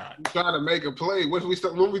grace of God. Trying to make a play. What we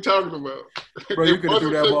talking about? Bro, you could have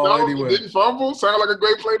threw that ball anywhere. Didn't fumble. Sound like a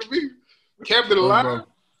great play to me. Kept it alive.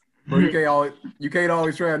 Bro, you can't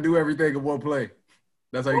always try and do everything in one play.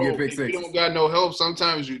 That's how you get pick 6. If you don't got no help,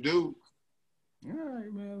 sometimes you do. All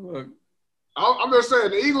right, man. Look, I'm just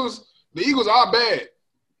saying the Eagles are bad.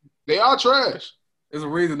 They are trash. There's a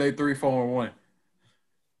reason they 3-4-1.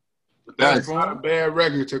 That's not a bad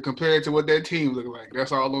record to compare to what that team look like.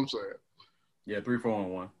 That's all I'm saying. Yeah,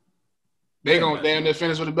 3-4-1. They gonna damn near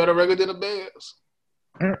finish with a better record than the Bears.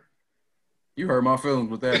 You hurt my feelings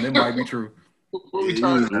with that, and it might be true. What we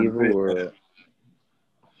talking about?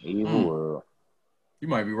 Evil world. You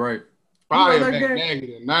might be right. Probably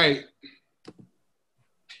Nagy tonight.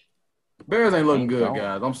 Bears ain't looking good,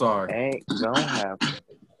 guys. I'm sorry. Ain't gonna happen.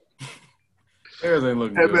 Bears ain't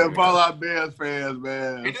looking good. Hey, man, follow our Bears fans,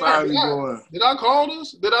 man. Did I call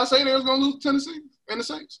this? Did I say they was gonna lose to Tennessee and the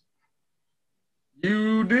Saints?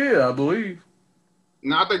 You did, I believe.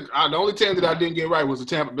 No, I think the only team that I didn't get right was the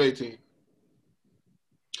Tampa Bay team.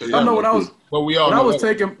 I know when I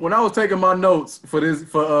was taking my notes for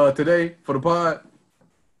today for the pod,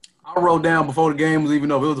 I wrote down before the game was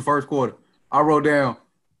even over. It was the first quarter. I wrote down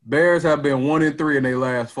Bears have been 1-3 in their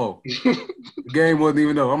last 4. The game wasn't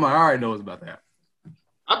even over. I'm like, all right, knows about that.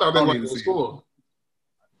 I thought they wanted to score.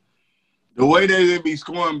 The way they be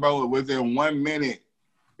scoring, bro, within 1 minute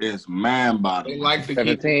is mind-boggling. They like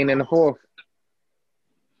 17 in the fourth.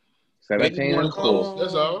 17 in the fourth.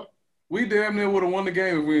 That's all. We damn near would have won the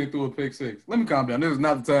game if we didn't throw a pick 6. Let me calm down. This is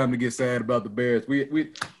not the time to get sad about the Bears.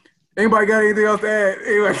 Anybody got anything else to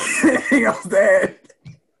add?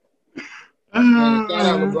 Man, shout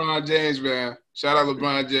out LeBron James, man. Shout out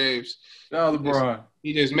LeBron James. Shout out LeBron.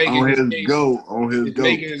 He just making On his his case. goat. On his He's goat.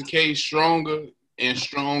 making his case stronger and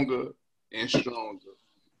stronger and stronger.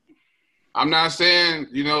 I'm not saying,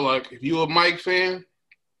 like if you a Mike fan,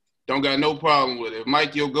 don't got no problem with it. If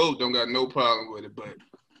Mike your GOAT, don't got no problem with it. But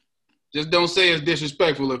just don't say it's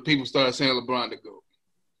disrespectful if people start saying LeBron the GOAT.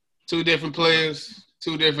 Two different players,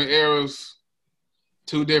 two different eras,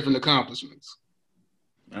 two different accomplishments.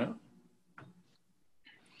 Yeah.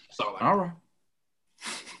 All right.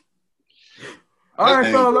 All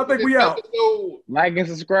right, fellas. I think we out. Like and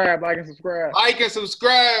subscribe. Like,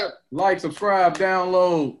 subscribe,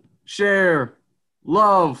 download, share,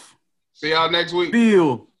 love. See y'all next week.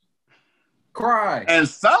 Feel, cry. And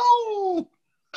so.